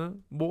about, huh,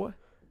 boy?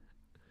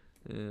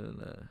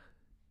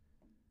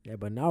 Yeah,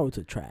 but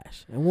Naruto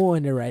trash, and we'll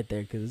end it right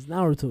there because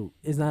Naruto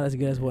is not as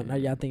good as what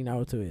y'all think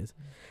Naruto is.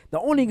 The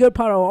only good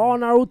part of all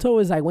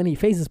Naruto is like when he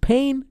faces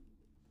pain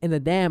in the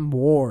damn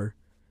war.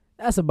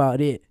 That's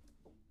about it.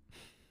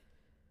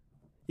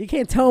 You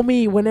can't tell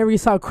me whenever you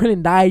saw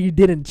Krillin die, you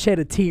didn't shed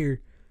a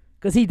tear.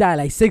 Because he died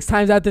like 6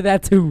 times after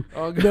that, too.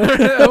 Oh, God.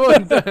 I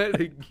want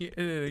that again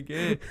and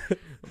again.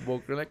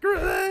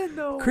 Krillin,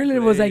 no.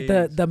 Krillin was like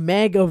the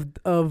Meg of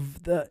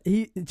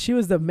the... She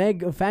was the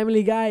Meg of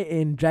Family Guy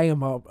in Dragon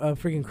Ball.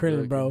 Freaking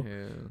Krillin, bro.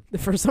 Yeah.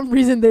 For some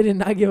reason, they did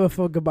not give a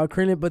fuck about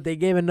Krillin, but they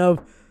gave enough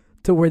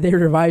to where they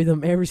revived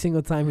him every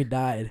single time he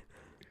died.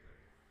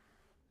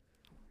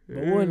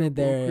 But we'll end it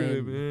there.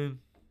 Krillin,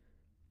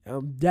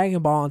 man.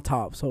 Dragon Ball on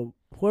top. So...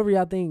 Whoever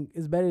y'all think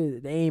is better,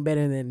 they ain't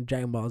better than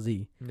Dragon Ball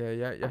Z.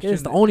 Yeah.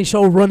 It's the only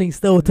show running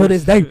still to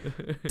this day.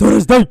 To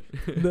this day.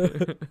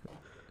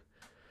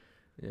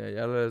 Yeah,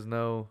 y'all let us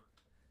know.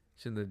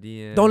 It's in the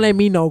DM. Don't let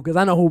me know, because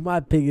I know who my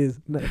pick is.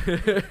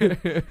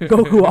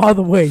 Goku all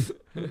the way.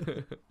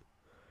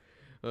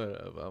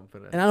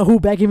 And I know who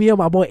backing me up.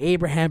 My boy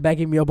Abraham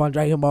backing me up on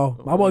Dragon Ball.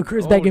 My boy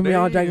Chris backing me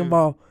on Dragon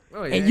Ball.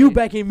 Oh, yeah, and you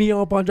backing me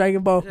up on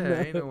Dragon Ball.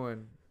 Yeah, ain't no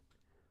one.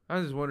 I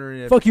was just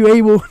wondering if... Fuck you,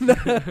 Abel. Damn.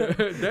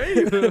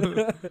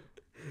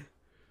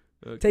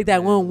 Take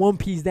that One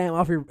Piece damn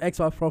off your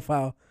Xbox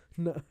profile.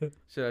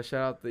 Should I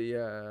shout out the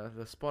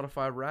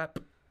Spotify rap?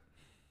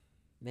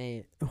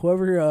 Man,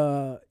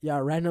 whoever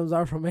y'all randoms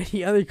are from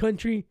any other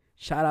country,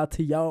 shout out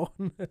to y'all.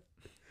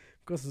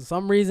 Because for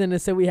some reason they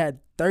said we had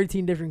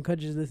 13 different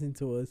countries listening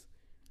to us.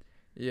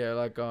 Yeah,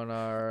 like on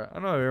our... I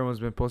know everyone's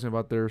been posting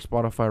about their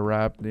Spotify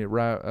rap.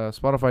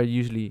 Spotify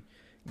usually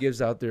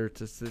gives out their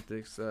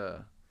statistics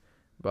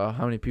about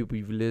how many people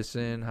you've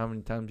listened, how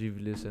many times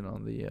you've listened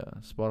on the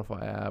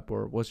Spotify app,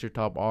 or what's your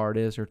top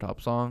artists or top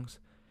songs.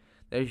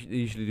 They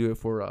usually do it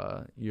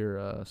for your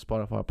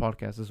Spotify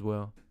podcast as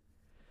well.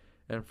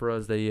 And for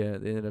us, they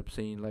ended up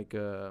seeing like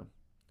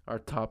our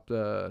top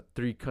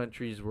 3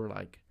 countries were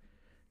like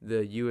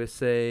the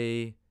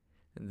USA,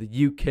 and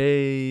the UK,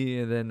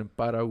 and then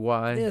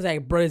Paraguay. It was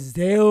like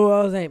Brazil.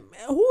 I was like,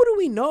 man, who do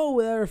we know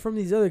that are from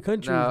these other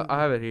countries? Now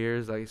I have it here.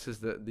 It's like, it's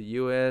just the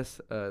US,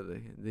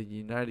 the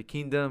United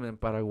Kingdom, and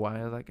Paraguay.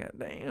 I was like, God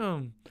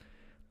damn,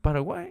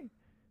 Paraguay.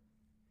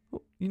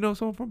 You know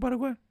someone from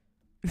Paraguay?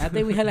 I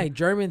think we had like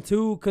German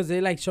too, cause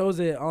it like shows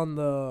it on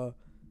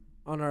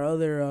our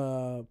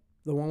other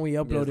the one we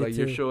uploaded. Like to.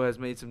 your show has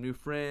made some new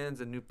friends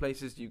and new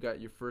places. You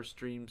got your first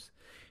streams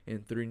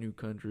in 3 new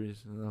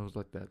countries, and I was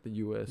like that: the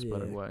U.S.,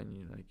 Paraguay, and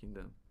United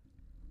Kingdom.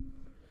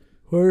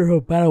 We're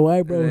from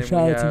Paraguay, bro.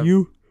 Shout out to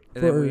you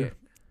for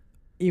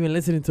even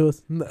listening to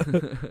us. And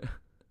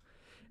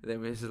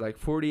then this is like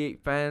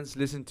 48 fans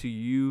listen to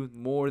you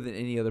more than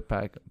any other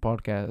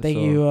podcast. Thank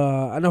you.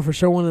 I know for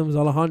sure one of them is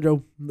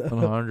Alejandro.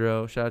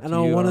 Alejandro, shout out to you. I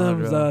know one of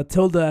them is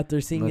Tilda.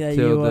 After seeing that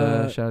you,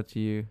 shout out to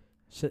you.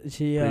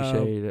 She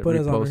put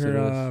us on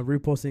her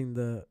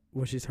reposting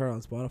what she's heard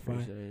on Spotify.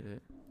 Appreciate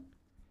it.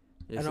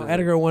 I know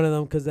Edgar one of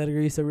them because Edgar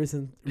used to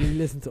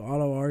listen to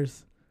all of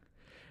ours.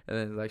 And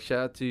then like shout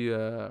out to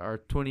our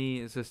 20.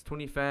 It says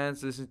 20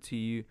 fans listen to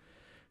you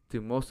to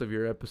most of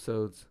your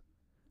episodes.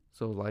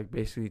 So like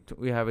basically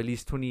we have at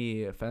least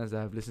 20 fans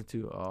that have listened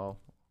to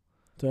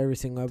every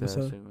single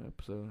episode.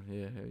 Yeah.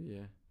 Yeah, hell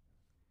yeah.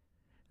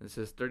 It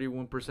says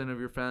 31% of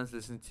your fans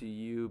listen to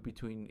you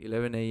between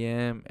 11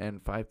 a.m.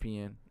 and 5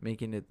 p.m.,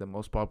 making it the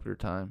most popular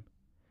time.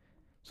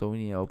 So we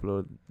need to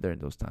upload during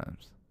those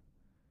times.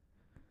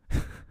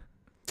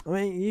 I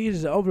mean, you can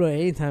just upload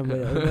anytime,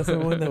 but that's the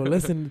one that will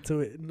listen to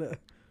it. No.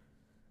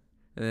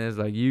 And then it's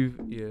like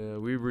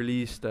we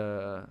released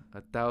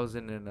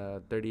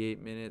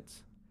 1,038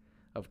 minutes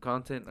of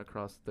content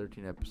across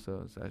 13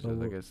 episodes. That's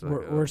just, I guess,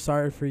 we're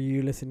sorry for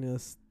you listening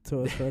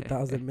to us for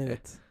 1,000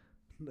 minutes.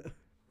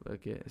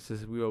 Okay, it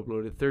says we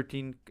uploaded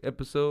 13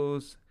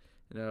 episodes,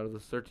 and out of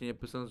those 13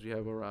 episodes, we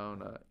have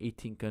around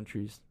 18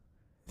 countries.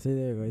 See,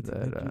 there you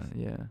go.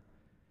 Yeah.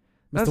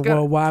 Mr.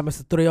 Worldwide,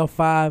 Mr.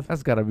 305.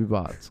 That's gotta be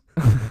bots.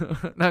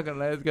 Not gonna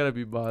lie, it's gotta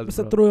be bots.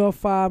 Mr.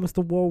 305,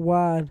 Mr.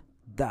 Worldwide.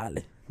 Dale.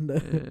 Yeah.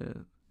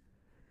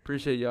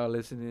 Appreciate y'all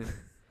listening.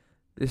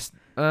 This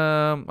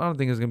I don't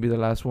think it's gonna be the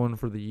last one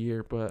for the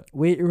year, but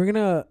we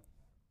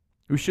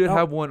should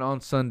have one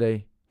on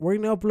Sunday. We're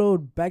gonna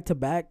upload back to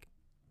back,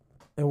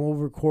 and we'll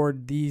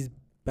record these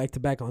back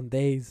to back on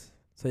days,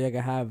 so y'all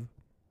can have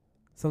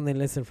something to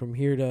listen from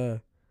here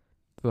to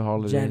the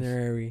holidays.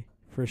 January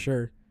for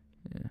sure.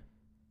 Yeah.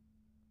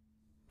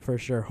 For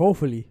sure.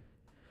 Hopefully.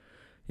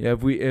 Yeah,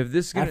 if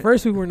this is gonna, at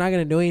first we were not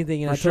gonna do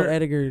anything, and I told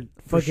Edgar,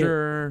 for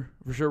sure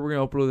we're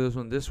gonna upload this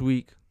one this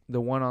week. The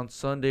one on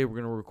Sunday we're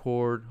gonna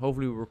record.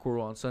 Hopefully we record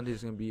one on Sunday.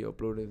 It's gonna be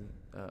uploaded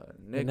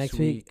next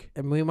week.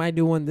 And we might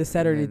do one this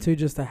Saturday too,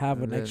 just to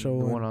have an extra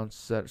one. One on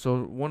Saturday.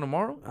 So one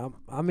tomorrow.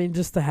 I mean,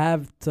 just to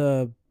have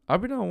to. I'll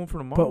be down one for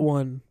tomorrow. Put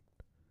one.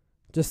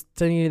 Just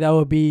telling you that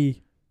would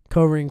be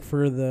covering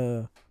for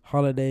the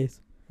holidays.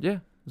 Yeah.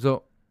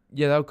 So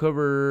yeah, that would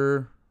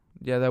cover.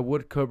 Yeah, that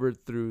would cover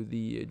through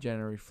the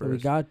January 1st. So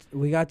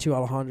we got you,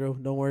 Alejandro.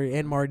 Don't worry,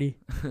 and Marty,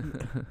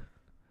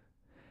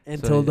 and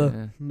so,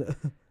 Tilda. Yeah.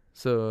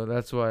 So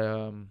that's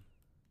why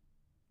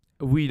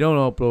we don't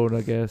upload.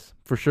 I guess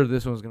for sure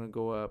this one's gonna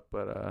go up,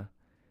 but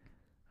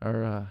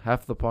our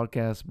half the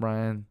podcast,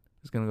 Brian,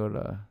 is gonna go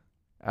to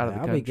out of the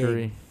country. I'll be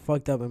getting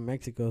fucked up in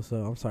Mexico,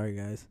 so I'm sorry,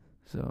 guys.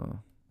 So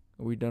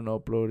we don't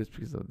upload. It's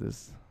because of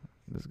this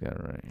guy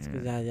right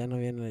here. Ya no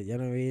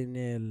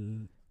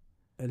viene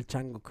el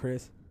chango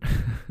Chris.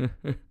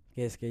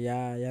 Que es que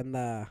ya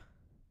anda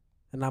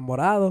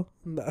enamorado.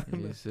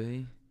 You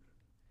see?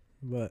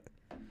 But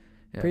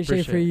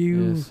appreciate for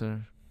you, yes,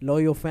 sir.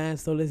 Loyal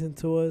fans still listen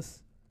to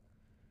us.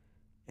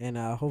 And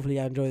hopefully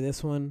I enjoy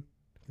this one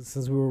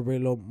since we were a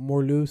little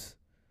more loose.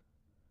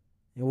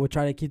 And we'll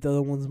try to keep the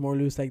other ones more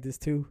loose like this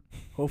too,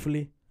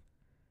 hopefully.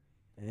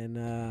 And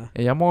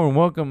hey, y'all more than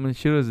welcome and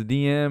shoot us a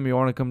DM. You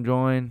want to come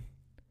join?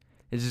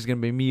 It's just gonna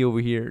be me over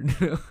here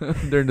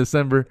during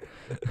December.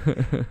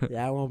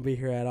 Yeah, I won't be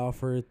here at all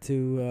for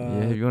two.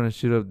 Yeah, if you want to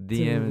shoot up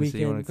DM and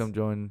say you want to come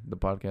join the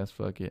podcast,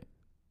 fuck it,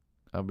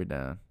 I'll be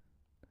down.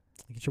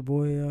 Get your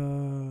boy,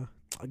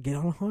 get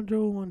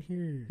Alejandro on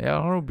here. Yeah,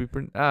 Alejandro would be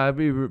pretty. It'd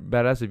be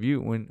whenever you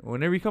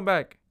whenever you come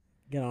back.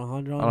 Get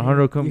Alejandro.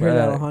 Alejandro come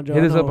back. Alejandro,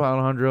 hit us up,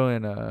 Alejandro,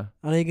 and I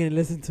know you're gonna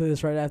listen to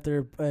this right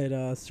after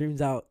it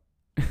streams out,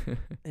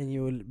 and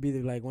you will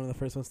be like one of the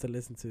first ones to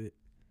listen to it.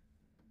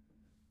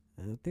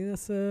 I think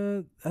that's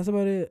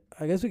about it.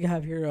 I guess we can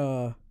have here.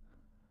 No,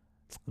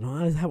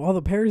 I just have all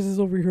the Parises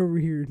over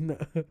here. No.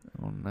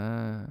 Oh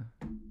nah.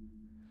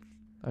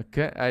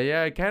 Okay.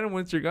 Yeah, I kind of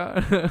once you're gone.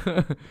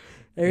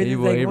 Everything's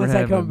like once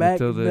I come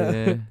back. No.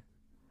 Yeah,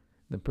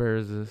 the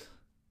Parises.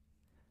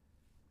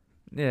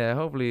 Yeah,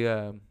 hopefully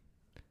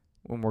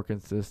we're more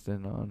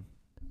consistent on.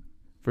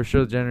 For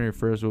sure, January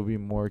 1st will be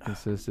more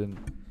consistent.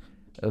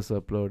 Us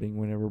uploading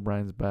whenever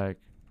Brian's back.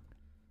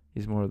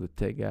 He's more of the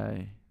tech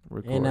guy.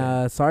 Recording.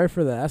 And sorry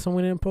for the last one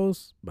we didn't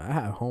post, but I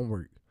have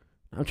homework.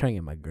 I'm trying to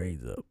get my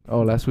grades up.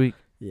 Oh, last week?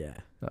 Yeah.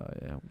 Oh,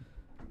 yeah.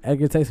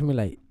 Edgar texted me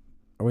like,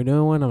 "Are we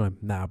doing one?" I'm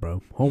like, "Nah,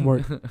 bro.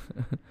 Homework."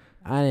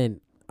 I'm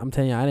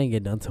telling you, I didn't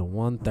get done till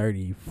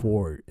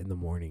 1:34 in the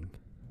morning.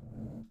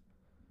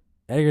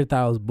 Edgar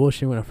thought I was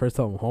bullshitting when I first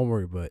told him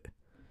homework, but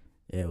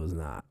it was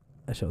not.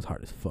 That shit was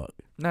hard as fuck.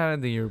 Nah, I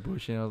didn't think you were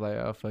bullshitting. I was like,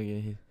 oh, fuck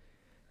it.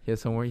 He has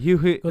somewhere. When you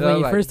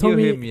first told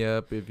me, hit me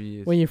up if he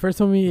is. When you first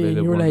told me,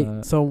 you were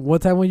like, "So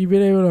what time will you be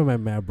able?" I'm like,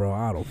 "Man, bro,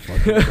 I don't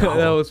fucking know."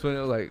 That was funny. I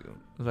was like,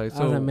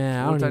 so. I was like,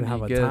 man, I don't even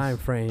have a time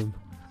frame.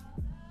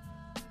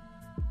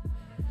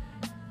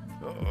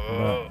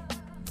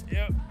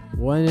 Yep.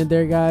 Well, in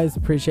there, guys.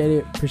 Appreciate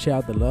it. Appreciate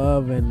all the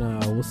love, and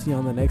we'll see you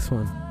on the next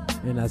one.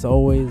 And as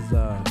always,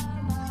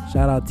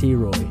 shout out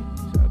T-Roy.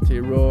 Shout out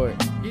T-Roy.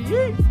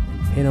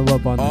 Hit him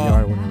up on the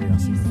yard whenever y'all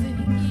see him.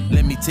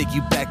 Let me take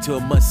you back to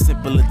a much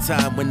simpler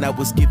time when I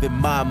was giving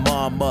my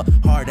mom a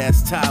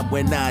hard-ass time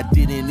when I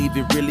didn't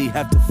even really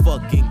have to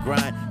fucking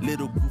grind.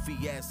 Little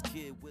goofy-ass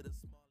kid with a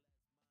small...